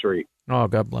anniversary. Oh,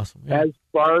 God bless them. Yeah. As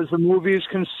far as the movie is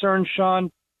concerned,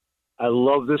 Sean, I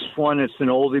love this one. It's an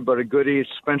oldie but a goodie. It's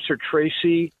Spencer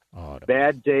Tracy,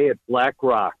 Bad Day at Black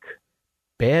Rock.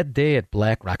 Bad Day at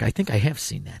Black Rock. I think I have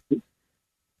seen that.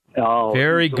 Oh,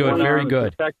 very good, very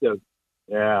good. Detective.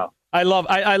 Yeah. I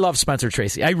love Spencer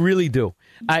Tracy. I really do.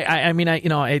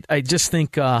 I just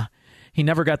think he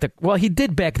never got the... Well, he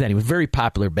did back then. He was very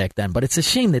popular back then, but it's a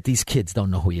shame that these kids don't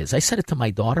know who he is. I said it to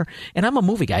my daughter, and I'm a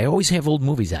movie guy. I always have old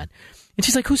movies on. And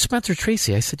she's like, who's Spencer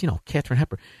Tracy? I said, Katharine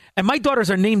Hepburn. And my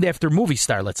daughters are named after movie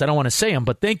starlets. I don't want to say them,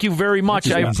 but thank you very much.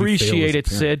 I appreciate it,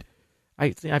 Sid.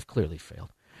 I've clearly failed.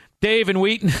 Dave and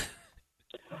Wheaton.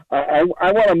 I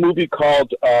want a movie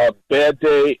called Bad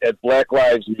Day at Black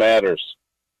Lives Matters.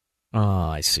 Oh,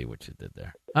 I see what you did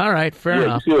there. All right, fair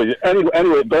enough.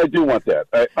 Anyway, but I do want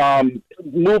that.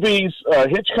 Movies,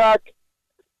 Hitchcock,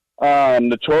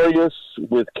 Notorious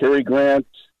with Cary Grant,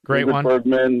 great Ingrid one.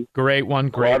 Bergman, great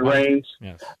one. Claude Rains.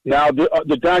 Yes. Now,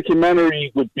 the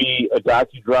documentary would be a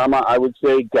docudrama. I would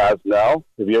say Gosnell.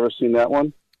 Have you ever seen that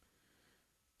one?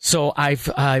 So I've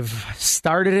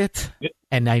started it,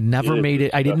 and I never made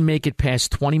it. I didn't make it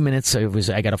past 20 minutes.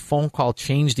 I got a phone call,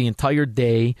 changed the entire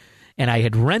day. And I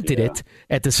had rented it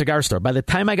at the cigar store. By the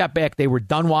time I got back, they were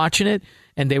done watching it,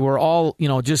 and they were all,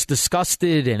 just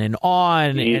disgusted and in awe.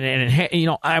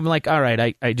 And I'm like, all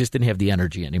right, I just didn't have the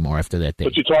energy anymore after that day.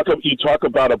 But you talk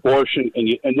about abortion,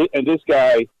 and this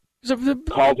guy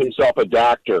called himself a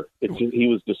doctor. He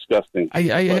was disgusting.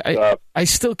 I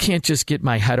still can't just get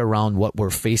my head around what we're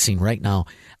facing right now.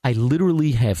 I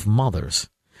literally have mothers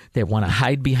that want to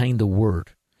hide behind the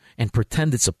word and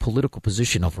pretend it's a political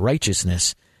position of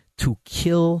righteousness to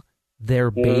kill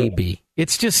their baby.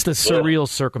 It's just a surreal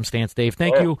circumstance, Dave.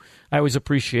 Thank you. I always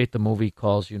appreciate the movie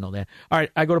calls. You know that. All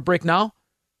right, I go to break now?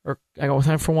 Or I go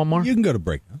time for one more? You can go to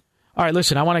break now. All right,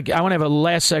 listen, I want to have a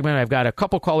last segment. I've got a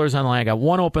couple callers on the line. I got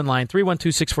one open line,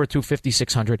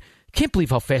 312-642-5600. Can't believe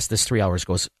how fast this 3 hours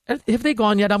goes. Have they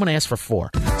gone yet? I'm going to ask for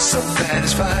 4. So bad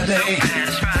it's Friday.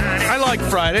 I like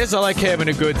Fridays. I like having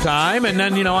a good time. And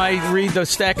then, I read the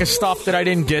stack of stuff that I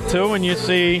didn't get to, and you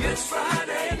see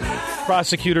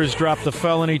prosecutors dropped the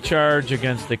felony charge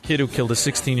against the kid who killed a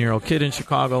 16-year-old kid in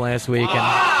Chicago last week.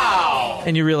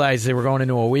 And you realize they were going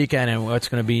into a weekend, and what's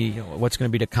going to be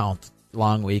the count?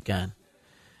 Long weekend.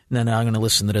 And then I'm going to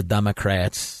listen to the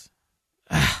Democrats.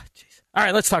 All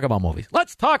right, let's talk about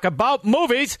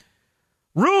movies.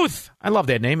 Ruth, I love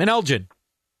that name, and Elgin.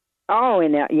 Oh,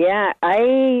 and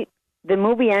the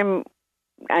movie I'm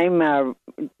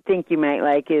think you might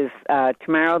like is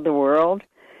Tomorrow the World,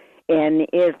 and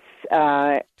it's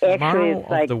the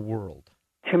World.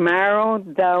 Tomorrow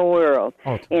the World,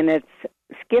 and it's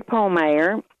Skip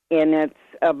Holmeyer, and it's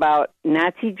about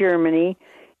Nazi Germany.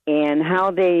 And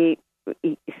how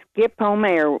Skip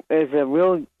Holmeyer is a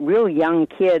real young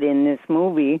kid in this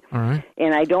movie. All right.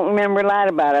 And I don't remember a lot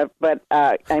about it, but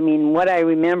what I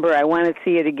remember, I want to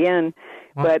see it again.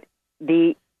 Well, but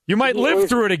you might live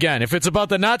through it again. If it's about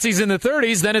the Nazis in the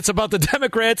 30s, then it's about the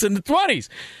Democrats in the 20s.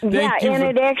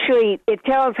 It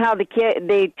tells how they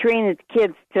train the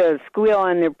kids to squeal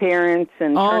on their parents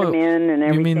and turn them in and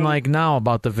everything. You mean like now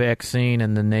about the vaccine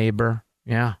and the neighbor?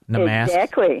 Yeah, and the mask.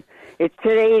 Exactly. It's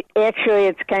today. Actually,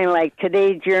 it's kind of like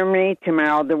Today Germany,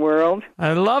 Tomorrow the World.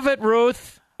 I love it,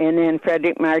 Ruth. And then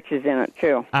Frederick March is in it,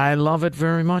 too. I love it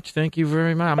very much. Thank you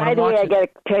very much. By the way, I got to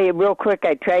tell you real quick,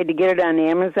 I tried to get it on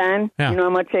Amazon. Yeah. You know how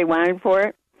much they wanted for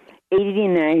it?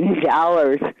 $89.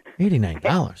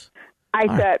 $89? I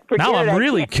thought, forget now it. I'm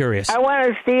really curious. I want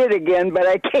to see it again, but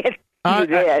I can't do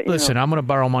that. Listen, I'm going to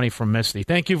borrow money from Misty.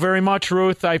 Thank you very much,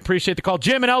 Ruth. I appreciate the call.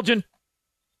 Jim and Elgin.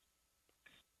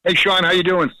 Hey, Sean, how you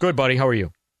doing? Good, buddy. How are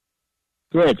you?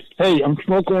 Good. Hey, I'm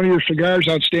smoking one of your cigars.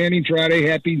 Outstanding Friday.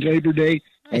 Happy Labor Day,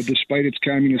 despite its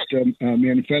communist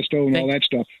manifesto and all that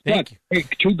stuff. But, hey,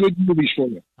 2 good movies for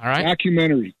you. All right.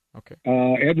 Documentary. Okay.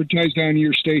 Advertised on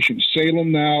your station.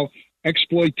 Salem Now,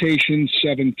 Exploitation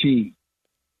 17.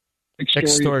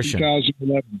 Extortion.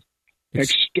 2011.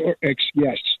 Yes.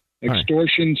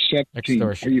 Extortion 17.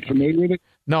 Are you familiar with it?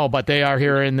 No, but they are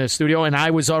here in the studio, and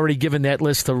I was already given that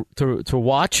list to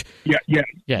watch. Yeah.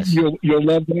 Yes. You'll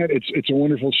love that. It's a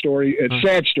wonderful story. It's a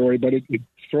sad story, but it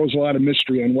throws a lot of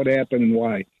mystery on what happened and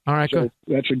why. All right, so good.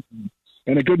 That's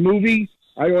a good movie.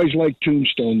 I always like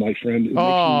Tombstone, my friend.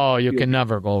 You can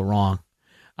never go wrong.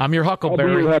 I'm your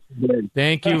Huckleberry.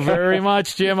 Thank you very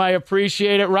much, Jim. I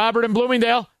appreciate it. Robert in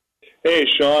Bloomingdale. Hey,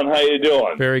 Sean. How you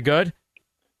doing? Very good.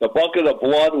 The Bucket of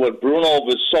Blood with Bruno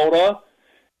Visota,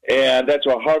 and that's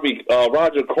a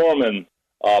Roger Corman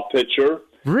picture.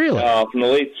 Really? From the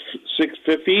late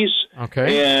 650s.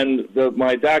 Okay. And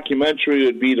my documentary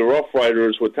would be The Rough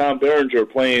Riders with Tom Berenger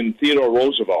playing Theodore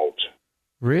Roosevelt.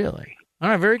 Really? All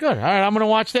right, very good. All right, I'm going to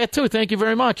watch that too. Thank you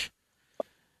very much.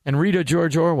 And read a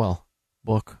George Orwell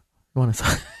book. You want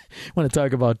to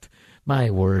talk about,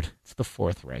 my word, it's the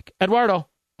Fourth Reich. Eduardo,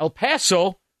 El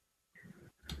Paso.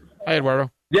 Hi, Eduardo.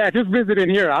 Yeah, just visiting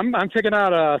here. I'm checking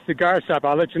out a cigar shop.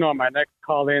 I'll let you know on my next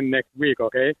call in next week,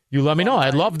 okay? You let me know.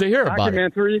 I'd love to hear about it.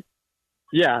 Documentary.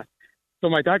 Yeah. So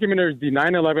my documentary is the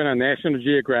 9/11 on National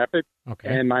Geographic.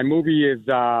 Okay. And my movie is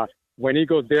When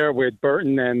Eagles Dare with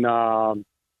Burton and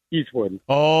Eastwood.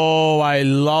 Oh, I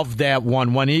love that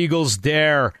one. When Eagles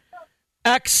Dare.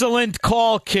 Excellent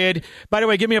call, kid. By the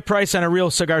way, give me a price on a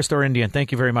real cigar store Indian.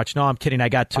 Thank you very much. No, I'm kidding. I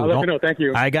got 2. I'll let you know. Thank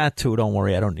you. I got 2. Don't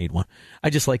worry. I don't need one. I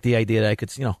just like the idea that I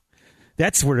could,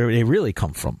 that's where they really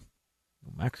come from.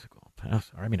 New Mexico.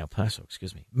 El Paso,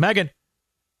 excuse me. Megan,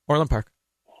 Orland Park.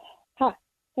 Hi.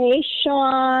 Hey,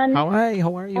 Sean. How are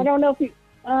you? I don't know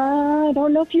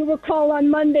if you recall on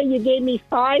Monday you gave me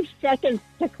 5 seconds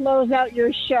to close out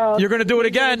your show. You're going to do it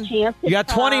again. You got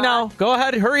 20 now. Go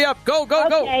ahead. Hurry up. Go.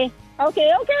 Okay.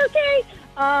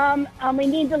 We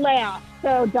need to laugh.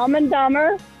 So Dumb and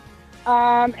Dumber,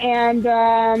 and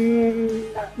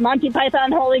Monty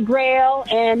Python Holy Grail,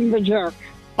 and The Jerk.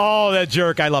 Oh, The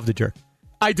Jerk. I love The Jerk.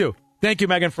 I do. Thank you,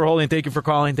 Megan, for holding. Thank you for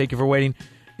calling. Thank you for waiting.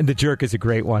 And The Jerk is a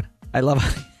great one. I love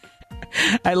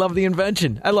the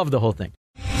invention. I love the whole thing.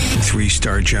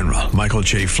 3-star General Michael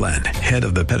J. Flynn, head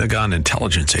of the Pentagon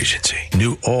Intelligence Agency,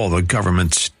 knew all the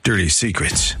government's dirty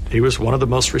secrets. He was one of the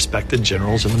most respected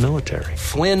generals in the military.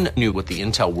 Flynn knew what the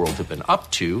intel world had been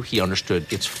up to. He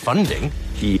understood its funding.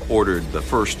 He ordered the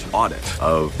first audit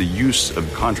of the use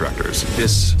of contractors.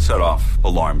 This set off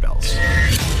alarm bells.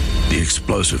 The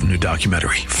explosive new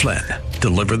documentary, Flynn,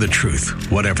 Deliver the Truth,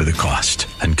 Whatever the Cost,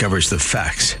 uncovers the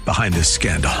facts behind this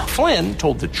scandal. Flynn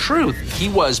told the truth. He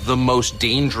was the most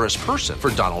dangerous person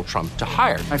for Donald Trump to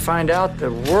hire. I find out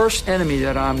the worst enemy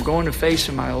that I'm going to face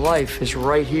in my life is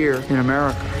right here in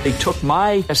America. They took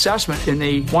my assessment and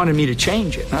they wanted me to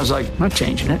change it. And I was like, I'm not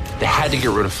changing it. They had to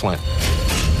get rid of Flynn.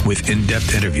 With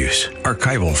in-depth interviews,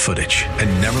 archival footage,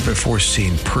 and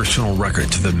never-before-seen personal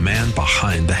records of the man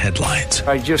behind the headlines.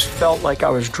 I just felt like I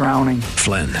was drowning.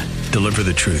 Flynn, Deliver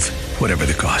the Truth, Whatever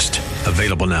the Cost.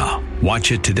 Available now.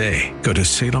 Watch it today. Go to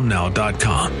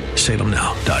salemnow.com.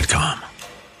 salemnow.com.